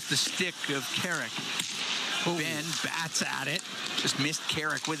 off the stick of Carrick. Ben bats at it. Just missed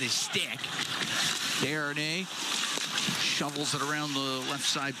Carrick with his stick. Desharnais shovels it around the left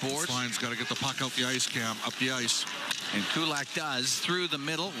side board. This line's got to get the puck out the ice, Cam. Up the ice. And Kulak does. Through the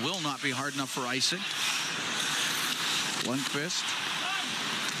middle. Will not be hard enough for icing. Lundqvist.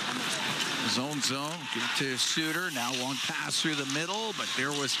 Zone. Give it to Suter. Now long pass through the middle. But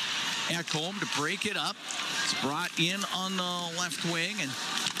there was Ekholm to break it up. It's brought in on the left wing and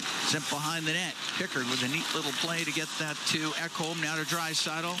sent behind the net. Pickard with a neat little play to get that to Ekholm. Now to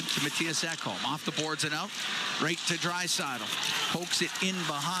Draisaitl, to Matthias Ekholm. Off the boards and out. Right to Draisaitl. Pokes it in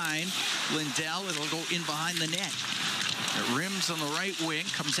behind Lindell. It'll go in behind the net. It rims on the right wing.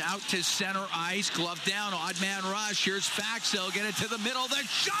 Comes out to center ice. Glove down. Odd man rush. Here's Faxell. Get it to the middle. The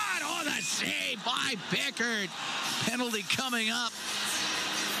shot. Oh, the save by Pickard. Penalty coming up.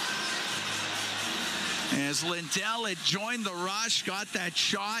 As Lindell had joined the rush, got that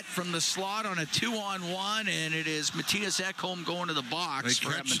shot from the slot on a 2-on-1, and it is Matthias Ekholm going to the box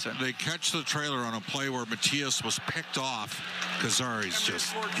for Edmonton. They catch the trailer on a play where Matthias was picked off. Kazari's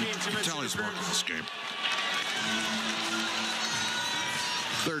just, you can tell he's working this game.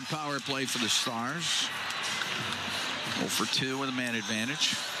 Third power play for the Stars. 0 for 2 with a man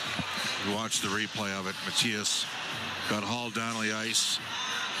advantage. You watch the replay of it. Matthias got hauled down on the ice.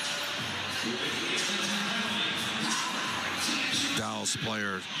 Dallas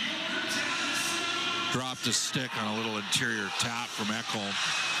player dropped a stick on a little interior tap from Ekholm.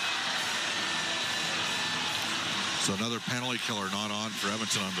 So another penalty killer not on for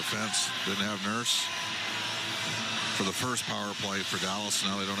Edmonton on defense. Didn't have Nurse for the first power play for Dallas.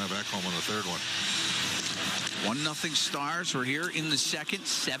 Now they don't have Ekholm on the third one. 1-0 Stars. We're here in the second.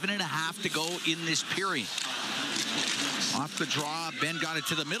 7.5 to go in this period. Off the draw, Ben got it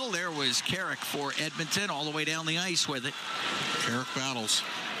to the middle. There was Carrick for Edmonton, all the way down the ice with it. Carrick battles.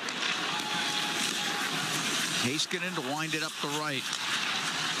 Heiskanen to wind it up the right.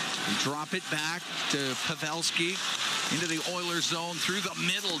 And drop it back to Pavelski into the Oilers zone through the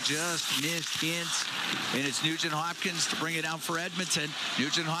middle. Just missed Hintz. And it's Nugent-Hopkins to bring it down for Edmonton.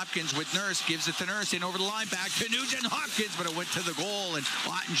 Nugent-Hopkins with Nurse. Gives it to Nurse. In over the line. Back to Nugent-Hopkins. But it went to the goal. And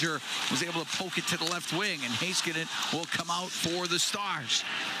Ottinger was able to poke it to the left wing. And Heiskanen will come out for the Stars.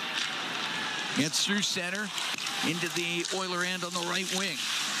 Gets through center. Into the Oiler end on the right wing.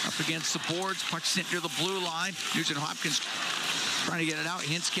 Up against the boards. Puck sent near the blue line. Nugent-Hopkins trying to get it out.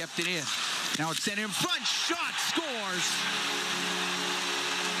 Hintz kept it in. Now it's sent in front. Shot. Scores.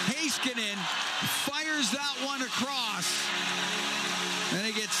 Heiskanen fires that one across. And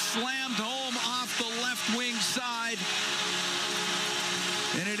it gets slammed home off the left wing side.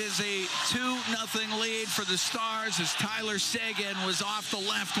 And it is a 2-0 lead for the Stars as Tyler Seguin was off the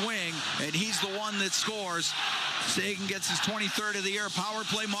left wing. And he's the one that scores. Seguin gets his 23rd of the year. Power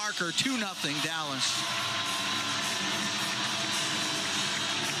play marker. 2-0 Dallas.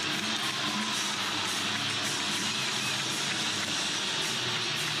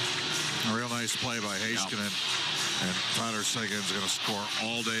 A real nice play by Heiskanen. Yep. And Tyler Seguin's going to score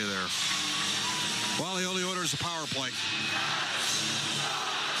all day there. Well, the only order is a power play.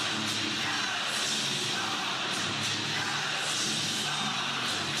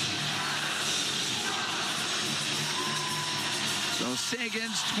 So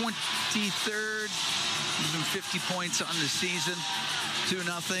Seguin's 23rd, even 50 points on the season.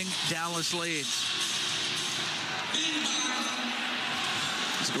 2-0. Dallas leads.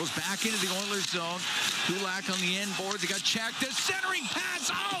 This goes back into the Oilers zone. Kulak on the end boards. He got checked. The centering pass.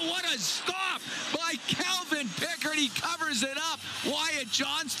 Oh, what a stop by Calvin Pickard. He covers it up. Wyatt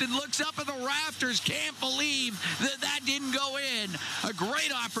Johnston looks up at the rafters. Can't believe that didn't go in. A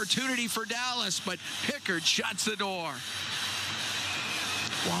great opportunity for Dallas, but Pickard shuts the door.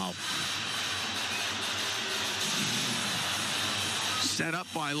 Wow. Set up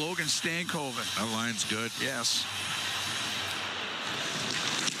by Logan Stankoven. That line's good. Yes.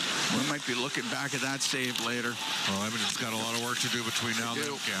 We might be looking back at that save later. Well, Edmonton's got a lot of work to do between now and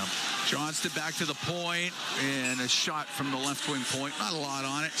then, Cam. Johnston back to the point, and a shot from the left wing point. Not a lot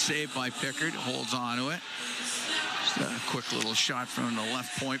on it. Saved by Pickard. Holds on to it. Just a quick little shot from the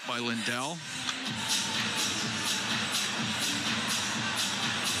left point by Lindell.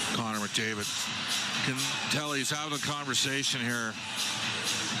 Connor McDavid can tell he's having a conversation here.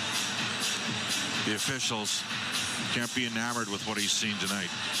 The officials can't be enamored with what he's seen tonight.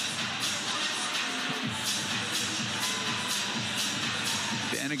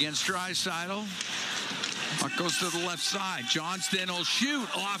 Ben against Draisaitl. Puck goes to the left side. Johnston will shoot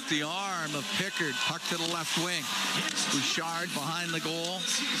off the arm of Pickard. Puck to the left wing. Bouchard behind the goal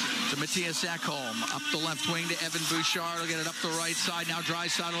to Matthias Ekholm. Up the left wing to Evan Bouchard. Will get it up the right side. Now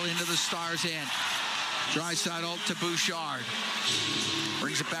Draisaitl into the Stars' end. Draisaitl to Bouchard.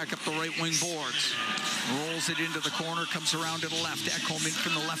 Brings it back up the right wing boards. Rolls it into the corner. Comes around to the left. Ekholm in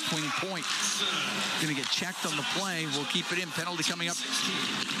from the left wing point. Going to get checked on the play. We'll keep it in. Penalty coming up.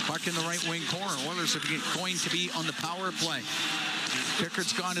 Puck in the right wing corner. Oilers are going to be on the power play.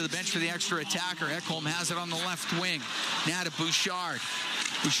 Pickard's gone to the bench for the extra attacker. Ekholm has it on the left wing. Now to Bouchard.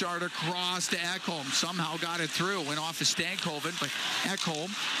 Bouchard across to Ekholm. Somehow got it through. Went off of Stankoven, but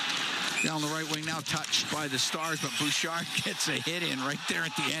Ekholm down the right wing now, touched by the Stars, but Bouchard gets a hit in right there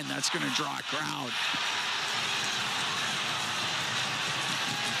at the end. That's going to draw a crowd.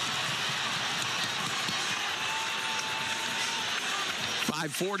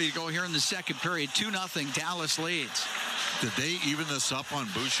 .540 to go here in the second period. 2-0. Dallas leads. Did they even this up on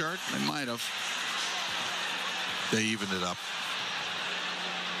Bouchard? They might have. They evened it up.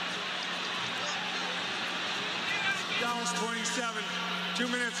 Dallas 27. 2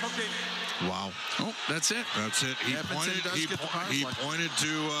 minutes, okay. Wow. Oh, that's it. That's it. He pointed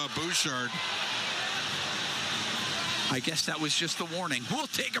to Bouchard. I guess that was just the warning. We'll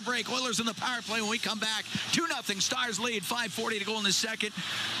take a break. Oilers in the power play when we come back. 2-0 Stars lead. 5:40 to go in the second.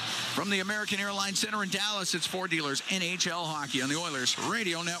 From the American Airlines Center in Dallas, it's Four Dealers NHL Hockey on the Oilers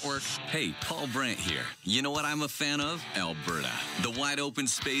Radio Network. Hey, Paul Brandt here. You know what I'm a fan of? Alberta. The wide open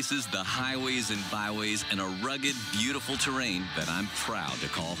spaces, the highways and byways, and a rugged, beautiful terrain that I'm proud to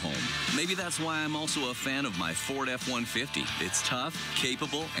call home. Maybe that's why I'm also a fan of my Ford F-150. It's tough,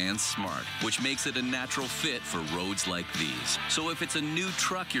 capable, and smart, which makes it a natural fit for roads like these. So if it's a new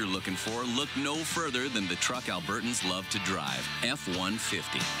truck you're looking for, look no further than the truck Albertans love to drive,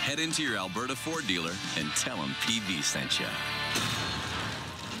 F-150. Head into your Alberta Ford dealer and tell them PB sent you.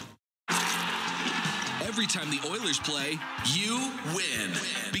 Every time the Oilers play, you win.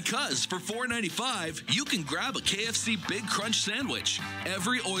 Because for $4.95, you can grab a KFC Big Crunch sandwich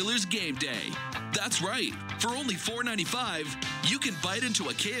every Oilers game day. That's right. For only $4.95, you can bite into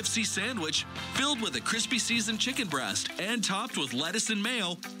a KFC sandwich filled with a crispy seasoned chicken breast and topped with lettuce and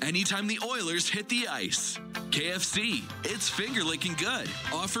mayo anytime the Oilers hit the ice. KFC, it's finger-licking good.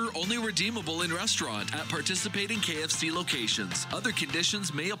 Offer only redeemable in restaurant at participating KFC locations. Other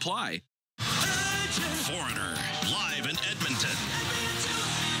conditions may apply. Foreigner, live in Edmonton.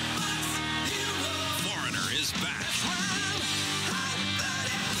 Foreigner is back.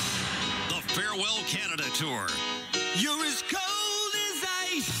 The Farewell Canada Tour. You're as cold as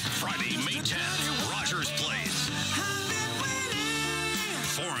ice. Friday, May 10th, Rogers Place.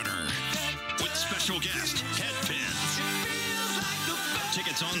 Foreigner, with special guest, Ted Pins.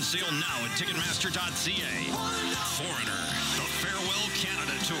 Tickets on sale now at Ticketmaster.ca. Foreigner, the Farewell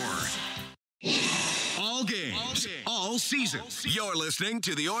Canada Tour. All games, all season. You're listening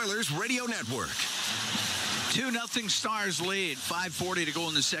to the Oilers Radio Network. 2-0 Stars lead. 5:40 to go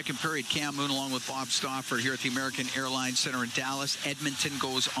in the second period. Cam Moon along with Bob Stauffer here at the American Airlines Center in Dallas. Edmonton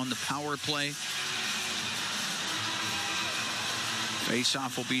goes on the power play.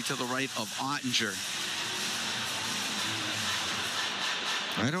 Face-off will be to the right of Ottinger.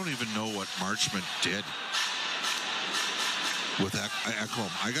 I don't even know what Marchment did with Ekholm.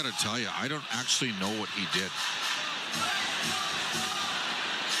 I got to tell you, I don't actually know what he did.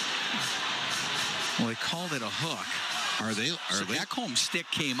 Well, they called it a hook. Are they? Ekholm's stick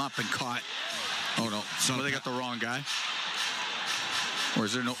came up and caught. Oh, no. Well, they got the wrong guy. Or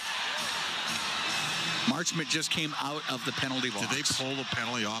is there no... Marchment just came out of the penalty box. Did they pull the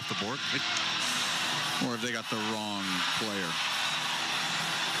penalty off the board? Or have they got the wrong player?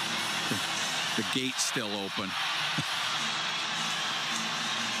 The gate's still open.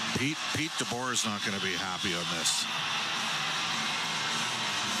 Pete DeBoer is not going to be happy on this.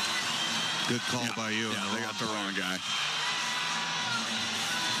 Good call by you. Yeah, they got the wrong guy.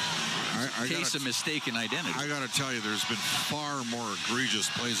 Case of mistaken identity. I got to tell you, there's been far more egregious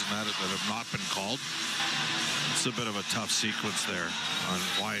plays than that have not been called. It's a bit of a tough sequence there on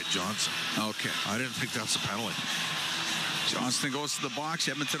Wyatt Johnston. Okay. I didn't think that's a penalty. Johnston goes to the box.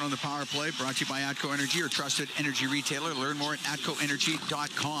 Edmonton on the power play. Brought to you by Atco Energy, your trusted energy retailer. Learn more at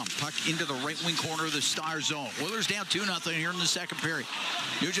atcoenergy.com. Puck into the right wing corner of the Star zone. Oilers down 2-0 here in the second period.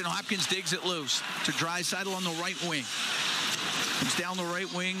 Nugent Hopkins digs it loose to Draisaitl on the right wing. Comes down the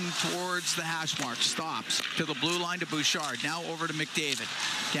right wing towards the hash mark. Stops to the blue line to Bouchard. Now over to McDavid.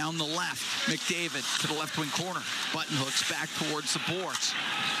 Down the left. McDavid to the left wing corner. Button hooks back towards the boards.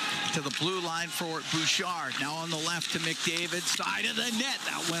 To the blue line for Bouchard. Now on the left to McDavid. Side of the net.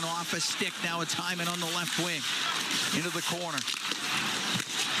 That went off a stick. Now it's Hyman on the left wing. Into the corner.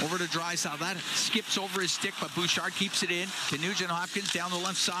 Over to Draisaitl. That skips over his stick, but Bouchard keeps it in. To Nugent Hopkins down the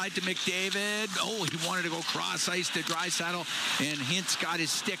left side to McDavid. Oh, he wanted to go cross ice to Draisaitl, and Hintz got his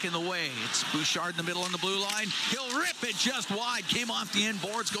stick in the way. It's Bouchard in the middle on the blue line. He'll rip it just wide. Came off the end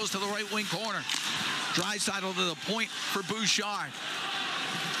boards, goes to the right wing corner. Draisaitl to the point for Bouchard.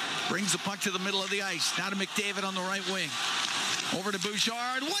 Brings the puck to the middle of the ice. Now to McDavid on the right wing. Over to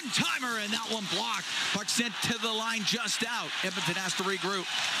Bouchard. One-timer, and that one blocked. Puck sent to the line just out. Edmonton has to regroup.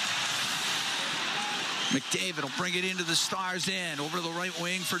 McDavid will bring it into the Stars' end. Over to the right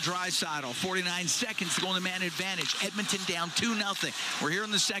wing for Draisaitl. 49 seconds to go in the man advantage. Edmonton down 2-0. We're here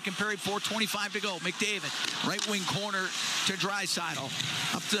in the second period. 4:25 to go. McDavid, right wing corner to Draisaitl.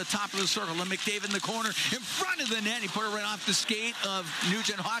 Up to the top of the circle. Then McDavid in the corner. In front of the net. He put it right off the skate of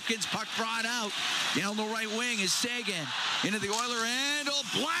Nugent Hopkins. Puck brought out. Down the right wing is Sagan. Into the Oiler end. Oh,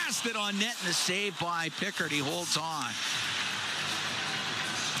 blasted on net. And the save by Pickard. He holds on.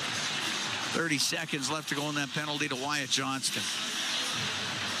 30 seconds left to go in that penalty to Wyatt Johnston.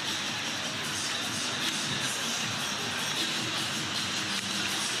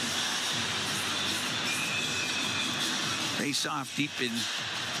 Face off deep in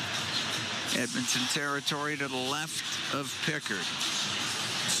Edmonton territory to the left of Pickard.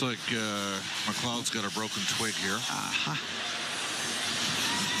 Looks like McLeod's got a broken twig here.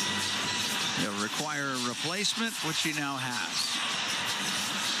 He'll require a replacement, which he now has.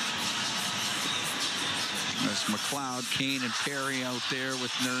 That's McLeod, Kane, and Perry out there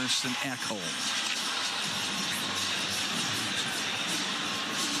with Nurse and Ekholm.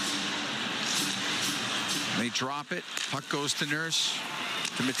 They drop it. Puck goes to Nurse.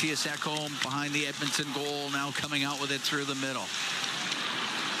 To Matthias Ekholm behind the Edmonton goal. Now coming out with it through the middle.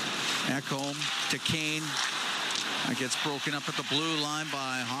 Ekholm to Kane. That gets broken up at the blue line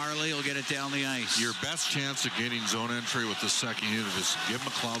by Harley. He'll get it down the ice. Your best chance of getting zone entry with the second unit is give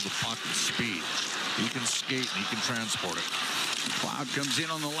McLeod the puck and speed. He can skate and he can transport it. McLeod comes in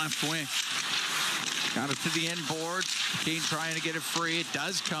on the left wing. Got it to the end board. Kane trying to get it free. It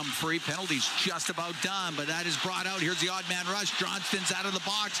does come free. Penalty's just about done, but that is brought out. Here's the odd man rush. Johnston's out of the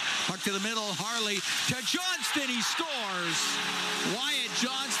box. Puck to the middle. Harley to Johnston. He scores. Wyatt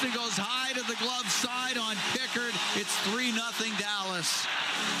Johnston goes high to the glove side on Pickard. It's 3-0 Dallas.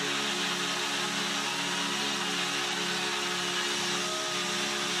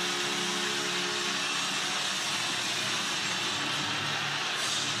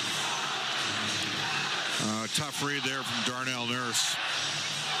 Tough read there from Darnell Nurse.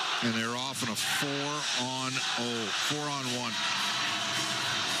 And they're off in a 4-on-1.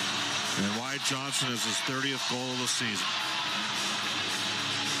 And Wyatt Johnston is his 30th goal of the season.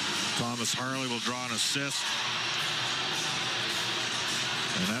 Thomas Harley will draw an assist.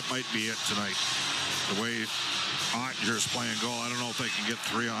 And that might be it tonight. The way Ottinger's playing goal, I don't know if they can get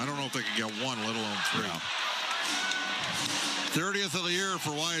three. I don't know if they can get one, let alone three. No. 30th of the year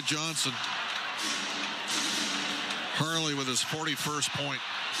for Wyatt Johnston. Harley with his 41st point.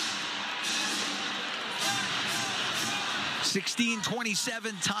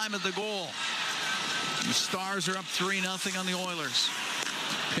 16:27 time of the goal. The Stars are up 3-0 on the Oilers.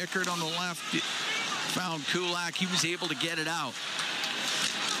 Pickard on the left found Kulak. He was able to get it out.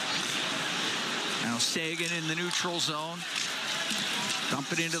 Now Sagan in the neutral zone.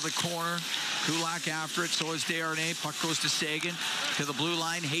 Dump it into the corner. Kulak after it, so is Desharnais. Puck goes to Sagan. To the blue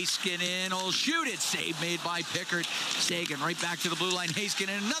line. Heiskanen will shoot it. Save made by Pickard. Sagan right back to the blue line.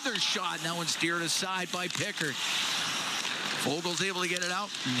 Heiskanen, another shot. That one steered aside by Pickard. Vogel's able to get it out.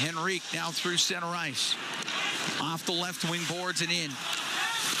 And Henrique now through center ice. Off the left wing boards and in.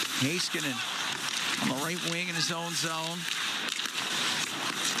 Heiskanen on the right wing in his own zone.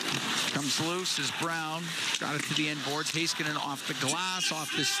 Comes loose as Brown. Got it to the end boards. Heiskanen off the glass, off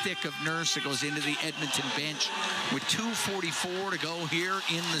the stick of Nurse. It goes into the Edmonton bench with 2:44 to go here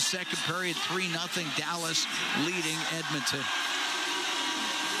in the second period. 3-0 Dallas leading Edmonton.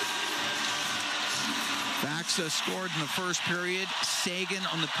 Baxa scored in the first period. Sagan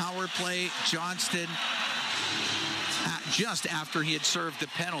on the power play. Johnston just after he had served the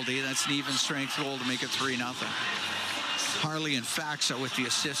penalty. That's an even strength goal to make it 3-0. Harley and Faxa with the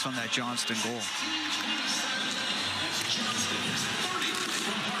assist on that Johnston goal.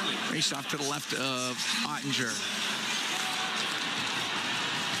 Race off to the left of Ottinger.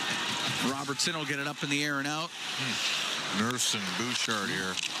 Robertson will get it up in the air and out. Nurse and Bouchard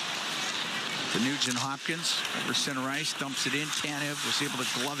here. To Nugent Hopkins over center ice, dumps it in. Tanev was able to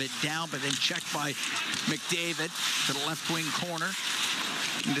glove it down, but then checked by McDavid to the left wing corner.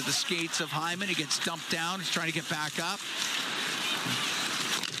 Into the skates of Hyman. He gets dumped down. He's trying to get back up.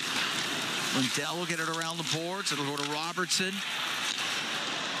 Lindell will get it around the boards. It'll go to Robertson.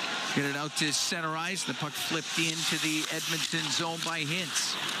 Get it out to center ice. The puck flipped into the Edmonton zone by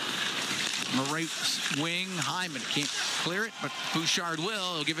Hintz. On the right wing, Hyman can't clear it, but Bouchard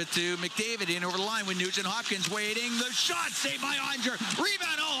will. He'll give it to McDavid in over the line with Nugent Hopkins waiting. The shot saved by Ottinger.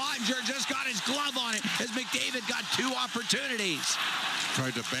 Rebound. Oh, Ottinger just got his glove on it as McDavid got two opportunities.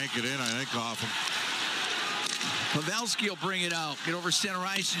 Tried to bank it in, I think, off him. Pavelski will bring it out. Get over center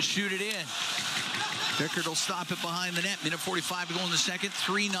ice and shoot it in. Pickard will stop it behind the net. Minute 45 to go in the second.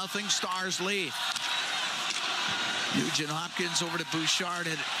 3-0 Stars lead. Nugent Hopkins over to Bouchard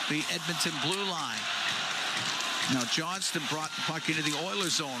at the Edmonton blue line. Now Johnston brought the puck into the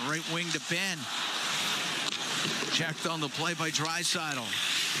Oilers zone. Right wing to Ben. Checked on the play by Draisaitl.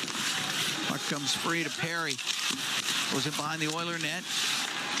 Puck comes free to Perry. Goes in behind the Oiler net.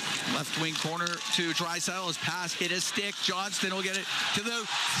 Left wing corner to Draisaitl. His pass hit his stick. Johnston will get it to the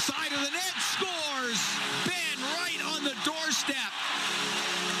side of the net. Scores! Ben right on the doorstep.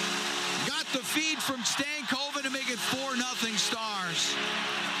 Got the feed from Stankoven to make it 4-0 Stars.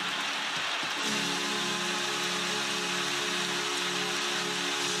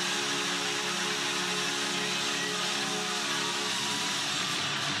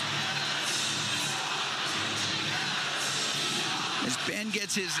 as Ben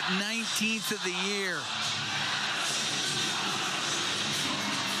gets his 19th of the year.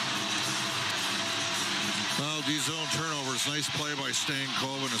 Well, these zone turnovers. Nice play by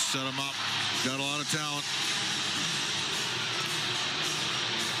Stankoven to set him up. Got a lot of talent.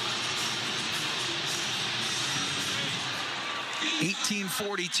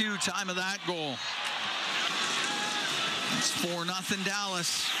 .1842 time of that goal. It's 4-0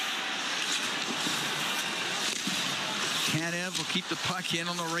 Dallas. Kanev will keep the puck in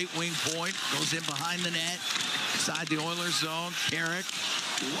on the right wing point. Goes in behind the net. Inside the Oilers zone. Carrick.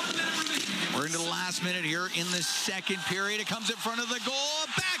 We're into the last minute here in the second period. It comes in front of the goal.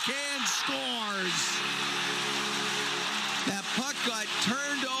 Backhand scores. That puck got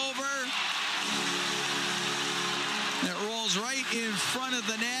turned over. It rolls right in front of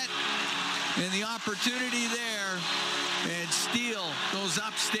the net. And the opportunity there. And Steele goes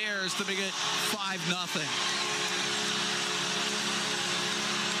upstairs to make it 5-0.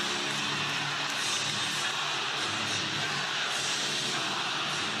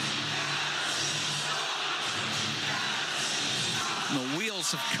 The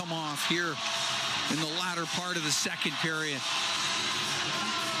wheels have come off here in the latter part of the second period.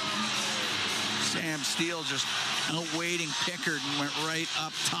 Sam Steele just outweighting Pickard and went right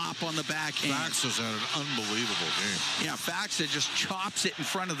up top on the backhand. Faxa's had an unbelievable game. Yeah, Faxa just chops it in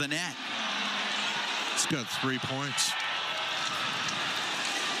front of the net. He's got 3 points.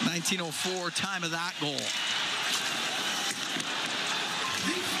 1904 time of that goal.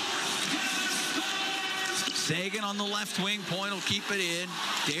 Sagan on the left wing point will keep it in.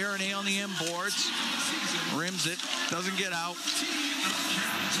 Darnay on the inboards. Rims it. Doesn't get out.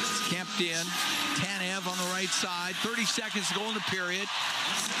 It's kept in. Tanev on the right side. 30 seconds to go in the period.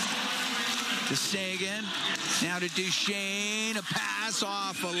 To Sagan. Now to Duchesne. A pass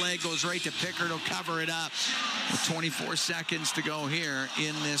off. A leg goes right to Pickard. He'll cover it up. With 24 seconds to go here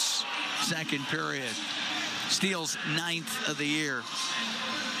in this second period. Steele's 9th of the year.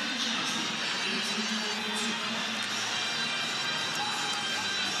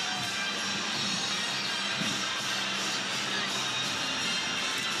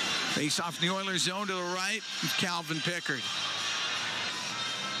 Face off in the Oilers zone to the right. Calvin Pickard.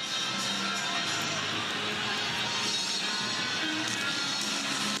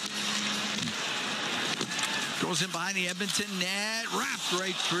 Goes in behind the Edmonton net. Wrapped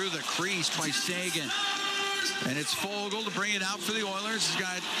right through the crease by Sagan. And it's Fogle to bring it out for the Oilers. He's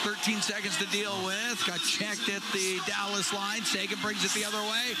got 13 seconds to deal with. Got checked at the Dallas line. Sagan brings it the other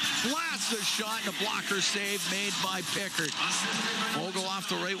way. Blasts the shot and a blocker save made by Pickard. Fogle off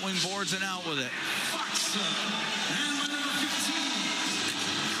the right wing boards and out with it.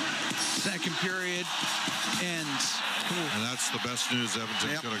 Second period ends. And that's the best news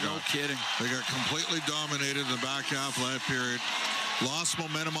Edmonton's going to got. No kidding. They got completely dominated in the back half of that period. Lost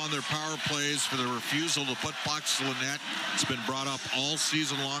momentum on their power plays for the refusal to put pucks to the net. It's been brought up all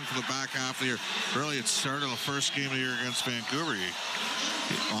season long for the back half of the year. Really, it started the first game of the year against Vancouver.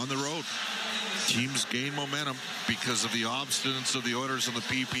 On the road, teams gain momentum because of the obstinance of the Oilers and the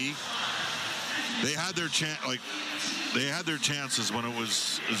PP. They had their they had their chances when it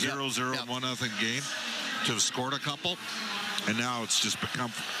was 0-0, 1-0 game to have scored a couple. And now it's just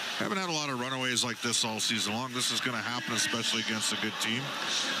become... Haven't had a lot of runaways like this all season long. This is going to happen, especially against a good team.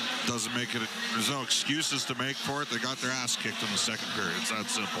 Doesn't make it... There's no excuses to make for it. They got their ass kicked in the second period. It's that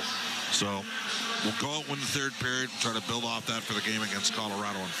simple. So we'll go out, win the third period, try to build off that for the game against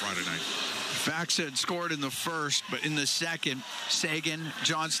Colorado on Friday night. Faxa had scored in the first, but in the second, Sagan,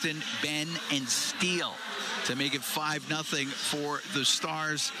 Johnston, Ben, and Steele to make it 5-0 for the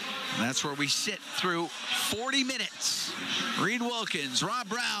Stars. And that's where we sit through 40 minutes. Reed Wilkins, Rob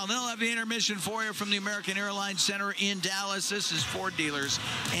Brown, they'll have the intermission for you from the American Airlines Center in Dallas. This is Ford Dealers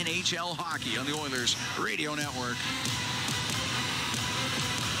NHL Hockey on the Oilers Radio Network.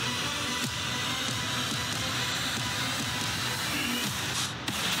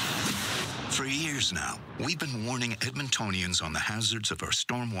 For years now, we've been warning Edmontonians on the hazards of our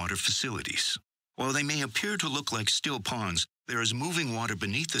stormwater facilities. While they may appear to look like still ponds, there is moving water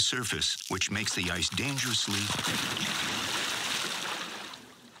beneath the surface, which makes the ice dangerously...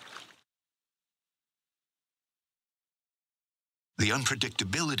 The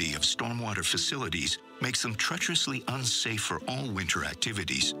unpredictability of stormwater facilities makes them treacherously unsafe for all winter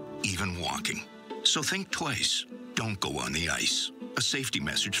activities, even walking. So think twice. Don't go on the ice. A safety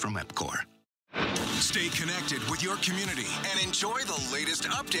message from EPCOR. Stay connected with your community and enjoy the latest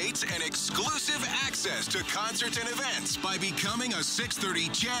updates and exclusive access to concerts and events by becoming a 630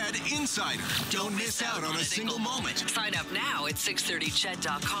 CHED Insider. Don't miss out on a single moment. Sign up now at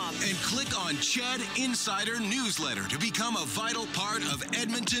 630ched.com. And click on CHED Insider Newsletter to become a vital part of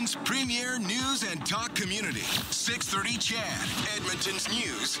Edmonton's premier news and talk community. 630 CHED, Edmonton's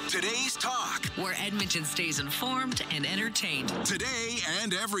news, today's talk. Where Edmonton stays informed and entertained. Today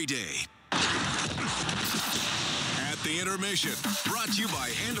and every day. At the intermission, brought to you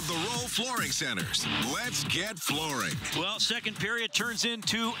by End of the Roll Flooring Centers. Let's get flooring. Well, second period turns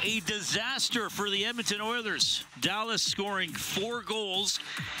into a disaster for the Edmonton Oilers. Dallas scoring 4 goals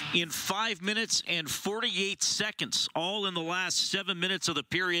in 5 minutes and 48 seconds, all in the last 7 minutes of the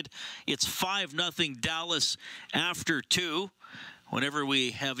period. It's 5-0 Dallas after 2. Whenever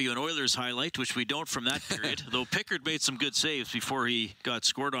we have you an Oilers highlight, which we don't from that period, though Pickard made some good saves before he got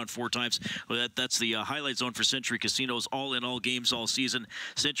scored on 4 times. Well, that's the highlight zone for Century Casinos, all games all season.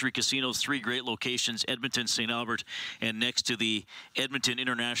 Century Casinos, 3 great locations, Edmonton, St. Albert, and next to the Edmonton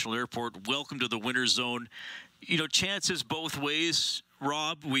International Airport. Welcome to the winter zone. You know, chances both ways,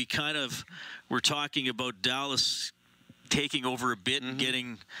 Rob. We kind of were talking about Dallas taking over a bit and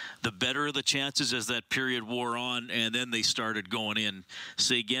getting the better of the chances as that period wore on, and then they started going in.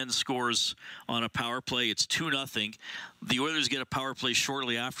 Seguin scores on a power play. It's 2-0. The Oilers get a power play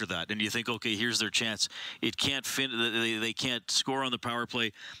shortly after that, and you think, okay, here's their chance. It can't they can't score on the power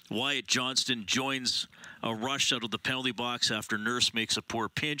play. Wyatt Johnston joins a rush out of the penalty box after Nurse makes a poor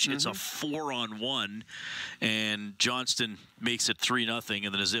pinch. It's a 4-on-1, and Johnston makes it 3-0,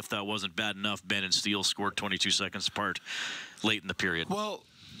 and then as if that wasn't bad enough, Ben and Steele scored 22 seconds apart late in the period. Well,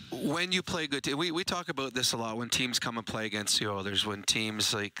 when you play good, we talk about this a lot when teams come and play against the Oilers, when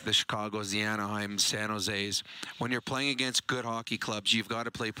teams like the Chicagos, the Anaheims, San Jose's, when you're playing against good hockey clubs, you've got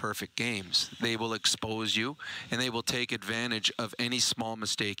to play perfect games. They will expose you, and they will take advantage of any small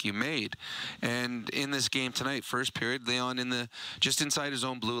mistake you made. And in this game tonight, first period, Leon just inside his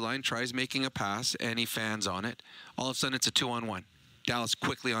own blue line tries making a pass, and he fans on it. All of a sudden, it's a 2-on-1. Dallas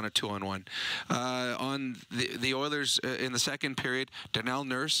quickly on a 2-on-1. On the Oilers in the second period, Darnell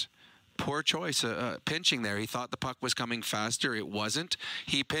Nurse, poor choice, pinching there. He thought the puck was coming faster. It wasn't.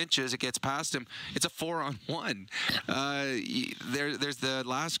 He pinches. It gets past him. It's a 4-on-1. There's the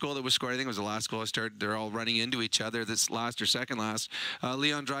last goal that was scored. I think it was the last goal. They're all running into each other. This last or second last.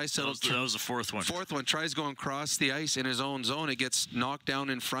 Leon Draisaitl. That was the fourth one. Fourth one. Tries going across the ice in his own zone. It gets knocked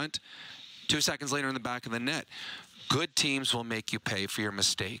down in front. 2 seconds later in the back of the net. Good teams will make you pay for your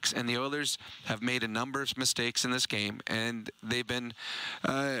mistakes, and the Oilers have made a number of mistakes in this game, and they've been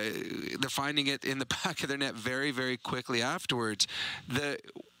they're finding it in the back of their net very, very quickly afterwards.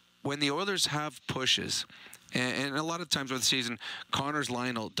 When the Oilers have pushes, and a lot of times over the season, Connor's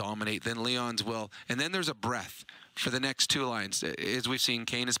line will dominate, then Leon's will, and then there's a breath for the next 2 lines. As we've seen,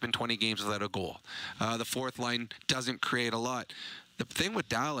 Kane has been 20 games without a goal. The fourth line doesn't create a lot. The thing with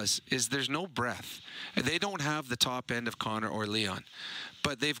Dallas is there's no breath. They don't have the top end of Connor or Leon.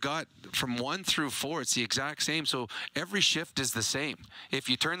 But they've got from 1 through 4, it's the exact same. So every shift is the same. If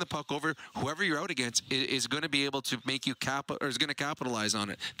you turn the puck over, whoever you're out against is going to be able to make you is going to capitalize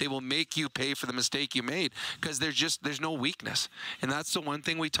on it. They will make you pay for the mistake you made because there's no weakness. And that's the one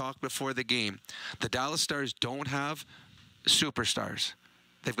thing we talked before the game. The Dallas Stars don't have superstars.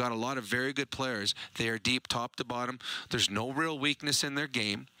 They've got a lot of very good players. They are deep top to bottom. There's no real weakness in their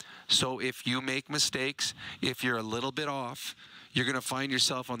game. So if you make mistakes, if you're a little bit off, you're going to find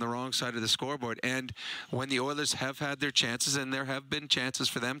yourself on the wrong side of the scoreboard. And when the Oilers have had their chances, and there have been chances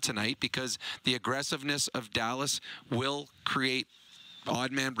for them tonight, because the aggressiveness of Dallas will create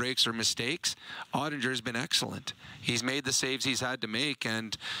odd man breaks or mistakes, Ottinger's been excellent. He's made the saves he's had to make,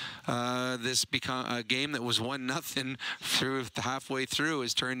 and this become a game that was 1-0 through halfway through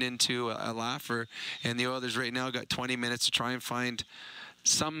has turned into a laugher, and the Oilers right now got 20 minutes to try and find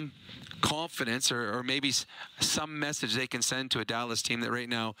some confidence or maybe some message they can send to a Dallas team that right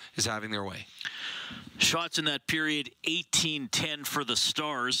now is having their way. Shots in that period, 18-10 for the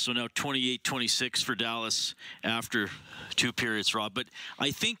Stars, so now 28-26 for Dallas after 2 periods, Rob. But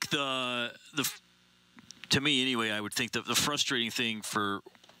I think to me anyway, I would think that the frustrating thing for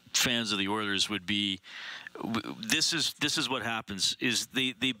fans of the Oilers would be this is what happens is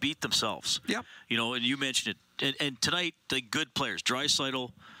they beat themselves. Yep. You know, and you mentioned it. And tonight, the good players,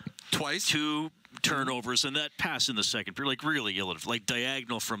 Draisaitl, twice, 2 turnovers, and that pass in the second period, like really ill, like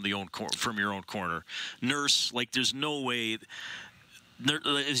diagonal from your own corner. Nurse, like there's no way.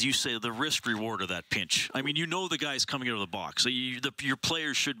 As you say, the risk reward of that pinch. I mean, you know the guy's coming out of the box. So your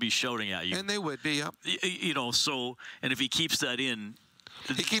players should be shouting at you, and they would be. Yep. You know, so and if he keeps that in.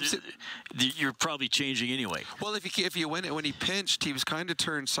 He keeps it. You're probably changing anyway. Well, if you win it when he pinched, he was kind of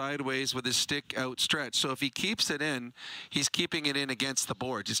turned sideways with his stick outstretched. So if he keeps it in, he's keeping it in against the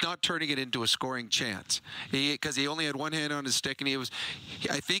boards. He's not turning it into a scoring chance. Because he only had one hand on his stick, and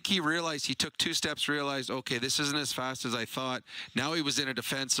I think he realized, he took 2 steps, realized, okay, this isn't as fast as I thought. Now he was in a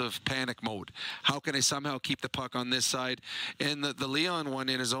defensive panic mode. How can I somehow keep the puck on this side? And the Leon one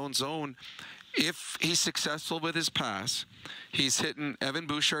in his own zone, if he's successful with his pass, he's hitting Evan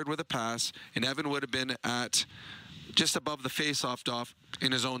Bouchard with a pass, and Evan would have been at just above the face-off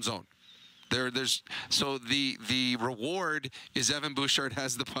in his own zone. So the reward is Evan Bouchard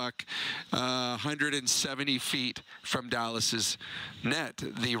has the puck 170 feet from Dallas's net.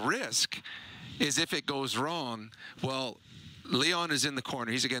 The risk is if it goes wrong, well, Leon is in the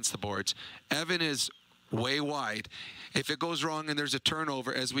corner. He's against the boards. Evan is way wide. If it goes wrong and there's a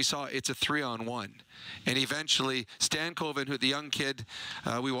turnover, as we saw, it's a 3-on-1. And eventually, Stankoven, who the young kid,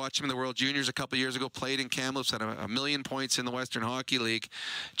 we watched him in the World Juniors a couple years ago, played in Kamloops, had a million points in the Western Hockey League,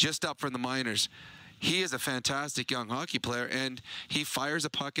 just up from the minors. He is a fantastic young hockey player, and he fires a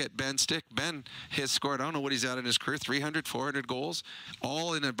puck at Ben's stick. Ben has scored, I don't know what he's at in his career, 300, 400 goals,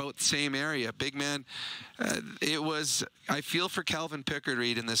 all in about the same area. Big man. I feel for Calvin Pickard,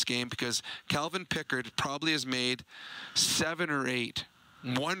 Reed, in this game, because Calvin Pickard probably has made 7 or 8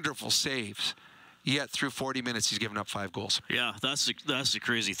 wonderful saves. Yet through 40 minutes, he's given up 5 goals. Yeah, that's the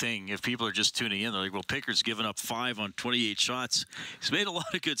crazy thing. If people are just tuning in, they're like, well, Pickard's given up 5 on 28 shots. He's made a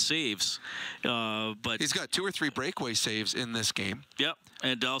lot of good saves. But he's got 2 or 3 breakaway saves in this game. Yep.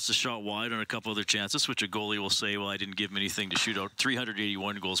 And Dallas has shot wide on a couple other chances, which a goalie will say, well, I didn't give him anything to shoot out.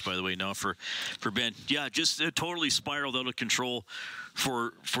 381 goals, by the way, now for Ben. Yeah, just totally spiraled out of control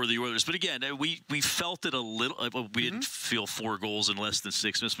for the Oilers. But again, we felt it a little. We didn't feel 4 goals in less than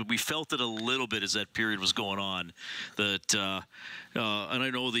 6 minutes, but we felt it a little bit as that period was going on. That and I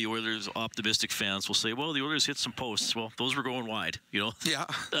know the Oilers optimistic fans will say, well, the Oilers hit some posts. Well, those were going wide, you know. Yeah,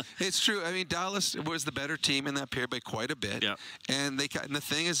 it's true. I mean, Dallas was the better team in that period by quite a bit. Yeah. And the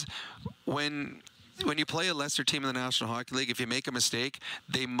thing is, when you play a lesser team in the National Hockey League, if you make a mistake,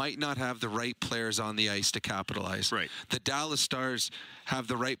 they might not have the right players on the ice to capitalize. Right. The Dallas Stars have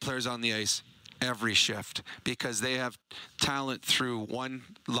the right players on the ice every shift because they have talent through line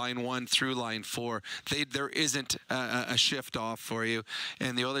 1 through line 4. There isn't a shift off for you,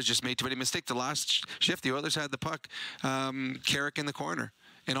 and the Oilers just made too many mistakes. The last shift, the Oilers had the puck, Carrick in the corner.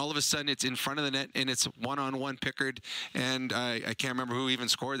 And all of a sudden, it's in front of the net, and it's one-on-one Pickard. And I can't remember who even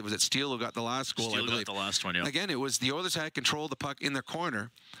scored. Was it Steele who got the last goal? Steele got the last one, yeah. Again, it was the Oilers had control of the puck in their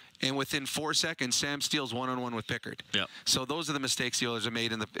corner. And within 4 seconds, Sam Steele's one-on-one with Pickard. Yeah. So those are the mistakes the Oilers have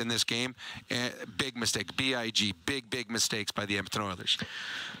made in this game. Big mistakes. BIG. Big mistakes by the Edmonton Oilers.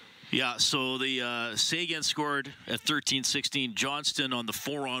 Yeah, so the Sagan scored at 13:16. Johnston on the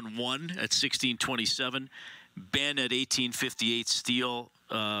 4-on-1 at 16:27. Ben at 18:58. Steele.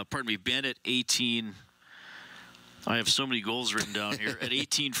 Ben at 18. I have so many goals written down here. At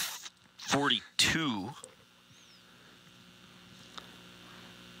 18:42.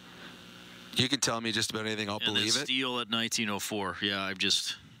 You can tell me just about anything. I'll believe it. Steele at 19:04. Yeah, I'm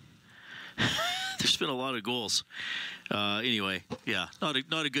just. There's been a lot of goals. Anyway, yeah, not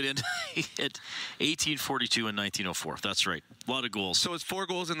a good end at 18:42 and 19:04. That's right. A lot of goals. So it's 4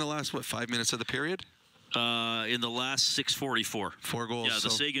 goals in the last 5 minutes of the period? In the last 6:44. 4 goals. Yeah, the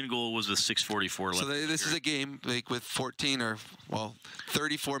Sagan goal was with 6:44 left. So this is a game like with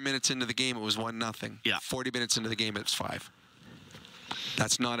 34 minutes into the game, it was 1-0. Yeah. 40 minutes into the game, it's 5.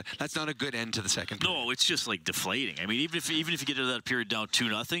 That's not a good end to the second period. No, it's just like deflating. I mean, even if you get into that period down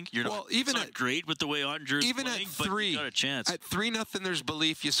 2-0, you're not great with the way Ottinger's even playing, at 3, but you got a chance. At 3-0, there's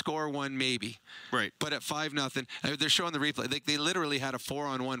belief you score 1 maybe. Right. But at 5-0, they're showing the replay. They literally had a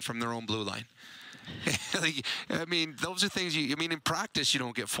 4-on-1 from their own blue line. I mean, those are things in practice you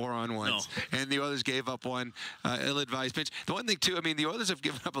don't get 4-on-1s. No. And the Oilers gave up one ill-advised pitch. The one thing, too, I mean, the Oilers have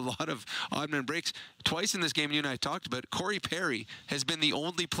given up a lot of odd-man breaks. Twice in this game, you and I talked about it, Corey Perry has been the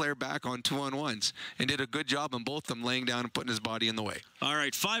only player back on 2-on-1s and did a good job on both of them laying down and putting his body in the way. All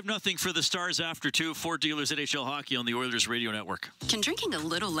right, 5-0 for the Stars after 2. Fort Dealers NHL Hockey on the Oilers Radio Network. Can drinking a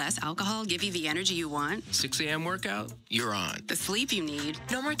little less alcohol give you the energy you want? 6 a.m. workout? You're on. The sleep you need?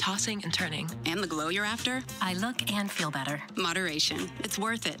 No more tossing and turning. And the glow you're after? I look and feel better. Moderation. It's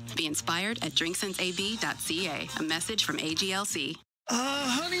worth it. Be inspired at drinksenseab.ca. A message from AGLC.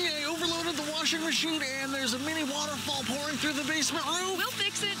 Honey, I overloaded the washing machine and there's a mini waterfall pouring through the basement roof. We'll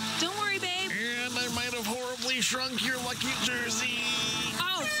fix it. Don't worry, babe. And I might have horribly shrunk your lucky jersey.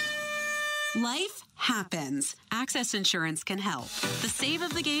 Oh! Life happens. Access Insurance can help. The save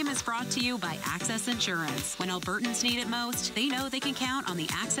of the game is brought to you by Access Insurance. When Albertans need it most, they know they can count on the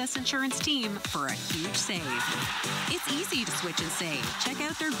Access Insurance team for a huge save. It's easy to switch and save. Check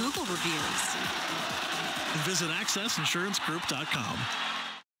out their Google reviews. And visit accessinsurancegroup.com.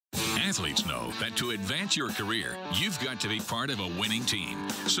 Athletes know that to advance your career, you've got to be part of a winning team.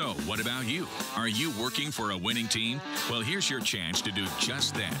 So, what about you? Are you working for a winning team? Well, here's your chance to do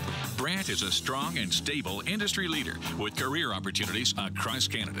just that. Brandt is a strong and stable industry leader with career opportunities across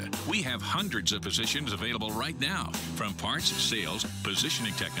Canada. We have hundreds of positions available right now, from parts, sales,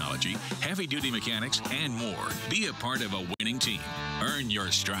 positioning technology, heavy-duty mechanics, and more. Be a part of a winning team. Earn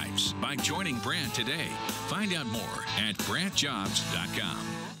your stripes by joining Brandt today. Find out more at BrandtJobs.com.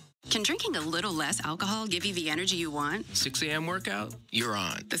 Can drinking a little less alcohol give you the energy you want? 6 a.m. workout? You're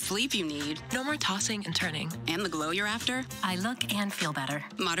on. The sleep you need? No more tossing and turning. And the glow you're after? I look and feel better.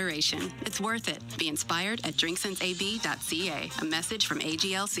 Moderation. It's worth it. Be inspired at drinksenseab.ca. A message from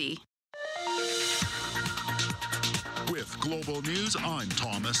AGLC. With Global News, I'm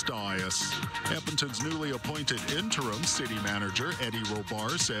Thomas Dias. Edmonton's newly appointed interim city manager, Eddie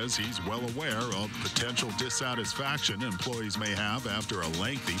Robar, says he's well aware of potential dissatisfaction employees may have after a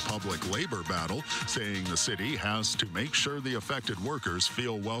lengthy public labor battle, saying the city has to make sure the affected workers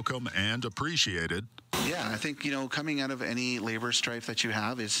feel welcome and appreciated. Yeah, I think, coming out of any labor strife that you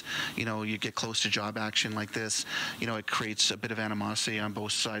have is, you get close to job action like this, it creates a bit of animosity on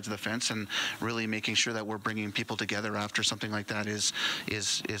both sides of the fence, and really making sure that we're bringing people together after something like that is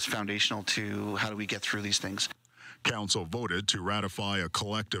foundational to how do we get through these things. Council voted to ratify a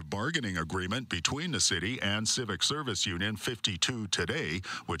collective bargaining agreement between the city and Civic Service Union 52 today,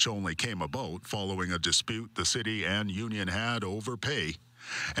 which only came about following a dispute the city and union had over pay.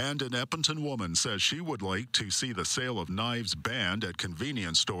 And an Edmonton woman says she would like to see the sale of knives banned at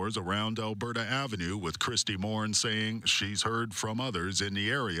convenience stores around Alberta Avenue, with Christy Morin saying she's heard from others in the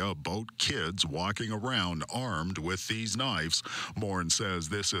area about kids walking around armed with these knives. Morin says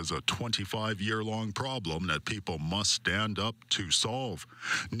this is a 25-year-long problem that people must stand up to solve.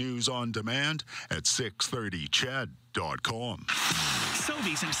 News on demand at 630ched.com.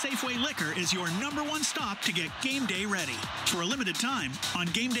 Sobeys and Safeway Liquor is your #1 stop to get game day ready. For a limited time, on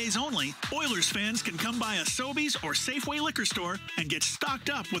game days only, Oilers fans can come by a Sobeys or Safeway liquor store and get stocked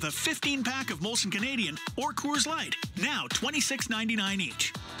up with a 15-pack of Molson Canadian or Coors Light, now $26.99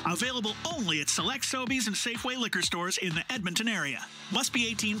 each. Available only at select Sobeys and Safeway liquor stores in the Edmonton area. Must be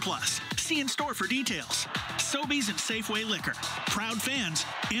 18 plus. See in store for details. Sobeys and Safeway Liquor, proud fans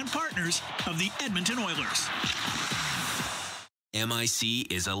and partners of the Edmonton Oilers.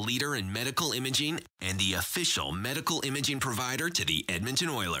 MIC is a leader in medical imaging and the official medical imaging provider to the Edmonton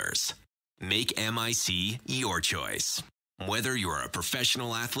Oilers. Make MIC your choice. Whether you're a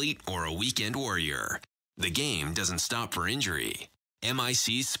professional athlete or a weekend warrior, the game doesn't stop for injury.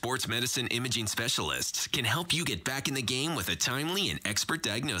 MIC's sports medicine imaging specialists can help you get back in the game with a timely and expert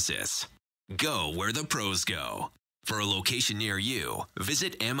diagnosis. Go where the pros go. For a location near you,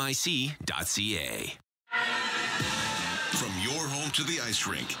 visit mic.ca. From your home to the ice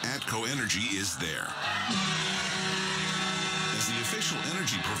rink, ATCO Energy is there. As the official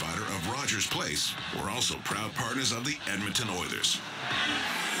energy provider of Rogers Place, we're also proud partners of the Edmonton Oilers.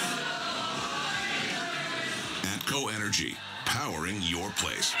 ATCO Energy, powering your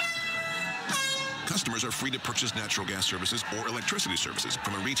place. Customers are free to purchase natural gas services or electricity services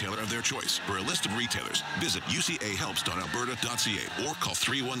from a retailer of their choice. For a list of retailers, visit ucahelps.alberta.ca or call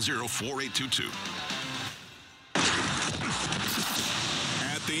 310-4822.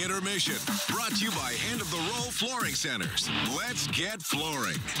 At the intermission, brought to you by End of the Row Flooring Centers. Let's get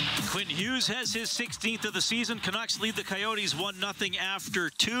flooring. Quinn Hughes has his 16th of the season. Canucks lead the Coyotes 1-0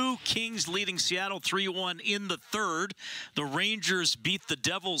 after 2. Kings leading Seattle 3-1 in the third. The Rangers beat the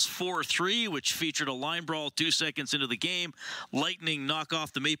Devils 4-3, which featured a line brawl 2 seconds into the game. Lightning knock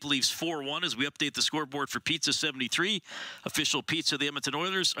off the Maple Leafs 4-1 as we update the scoreboard for Pizza 73. Official pizza of the Edmonton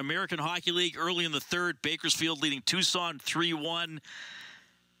Oilers. American Hockey League early in the third. Bakersfield leading Tucson 3-1.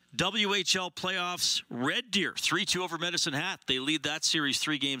 WHL playoffs, Red Deer 3-2 over Medicine Hat. They lead that series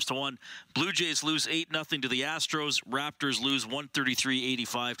 3-1. Blue Jays lose 8-0 to the Astros. Raptors lose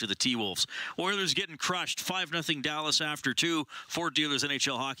 133-85 to the T-Wolves. Oilers getting crushed 5-0 Dallas after 2. Ford Dealers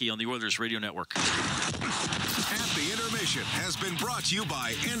NHL Hockey on the Oilers Radio Network. At the intermission has been brought to you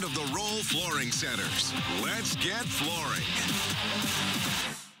by End of the Roll Flooring Centers. Let's get flooring.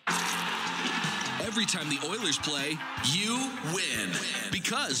 Every time the Oilers play, you win.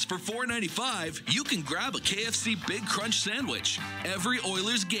 Because for $4.95, you can grab a KFC Big Crunch sandwich every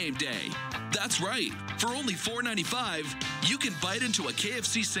Oilers game day. That's right. For only $4.95, you can bite into a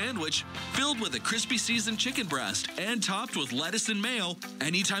KFC sandwich filled with a crispy seasoned chicken breast and topped with lettuce and mayo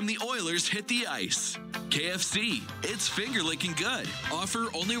anytime the Oilers hit the ice. KFC, it's finger-licking good. Offer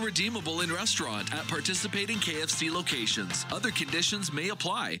only redeemable in restaurant at participating KFC locations. Other conditions may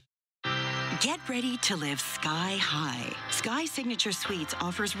apply. Get ready to live sky high. Sky Signature Suites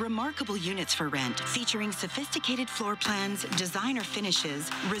offers remarkable units for rent, featuring sophisticated floor plans, designer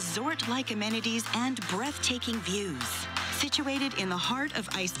finishes, resort-like amenities, and breathtaking views. Situated in the heart of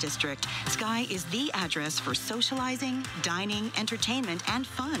Ice District, Sky is the address for socializing, dining, entertainment, and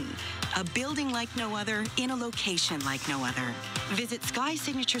fun. A building like no other in a location like no other. Visit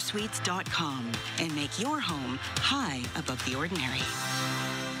SkySignatureSuites.com and make your home high above the ordinary.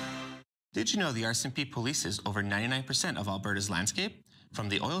 Did you know the RCMP polices over 99% of Alberta's landscape? From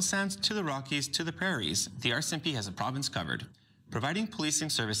the oil sands to the Rockies to the prairies, the RCMP has a province covered. Providing policing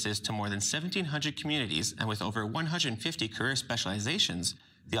services to more than 1,700 communities and with over 150 career specializations,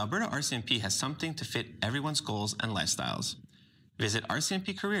 the Alberta RCMP has something to fit everyone's goals and lifestyles. Visit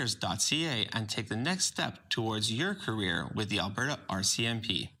rcmpcareers.ca and take the next step towards your career with the Alberta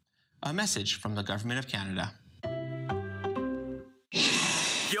RCMP. A message from the Government of Canada.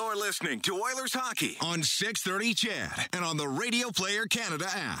 You're listening to Oilers Hockey on 630 CHED and on the Radio Player Canada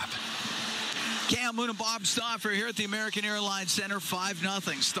app. Cam Moon and Bob Stauffer here at the American Airlines Center.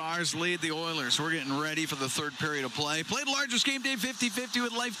 5-0. Stars lead the Oilers. We're getting ready for the third period of play. Played largest game day 50-50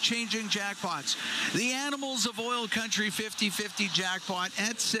 with life-changing jackpots. The Animals of Oil Country 50-50 jackpot.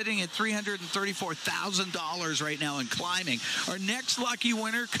 That's sitting at $334,000 right now and climbing. Our next lucky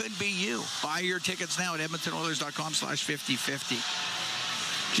winner could be you. Buy your tickets now at EdmontonOilers.com/5050.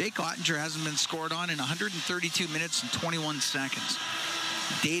 Jake Ottinger hasn't been scored on in 132 minutes and 21 seconds.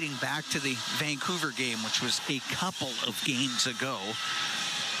 Dating back to the Vancouver game, which was a couple of games ago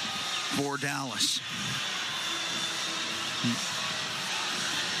for Dallas.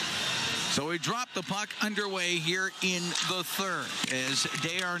 So we drop the puck underway here in the third. As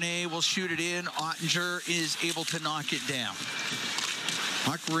Desharnais will shoot it in, Ottinger is able to knock it down.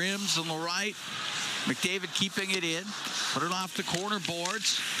 Puck rims on the right. McDavid keeping it in. Put it off the corner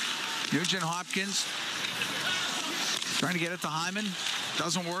boards. Nugent Hopkins trying to get it to Hyman.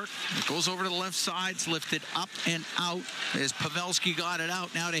 Doesn't work. It goes over to the left side. It's lifted up and out as Pavelski got it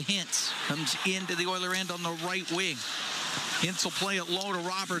out. Now to Hintz. Comes into the Oiler end on the right wing. Hintz will play it low to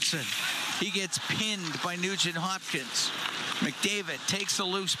Robertson. He gets pinned by Nugent Hopkins. McDavid takes a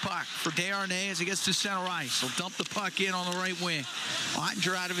loose puck for Desharnais as he gets to center ice. He'll dump the puck in on the right wing.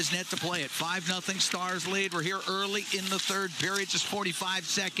 Ottinger out of his net to play it. 5-0 Stars lead. We're here early in the third period, just 45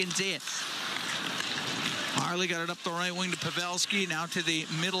 seconds in. Harley got it up the right wing to Pavelski. Now to the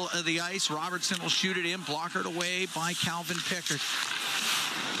middle of the ice. Robertson will shoot it in. Blockered away by Calvin Pickard.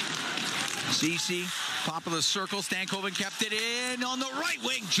 Ceci, top of the circle. Stankoven kept it in on the right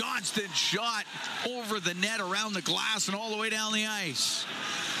wing. Johnston shot over the net, around the glass, and all the way down the ice.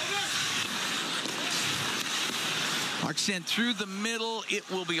 Puck sent through the middle. It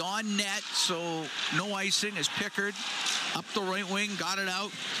will be on net, so no icing as Pickard up the right wing, got it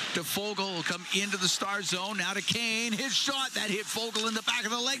out to Fogle. Will come into the Star zone. Now to Kane. His shot that hit Fogle in the back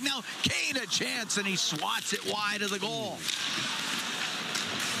of the leg. Now Kane a chance, and he swats it wide of the goal.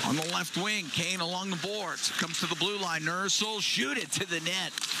 On the left wing, Kane along the boards. Comes to the blue line. Nurse will shoot it to the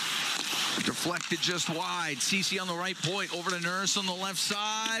net. Deflected just wide. Ceci on the right point. Over to Nurse on the left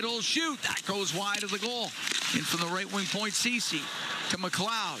side. Will shoot. That goes wide of the goal. In from the right wing point, Ceci to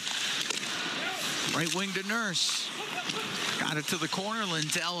McLeod. Right wing to Nurse. Got it to the corner.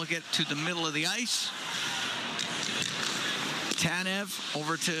 Lindell will get to the middle of the ice. Tanev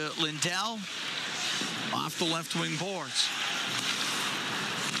over to Lindell. Off the left wing boards.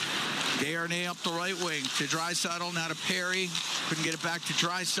 Desharnais up the right wing to Draisaitl. Now to Perry. Couldn't get it back to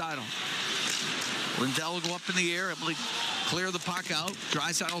Draisaitl. Lindell will go up in the air, able to clear the puck out.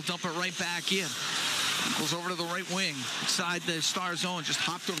 Draisaitl will dump it right back in. Goes over to the right wing, inside the Star zone. Just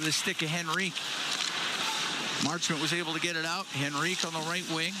hopped over the stick of Henrique. Marchment was able to get it out. Henrique on the right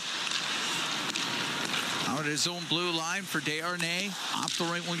wing. Out at his own blue line for Desharnais. Off the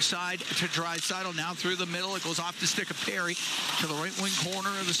right wing side to Draisaitl. Now through the middle. It goes off the stick of Perry to the right wing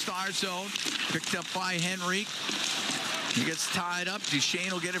corner of the Star zone. Picked up by Henrique. He gets tied up.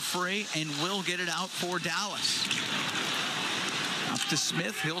 Duchesne will get it free and will get it out for Dallas. Up to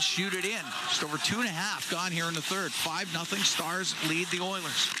Smith. He'll shoot it in. Just over 2.5 gone here in the third. 5-0. Stars lead the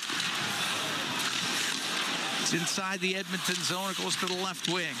Oilers. It's inside the Edmonton zone. It goes to the left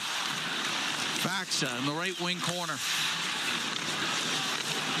wing. Faxa in the right wing corner.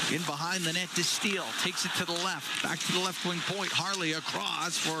 In behind the net to Steele. Takes it to the left. Back to the left wing point. Harley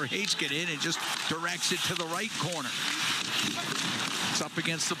across for Heiskanen and just directs it to the right corner. It's up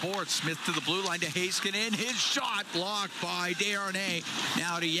against the board. Smith to the blue line to Heiskanen. His shot blocked by Desharnais.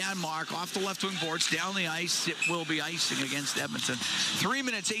 Now to Janmark off the left wing boards. Down the ice. It will be icing against Edmonton. 3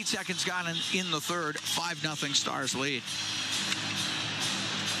 minutes, 8 seconds gone in the third. 5-0 Stars lead.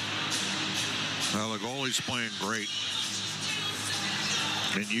 Well, the goalie's playing great.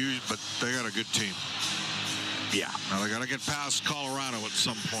 But they got a good team. Yeah. Now they got to get past Colorado at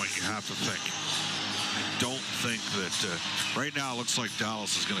some point, you have to think. I don't think that right now it looks like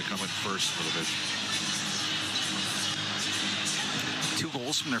Dallas is going to come in first for the division. 2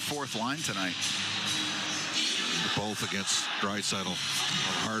 goals from their fourth line tonight. Both against Draisaitl.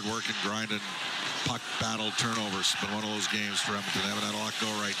 Hard working, grinding, puck battle, turnovers. Been one of those games for Edmonton. They haven't had a lot go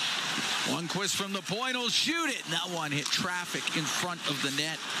right. Lundqvist from the point will shoot it. And that one hit traffic in front of the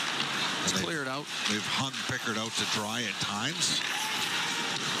net. It's cleared out. They've hung Pickard out to dry at times.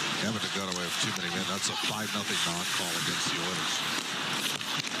 Edmonton got away with too many men. That's a 5-0 non-call against the Oilers.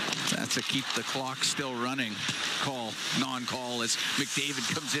 That's a keep the clock still running call, non-call, as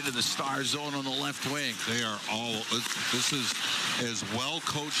McDavid comes into the Star zone on the left wing. They are all, this is as well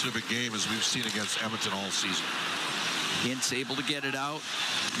coached of a game as we've seen against Edmonton all season. Hintz able to get it out.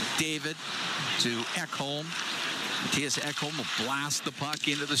 McDavid to Ekholm. Matthias Ekholm will blast the puck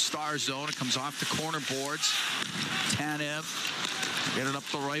into the Star zone. It comes off the corner boards. Tanev get it up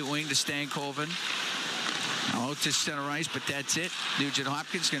the right wing to Stankoven. Out to center ice, but that's it. Nugent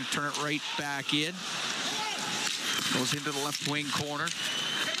Hopkins going to turn it right back in. Goes into the left wing corner.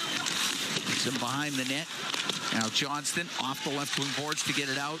 It's in behind the net. Now Johnston off the left wing boards to get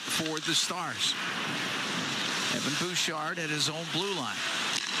it out for the Stars. Evan Bouchard at his own blue line.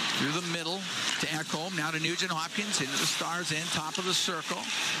 Through the middle to Ekholm. Now to Nugent Hopkins into the Stars end, top of the circle.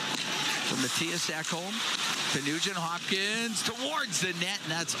 From Matthias Ekholm to Nugent Hopkins towards the net,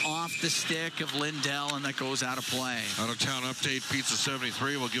 and that's off the stick of Lindell, and that goes out of play. Out of town update, Pizza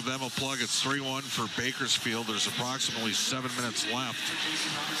 73. We'll give them a plug. It's 3-1 for Bakersfield. There's approximately 7 minutes left.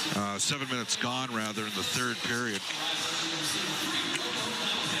 7 minutes gone, rather, in the third period.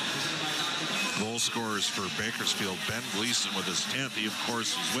 Goal scorers for Bakersfield, Ben Gleason with his 10th. He, of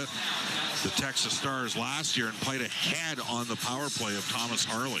course, was with the Texas Stars last year and played ahead on the power play of Thomas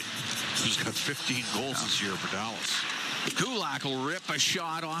Harley, who's got 15 goals this year for Dallas. Kulak will rip a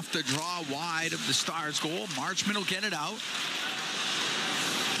shot off the draw wide of the Stars goal. Marchman will get it out.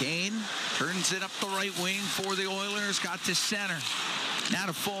 Kane turns it up the right wing for the Oilers. Got to center. Now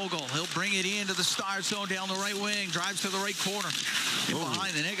to Fogle. He'll bring it into the Star zone down the right wing. Drives to the right corner. In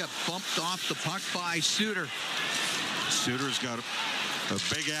behind the net, got bumped off the puck by Suter. Suter's got a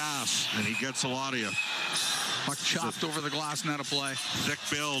big ass, and he gets a lot of you. Puck chopped over the glass, not a play. Thick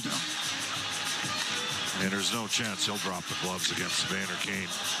build. And there's no chance he'll drop the gloves against Evander Kane.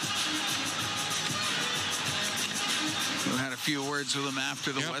 We had a few words with him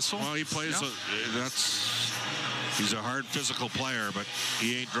after the whistle. Well, he plays, he's a hard physical player, but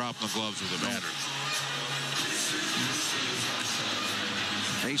he ain't dropping the gloves with Evander.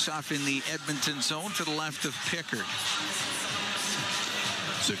 Face off in the Edmonton zone to the left of Pickard.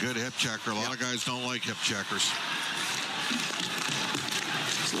 It's a good hip checker. A lot of guys don't like hip checkers.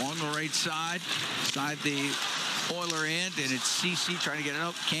 It's along the right side the Oiler end, and it's CC trying to get it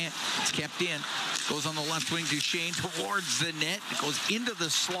out. Can't. It's kept in. Goes on the left wing, Duchesne towards the net. It goes into the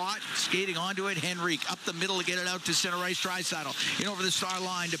slot, skating onto it. Henrique up the middle to get it out to center ice. Draisaitl in over the star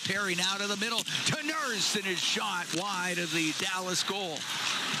line to Perry. Now to the middle to Nurse, and his shot wide of the Dallas goal.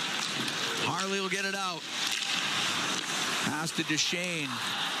 Harley will get it out. Pass to Duchesne.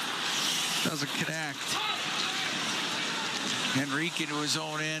 Doesn't connect. Henrique into his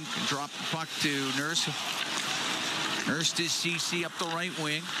own end. Can drop the puck to Nurse. Nurse to CC up the right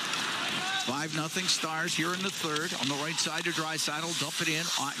wing. 5-0 Stars here in the third. On the right side to Draisaitl. Dump it in.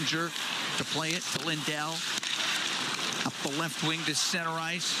 Ottinger to play it to Lindell. Up the left wing to center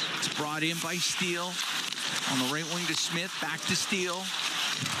ice. It's brought in by Steele. On the right wing to Smith. Back to Steele.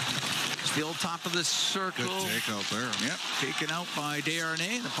 Steele top of the circle. Good take out there. Yep. Taken out by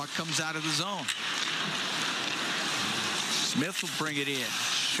Desharnais. The puck comes out of the zone. Smith will bring it in.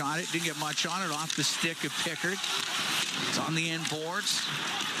 Shot it. Didn't get much on it. Off the stick of Pickard. It's on the end boards.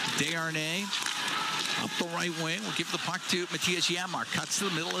 Desharnais up the right wing. We'll give the puck to Matthias Janmark. Cuts to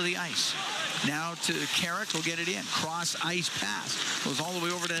the middle of the ice. Now to Carrick. Will get it in. Cross ice pass. Goes all the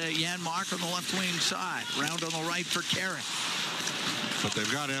way over to Janmark on the left wing side. Round on the right for Carrick. But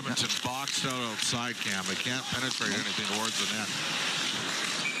they've got Edmonton boxed out outside, Cam. They can't penetrate anything towards the net.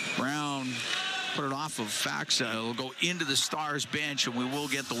 Brown put it off of Faxa. It'll go into the Stars bench, and we will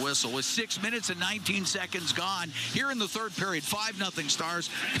get the whistle. With 6 minutes and 19 seconds gone here in the third period, 5-0 Stars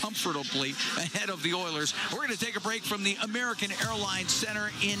comfortably ahead of the Oilers. We're going to take a break from the American Airlines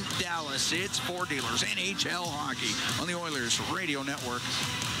Center in Dallas. It's Four Dealers NHL Hockey on the Oilers Radio Network.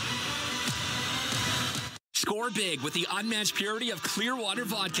 Score big with the unmatched purity of Clearwater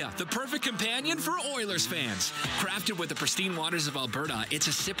Vodka, the perfect companion for Oilers fans. Crafted with the pristine waters of Alberta, it's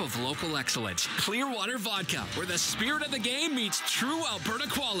a sip of local excellence. Clearwater Vodka, where the spirit of the game meets true Alberta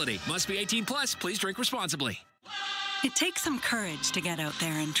quality. Must be 18 plus. Please drink responsibly. It takes some courage to get out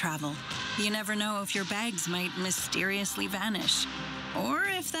there and travel. You never know if your bags might mysteriously vanish, or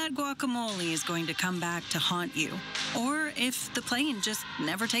if that guacamole is going to come back to haunt you, or if the plane just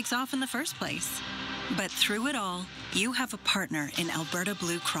never takes off in the first place. But through it all, you have a partner in Alberta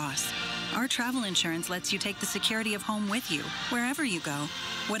Blue Cross. Our travel insurance lets you take the security of home with you, wherever you go.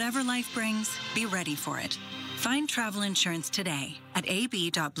 Whatever life brings, be ready for it. Find travel insurance today at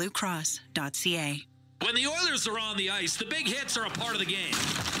ab.bluecross.ca. When the Oilers are on the ice, the big hits are a part of the game.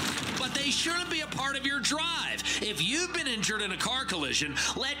 But they shouldn't be a part of your drive. If you've been injured in a car collision,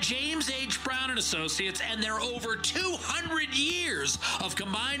 let James H. Brown & Associates and their over 200 years of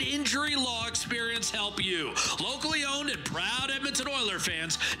combined injury law experience help you. Locally owned and proud Edmonton Oiler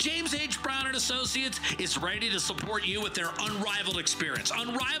fans, James H. Brown & Associates is ready to support you with their unrivaled experience,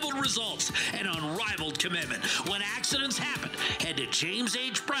 unrivaled results, and unrivaled commitment. When accidents happen, head to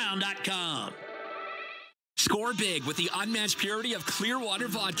jameshbrown.com. Score big with the unmatched purity of Clearwater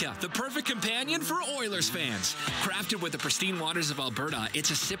Vodka, the perfect companion for Oilers fans. Crafted with the pristine waters of Alberta,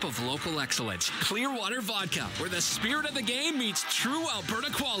 it's a sip of local excellence. Clearwater Vodka, where the spirit of the game meets true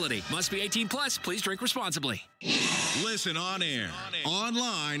Alberta quality. Must be 18 plus. Please drink responsibly. Listen on air,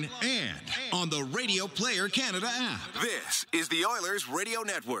 online, and on the Radio Player Canada app. This is the Oilers Radio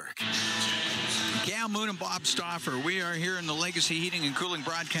Network. Cam Moon and Bob Stauffer. We are here in the Legacy Heating and Cooling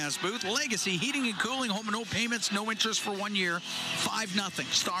broadcast booth. Legacy Heating and Cooling, home and no payments, no interest for 1 year.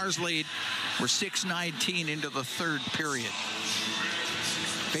 5-0. Stars lead. We're 6:19 into the third period.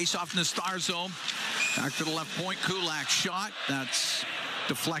 Face off in the Star zone. Back to the left point. Kulak shot. That's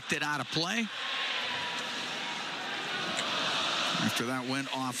deflected out of play. After that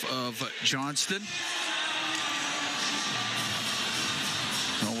went off of Johnston.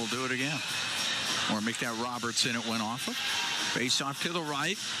 So we'll do it again. Or make that Robertson it went off of. Face off to the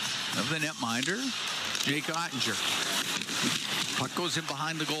right of the netminder, Jake Ottinger. Puck goes in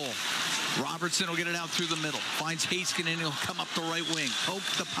behind the goal. Robertson will get it out through the middle. Finds Heiskanen, he'll come up the right wing. Poke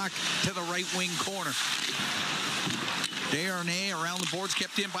the puck to the right wing corner. Desharnais around the boards,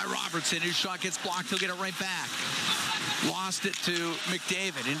 kept in by Robertson. His shot gets blocked, he'll get it right back. Lost it to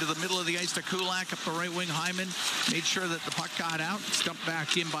McDavid. Into the middle of the ice to Kulak, up the right wing. Hyman made sure that the puck got out. Stumped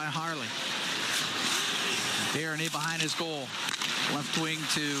back in by Harley. Desharnais behind his goal. Left wing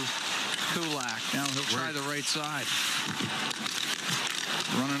to Kulak. Now he'll try the right side.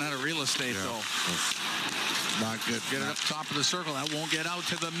 Running out of real estate, though. Not good. Get it up top of the circle. That won't get out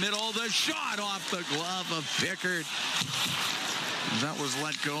to the middle. The shot off the glove of Pickard. That was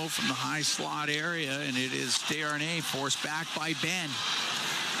let go from the high slot area, and it is Desharnais forced back by Ben.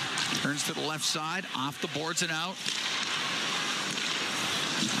 Turns to the left side, off the boards and out.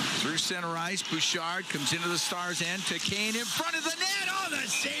 Through center ice, Bouchard comes into the Stars' end to Kane in front of the net. Oh, the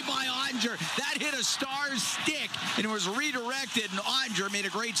save by Ottinger. That hit a Stars stick, and it was redirected, and Ottinger made a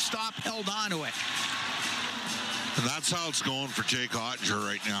great stop, held onto it. And that's how it's going for Jake Ottinger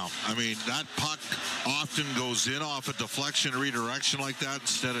right now. I mean, that puck often goes in off a deflection, redirection like that.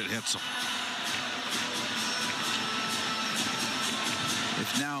 Instead, it hits him.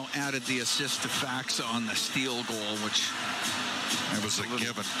 They've now added the assist to Faxa on the steal goal, which... It was a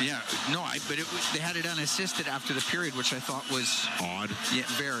given. Yeah, no, but they had it unassisted after the period, which I thought was... Odd? Yeah,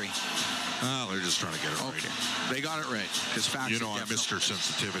 very. Oh, they're just trying to get it right. They got it right. You know I missed her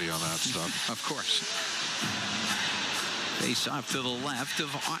sensitivity on that stuff. Of course. Face off to the left of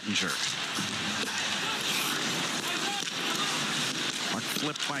Ottinger. Puck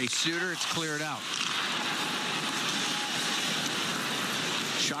flipped by Suter. It's cleared out.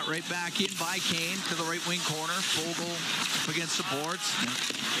 Shot right back in by Kane to the right wing corner. Fogle up against the boards.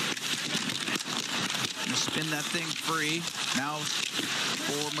 Gonna spin that thing free. Now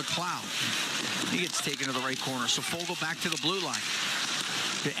for McLeod. He gets taken to the right corner. So Fogle back to the blue line.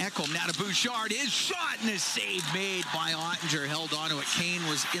 To Ekholm, now to Bouchard. His shot and his save made by Ottinger. Held onto it. Kane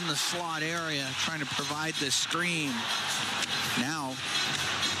was in the slot area trying to provide the screen. Now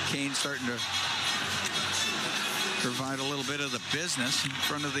Kane starting to provide a little bit of the business in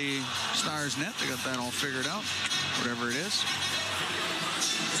front of the Stars net. They got that all figured out, whatever it is.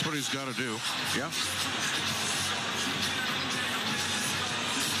 That's what he's got to do. Yeah.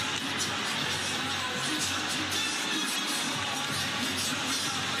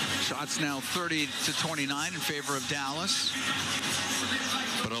 Shots now 30-29 in favor of Dallas.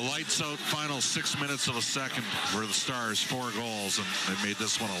 But a lights-out final 6 minutes of a second for the Stars, 4 goals, and they made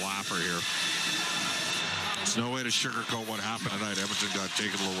this one a laugher here. There's no way to sugarcoat what happened tonight. Edmonton got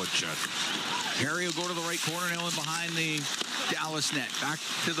taken a little woodshed. Harry will go to the right corner now in behind the Dallas net. Back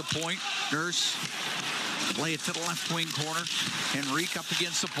to the point. Nurse. Play it to the left wing corner. Henrique up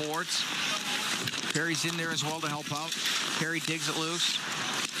against the boards. Perry's in there as well to help out. Perry digs it loose.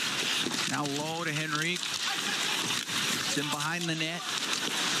 Now low to Henrique. It's in behind the net.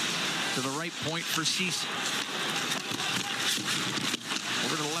 To the right point for Ceci.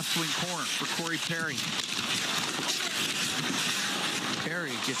 Over to the left wing corner for Corey Perry.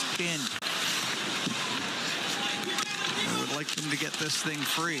 Perry gets pinned. I would like them to get this thing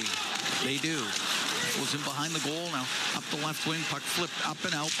free. They do. Goes in behind the goal now. Up the left wing. Puck flipped up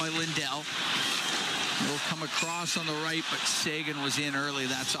and out by Lindell. Will come across on the right, but Sagan was in early.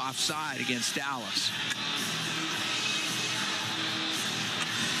 That's offside against Dallas.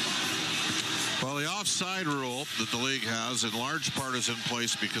 Well, the offside rule that the league has in large part is in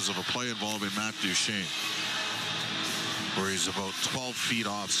place because of a play involving Matt Duchene, where he's about 12 feet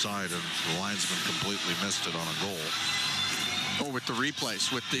offside and the linesman completely missed it on a goal. Oh, with the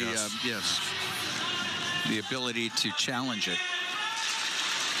replays, with the yes, the ability to challenge it.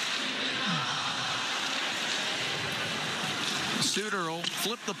 Suter will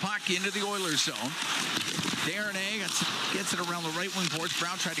flip the puck into the Oilers zone. Darnay gets it around the right wing boards.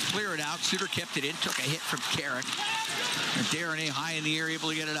 Brown tried to clear it out. Suter kept it in, took a hit from Carrick. And Darnay high in the air, able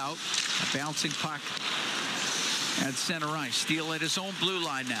to get it out. A bouncing puck at center ice. Steele at his own blue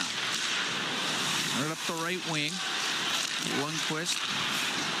line now. Right up the right wing. Lundqvist.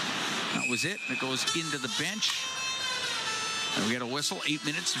 That was it. It goes into the bench. And we got a whistle. 8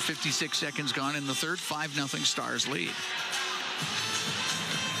 minutes and 56 seconds gone in the third. 5-0 Stars lead.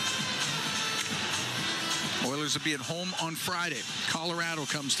 Oilers will be at home on Friday. Colorado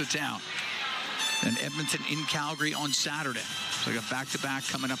comes to town. And Edmonton in Calgary on Saturday. So we got back-to-back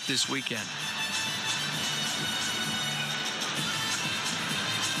coming up this weekend.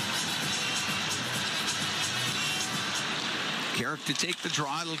 Carrick to take the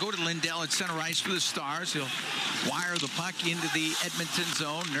draw. It'll go to Lindell at center ice for the Stars. He'll wire the puck into the Edmonton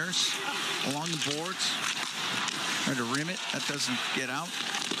zone. Nurse along the boards. Trying to rim it. That doesn't get out.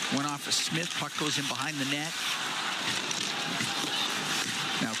 Went off of Smith. Puck goes in behind the net.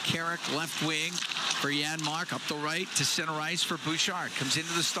 Now Carrick, left wing for Janmark. Up the right to center ice for Bouchard. Comes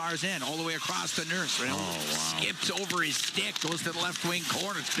into the Stars' end. All the way across to Nurse. Oh, wow. Skips over his stick. Goes to the left wing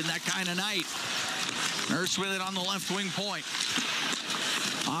corner. It's been that kind of night. Nurse with it on the left wing point.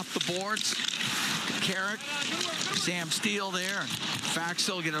 Off the boards. Carrick. Sam Steele there.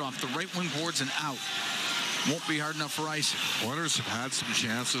 Faxel get it off the right wing boards and out. Won't be hard enough for ice. Oilers have had some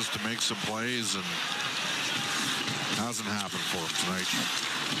chances to make some plays and hasn't happened for them tonight.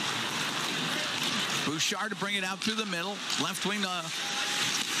 Bouchard to bring it out through the middle. Left wing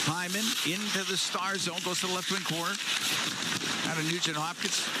Hyman into the Stars zone. Goes to the left wing corner. Out of Nugent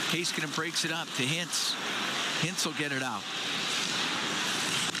Hopkins. Heiskanen breaks it up to Hintz. Hintz will get it out.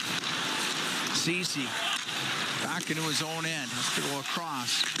 Ceci back into his own end. Has to go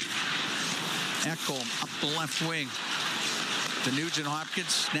across. Ekholm up the left wing. To Nugent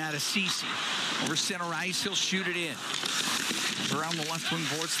Hopkins. Now to Ceci. Over center ice. He'll shoot it in. Around the left wing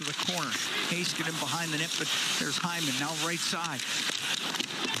boards to the corner. Heiskanen behind the net, but there's Hyman now right side.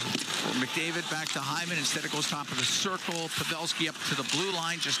 For McDavid back to Hyman. Instead it goes top of the circle. Pavelski up to the blue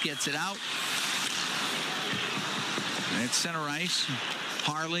line. Just gets it out. And it's center ice.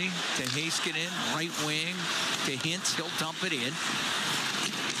 Harley to Heiskanen. Right wing to Hintz. He'll dump it in.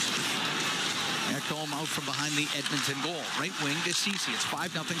 Ekholm out from behind the Edmonton goal. Right wing to Ceci. It's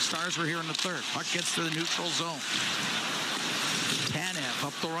 5-0 Stars. We're here in the third. Puck gets to the neutral zone. Tanev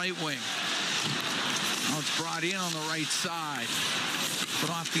up the right wing. Now it's brought in on the right side.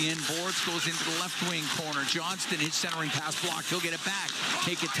 Put off the end boards. Goes into the left wing corner. Johnston, his centering pass blocked. He'll get it back.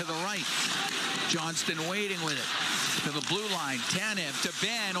 Take it to the right. Johnston waiting with it. To the blue line. Tanev to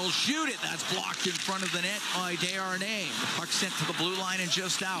Ben. Will shoot it. That's blocked in front of the net by Desharnais. The puck sent to the blue line and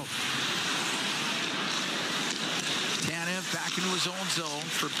just out. Tanev back into his own zone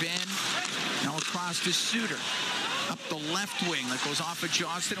for Ben. Now across to Suter. Up the left wing. That goes off of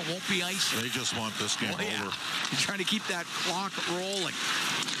Johnston. It won't be icy. They just want this game over. They're trying to keep that clock rolling.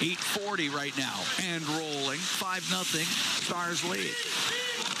 8:40 right now. And rolling. 5-0. Stars lead.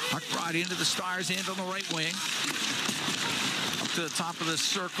 Puck brought into the Stars end on the right wing. Up to the top of the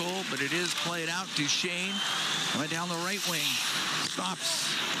circle, but it is played out. Duchesne went down the right wing. Stops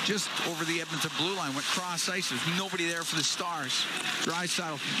just over the Edmonton blue line. Went cross ice. There's nobody there for the Stars.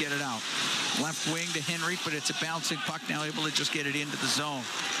 Draisaitl can get it out. Left wing to Henry, but it's a bouncing puck now, able to just get it into the zone.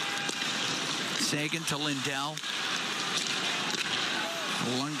 Sagan to Lindell.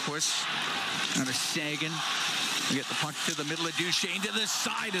 Lundqvist out of Sagan. We get the puck to the middle of Duchesne to the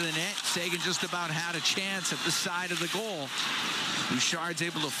side of the net. Sagan just about had a chance at the side of the goal. Bouchard's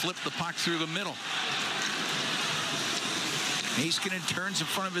able to flip the puck through the middle. Heiskanen turns in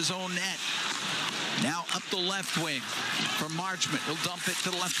front of his own net. Now up the left wing for Marchment. He'll dump it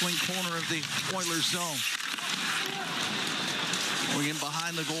to the left wing corner of the Oilers zone. Going in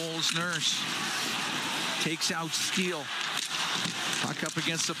behind the goals, Nurse takes out Steele. Puck up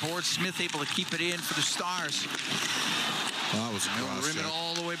against the board. Smith able to keep it in for the Stars. That was a cross rim it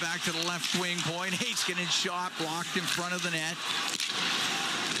all the way back to the left wing point. Heiskanen shot blocked in front of the net.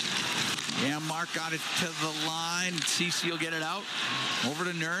 Yeah, Mark got it to the line. CC will get it out. Over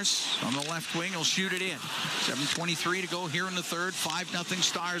to Nurse on the left wing. He'll shoot it in. 7:23 to go here in the third. 5-0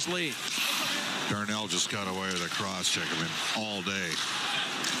 Stars lead. Darnell just got away with a cross check him in all day.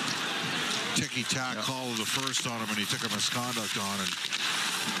 Ticky-tack call of the first on him, and he took a misconduct on, and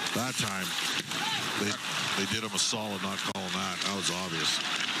that time they did him a solid not calling that. That was obvious.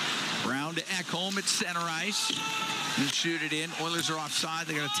 Brown to Ekholm at center ice. He'll shoot it in. Oilers are offside.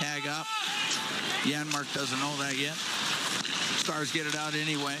 They got to tag up. Janmark doesn't know that yet. Stars get it out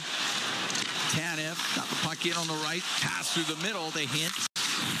anyway. Tanev got the puck in on the right. Pass through the middle. They hint.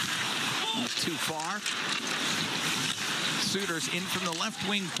 Not too far. Suter's in from the left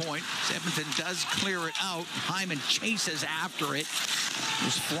wing point. Edmonton does clear it out. Hyman chases after it.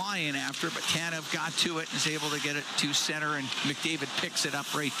 Was flying after it, but Tanev got to it and is able to get it to center, and McDavid picks it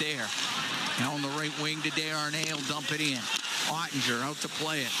up right there. Now on the right wing to Desharnais. He'll dump it in. Ottinger out to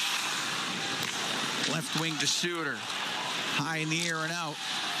play it. Left wing to Suter. High in the air and out.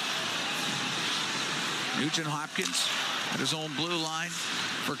 Nugent Hopkins at his own blue line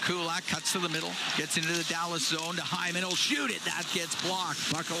for Kulak. Cuts to the middle. Gets into the Dallas zone to Hyman. He'll shoot it. That gets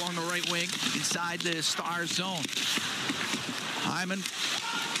blocked. Puck along the right wing inside the Stars zone. Hyman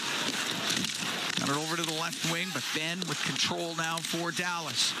got it over to the left wing, but Ben with control now for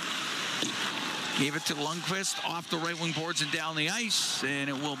Dallas. Gave it to Lundqvist off the right wing boards and down the ice, and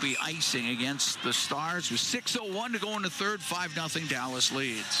it will be icing against the Stars with 6:01 to go in the third. 5-0 Dallas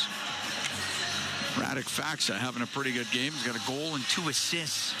leads. Radek Faksa having a pretty good game. He's got a goal and 2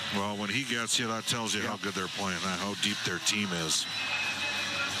 assists. Well, when he gets you, that tells you how good they're playing, how deep their team is.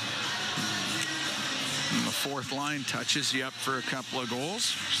 And the fourth line touches you up for a couple of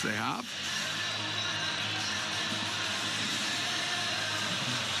goals, which they have.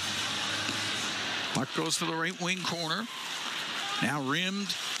 Puck goes to the right wing corner. Now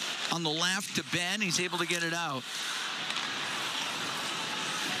rimmed on the left to Ben. He's able to get it out.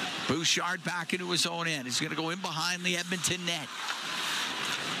 Bouchard back into his own end. He's going to go in behind the Edmonton net.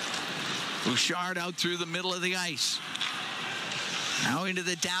 Bouchard out through the middle of the ice. Now into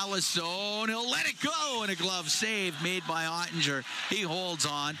the Dallas zone. He'll let it go, and a glove save made by Ottinger. He holds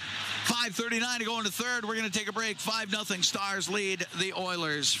on. 5:39 to go in the third. We're going to take a break. 5-0 Stars lead the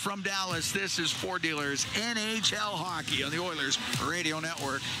Oilers. From Dallas, this is Ford Dealers NHL Hockey on the Oilers Radio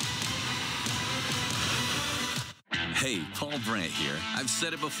Network. Hey, Paul Brandt here. I've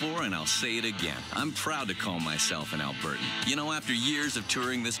said it before and I'll say it again. I'm proud to call myself an Albertan. You know, after years of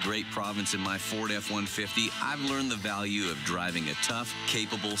touring this great province in my Ford F-150, I've learned the value of driving a tough,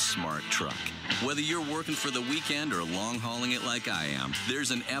 capable, smart truck. Whether you're working for the weekend or long-hauling it like I am,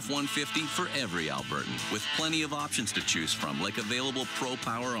 there's an F-150 for every Albertan, with plenty of options to choose from, like available Pro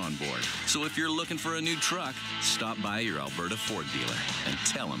Power on board. So if you're looking for a new truck, stop by your Alberta Ford dealer and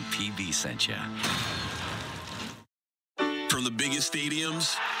tell them PB sent you. From the biggest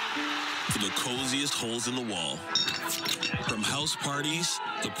stadiums to the coziest holes in the wall. From house parties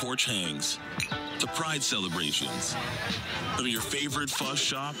to porch hangs to pride celebrations. From your favorite fuzz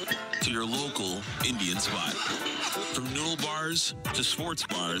shop to your local Indian spot. From noodle bars to sports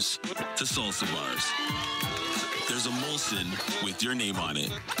bars to salsa bars. There's a Molson with your name on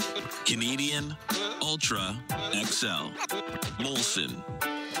it. Canadian Ultra XL. Molson.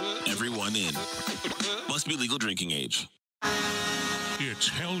 Everyone in. Must be legal drinking age. It's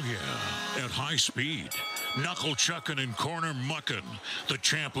hell yeah at high speed. Knuckle chucking and corner mucking. The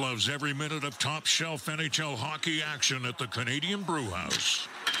champ loves every minute of top shelf NHL hockey action at the Canadian Brewhouse.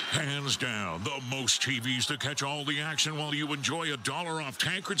 Hands down, the most TVs to catch all the action while you enjoy $1 off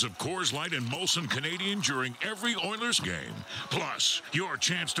tankards of Coors Light and Molson Canadian during every Oilers game. Plus, your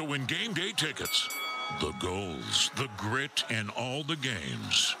chance to win game day tickets. The goals, the grit, and all the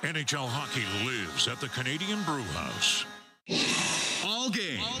games. NHL hockey lives at the Canadian Brew House. All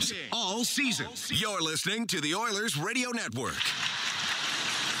games, all seasons. You're listening to the Oilers Radio Network.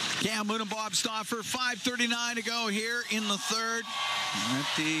 Cam Moon and Bob Stauffer, 5:39 to go here in the third at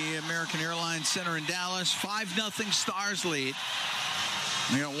the American Airlines Center in Dallas. 5-0 Stars lead.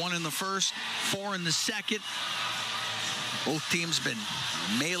 We got 1 in the first, 4 in the second. Both teams been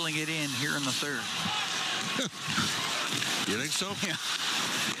mailing it in here in the third. You think so? Yeah.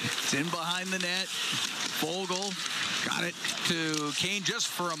 It's in behind the net. Foegele got it to Kane just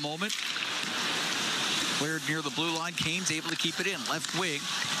for a moment. Cleared near the blue line. Kane's able to keep it in. Left wing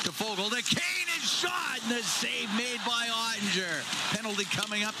to Foegele. To Kane is shot. And the save made by Ottinger. Penalty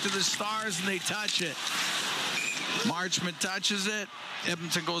coming up to the Stars, and they touch it. Marchment touches it.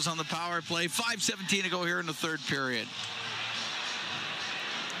 Edmonton goes on the power play. 5:17 to go here in the third period.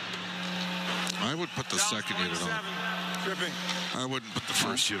 I would put the second unit on. Tripping. I wouldn't put the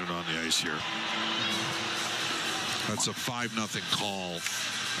first unit on the ice here. That's a 5-0 call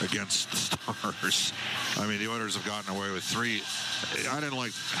against the Stars. I mean, the Oilers have gotten away with 3. I didn't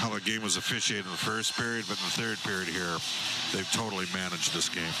like how the game was officiated in the first period, but in the third period here, they've totally managed this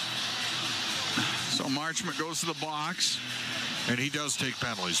game. So Marchment goes to the box. And he does take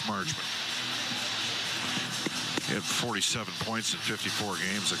penalties, Marchment. He had 47 points in 54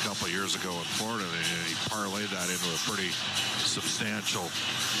 games a couple of years ago in Florida, and he parlayed that into a pretty substantial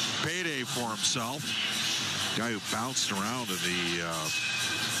payday for himself. Guy who bounced around in the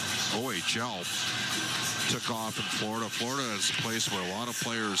OHL, took off in Florida. Florida is a place where a lot of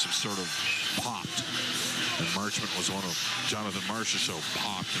players have sort of popped, and Marchment was one of Jonathan Marsh's show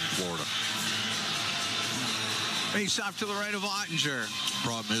popped in Florida. Face off to the right of Ottinger.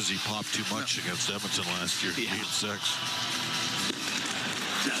 Problem is he popped too much against Edmonton last year. Yeah. Game 6.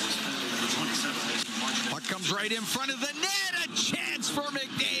 Puck comes right in front of the net. A chance for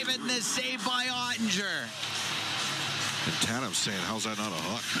McDavid, and the save by Ottinger. And Tanev's saying, how's that not a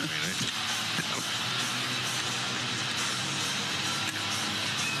hook? I mean,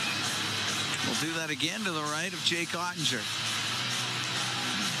 we'll do that again to the right of Jake Ottinger.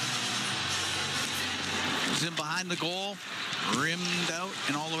 He's in behind the goal, rimmed out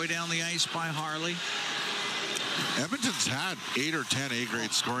and all the way down the ice by Harley. Edmonton's had 8 or 10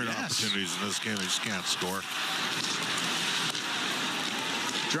 A-grade scoring opportunities in this game. They just can't score.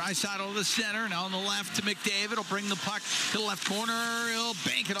 Draisaitl to the center, now on the left to McDavid. He'll bring the puck to the left corner. He'll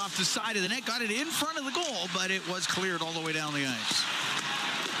bank it off the side of the net. Got it in front of the goal, but it was cleared all the way down the ice.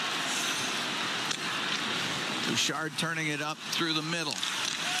 Bouchard turning it up through the middle.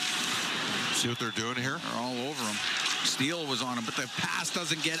 See what they're doing here? They're all over him. Steele was on him, but the pass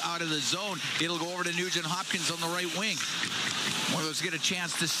doesn't get out of the zone. It'll go over to Nugent Hopkins on the right wing. Oilers get a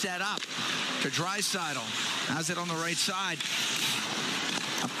chance to set up to Draisaitl. Has it on the right side.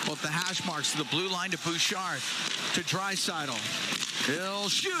 About the hash marks to the blue line to Bouchard. To Draisaitl. He'll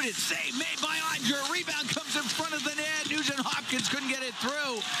shoot it. Save made by Ottinger. Rebound comes in front of the net. Nugent Hopkins couldn't get it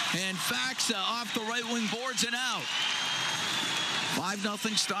through. And Faxa off the right wing boards and out.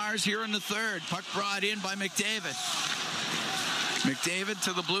 5-0 Stars here in the third. Puck brought in by McDavid. McDavid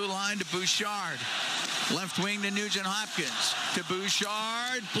to the blue line to Bouchard. Left wing to Nugent Hopkins. To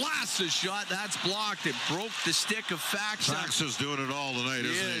Bouchard. Blasts a shot. That's blocked. It broke the stick of Faxa. Faxa's doing it all tonight,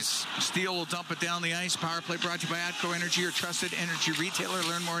 isn't he? Steele will dump it down the ice. Power play brought to you by Atco Energy, your trusted energy retailer.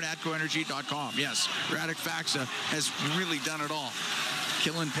 Learn more at atcoenergy.com. Yes, Radek Faxa has really done it all.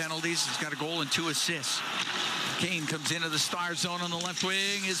 Killing penalties. He's got a goal and 2 assists. Kane comes into the Star zone on the left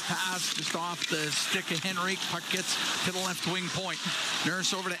wing. His pass just off the stick of Henrique. Puck gets to the left wing point.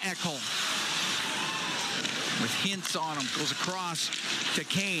 Nurse over to Ekholm. With hints on him. Goes across to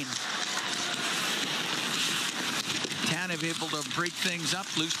Kane. Tanev able to break things up.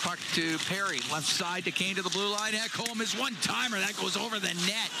 Loose puck to Perry. Left side to Kane to the blue line. Ekholm is one-timer. That goes over the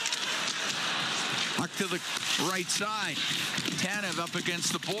net. Puck to the right side. Tanev up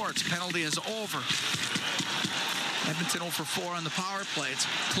against the boards. Penalty is over. Edmonton 0 for 4 on the power play. It's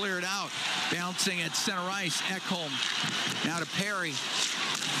cleared out. Bouncing at center ice. Ekholm. Now to Perry.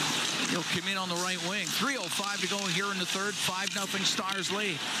 He'll come in on the right wing. 3:05 to go here in the third. 5-0 Stars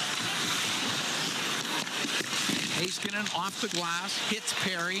lead. Heiskanen off the glass. Hits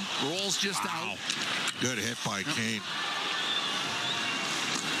Perry. Rolls just out. Good hit by Kane.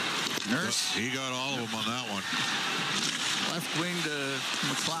 Nurse. He got all of them on that one. Left wing to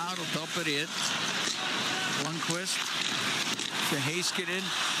McLeod. Will dump it in. Lundqvist to Heiskanen.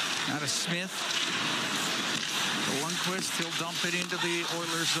 Now to Smith. To Lundqvist. He'll dump it into the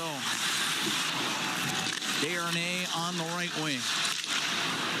Oilers zone. Desharnais on the right wing.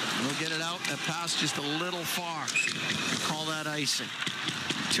 We'll get it out. That pass just a little far. Call that icing.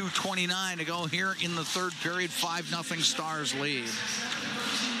 2:29 to go here in the third period. 5-0 Stars lead.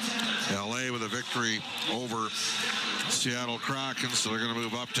 LA with a victory over Seattle Kraken, so they're going to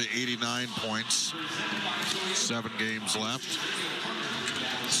move up to 89 points. 7 games left.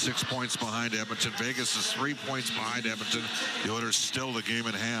 6 points behind Edmonton. Vegas is 3 points behind Edmonton. The Oilers still the game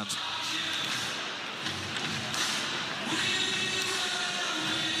in hand.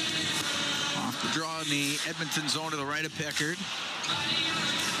 Off the draw in the Edmonton zone to the right of Pickard.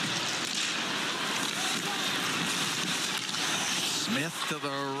 Smith to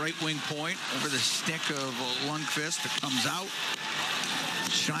the right wing point over the stick of Lundqvist. It comes out.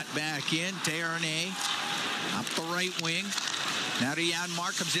 Shot back in. Desharnais up the right wing. Now to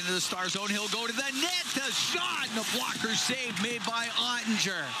Janmark, comes into the Star zone. He'll go to the net. The shot and a blocker save made by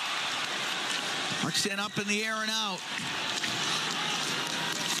Ottinger. Marks in up in the air and out.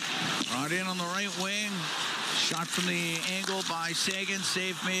 Brought in on the right wing. Shot from the angle by Sagan.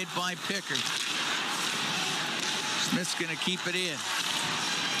 Save made by Pickard. Smith's going to keep it in.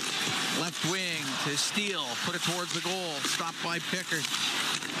 Left wing to Steele. Put it towards the goal. Stopped by Pickard.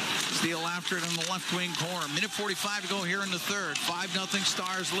 Steele after it in the left wing corner. Minute 45 to go here in the third. 5-0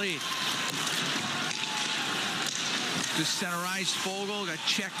 Stars lead. To center ice. Fogle got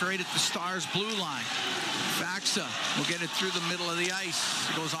checked right at the Stars blue line. Faxa will get it through the middle of the ice.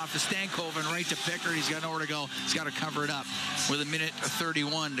 It goes off to Stankoven right to Pickard. He's got nowhere to go. He's got to cover it up with a minute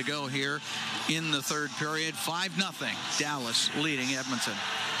 31 to go here in the third period. 5-0 Dallas leading Edmonton.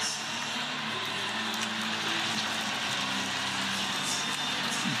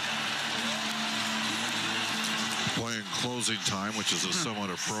 Playing Closing Time, which is a somewhat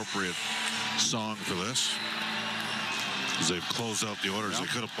appropriate song for this. As they've closed out the Oilers, They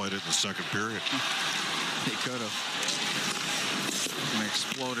could have played it in the second period. They could have. And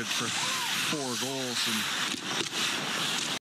exploded for 4 goals in